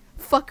fucking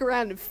fuck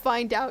around and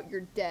find out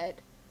you're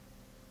dead.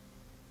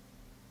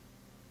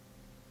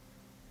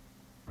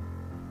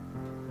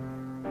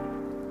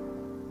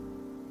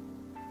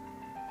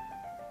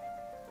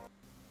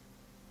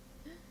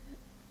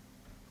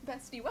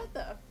 Bestie, what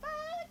the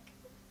fuck?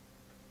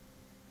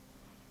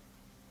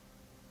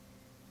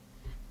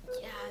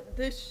 Yeah,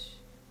 this.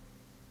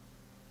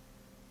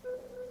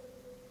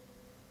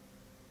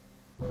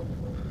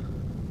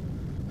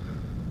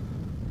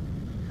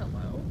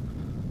 Hello?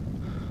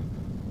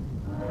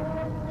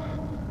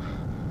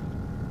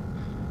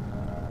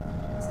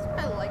 This is why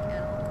I like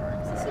Animal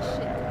Crossing.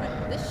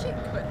 This shit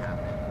could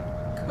happen.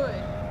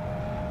 Could.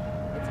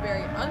 It's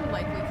very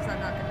unlikely because I'm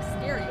not gonna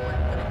scare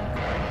anyone, but it could.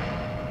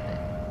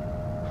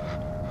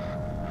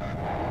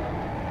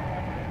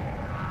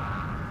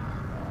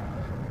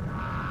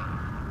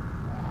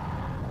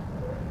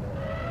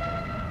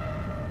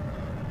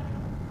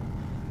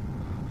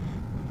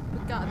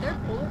 God, they're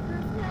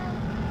bulletproof now?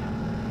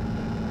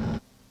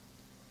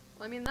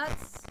 Well,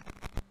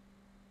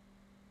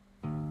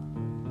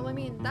 I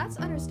mean, that's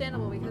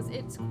understandable because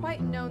it's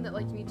quite known that,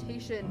 like,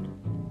 mutation...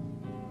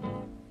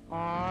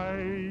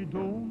 I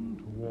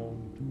don't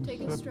want to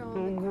Take it set strong,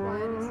 the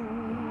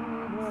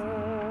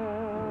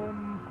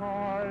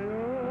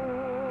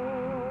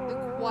the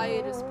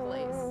quietest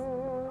place.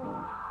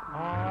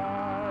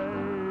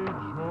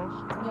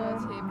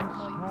 Tape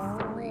like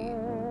 3.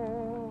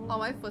 Oh,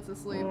 my foot's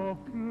asleep.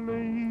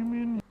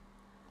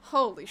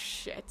 Holy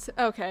shit.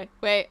 Okay,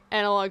 wait.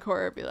 Analog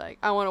horror be like,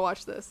 I want to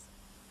watch this.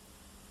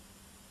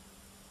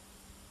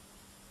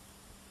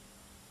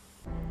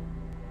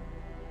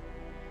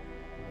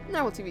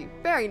 Normal TV.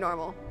 Very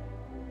normal.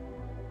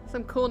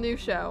 Some cool new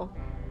show.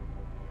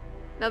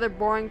 Another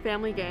boring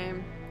family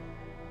game.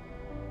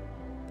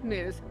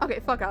 News. Okay,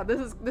 fuck out.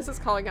 This is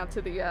calling out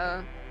to the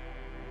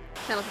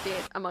Channel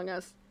 58 Among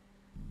Us.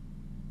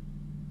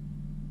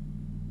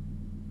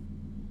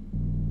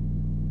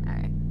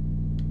 Alright.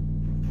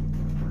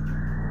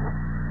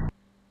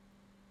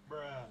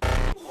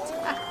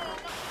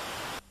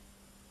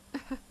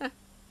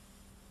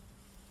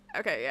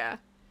 Okay, yeah.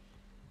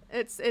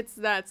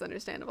 That's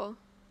understandable.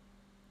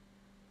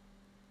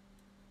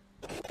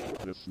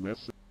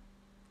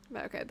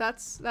 Okay,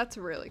 that's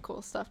really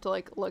cool stuff to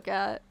like look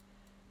at.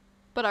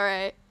 But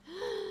alright.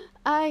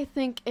 I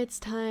think it's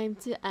time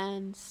to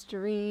end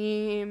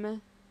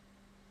stream.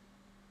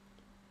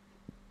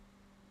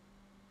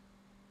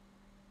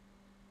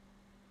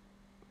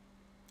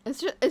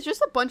 It's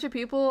just a bunch of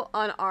people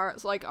on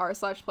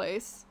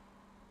r/place.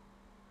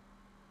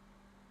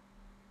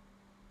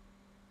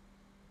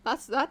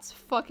 That's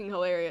fucking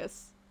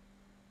hilarious.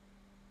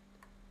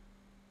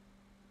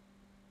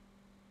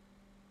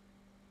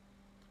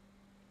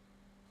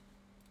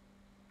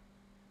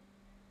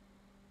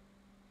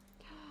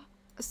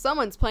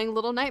 Someone's playing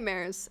Little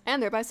Nightmares,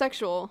 and they're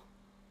bisexual.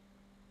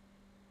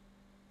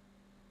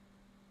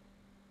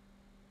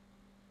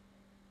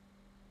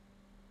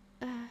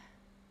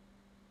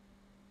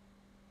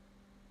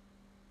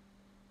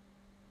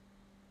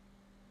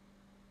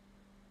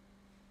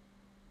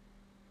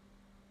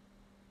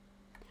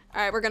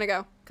 Alright, we're gonna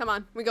go. Come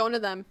on, we're going to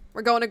them.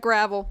 We're going to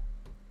Gravel.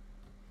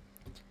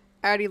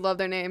 I already love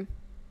their name.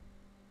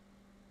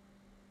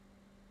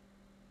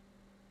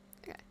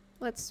 Okay,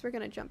 we're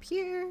gonna jump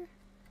here.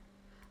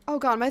 Oh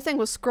god, my thing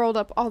was scrolled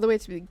up all the way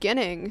to the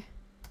beginning.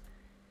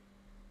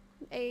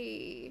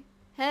 Hey,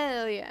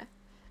 hell yeah.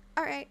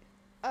 Alright,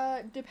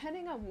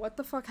 depending on what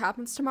the fuck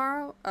happens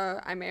tomorrow,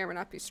 I may or may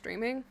not be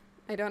streaming.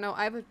 I don't know,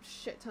 I have a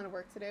shit ton of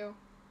work to do.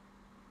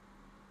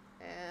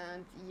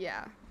 And,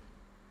 yeah.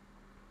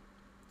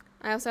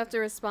 I also have to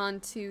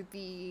respond to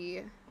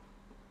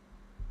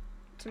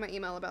my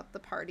email about the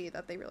party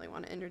that they really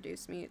want to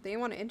introduce me. They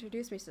want to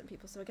introduce me to some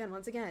people, so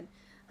once again,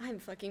 I'm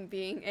fucking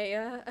being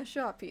a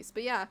show-off piece.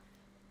 But yeah,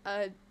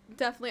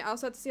 definitely, I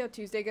also have to see how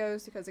Tuesday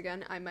goes, because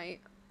again, I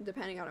might,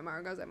 depending on how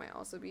tomorrow goes, I might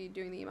also be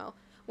doing the email.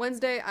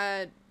 Wednesday,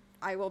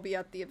 I will be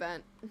at the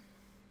event,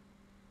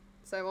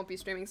 so I won't be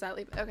streaming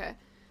sadly, but okay.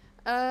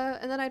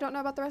 And then I don't know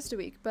about the rest of the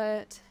week,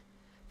 but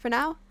for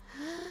now,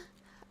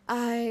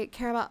 I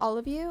care about all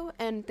of you,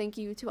 and thank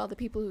you to all the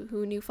people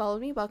who new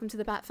followed me. Welcome to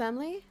the Bat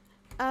family.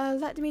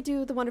 Let me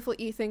do the wonderful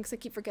e-things I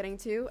keep forgetting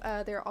to.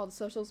 There are all the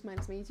socials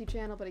minus my YouTube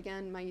channel, but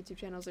again, my YouTube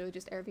channel is really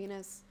just Air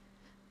Venus.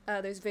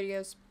 There's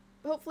videos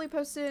hopefully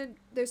posted.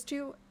 There's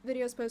 2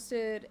 videos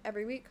posted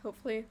every week,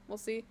 hopefully. We'll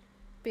see.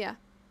 But yeah,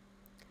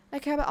 I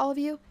care about all of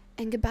you,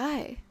 and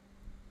goodbye.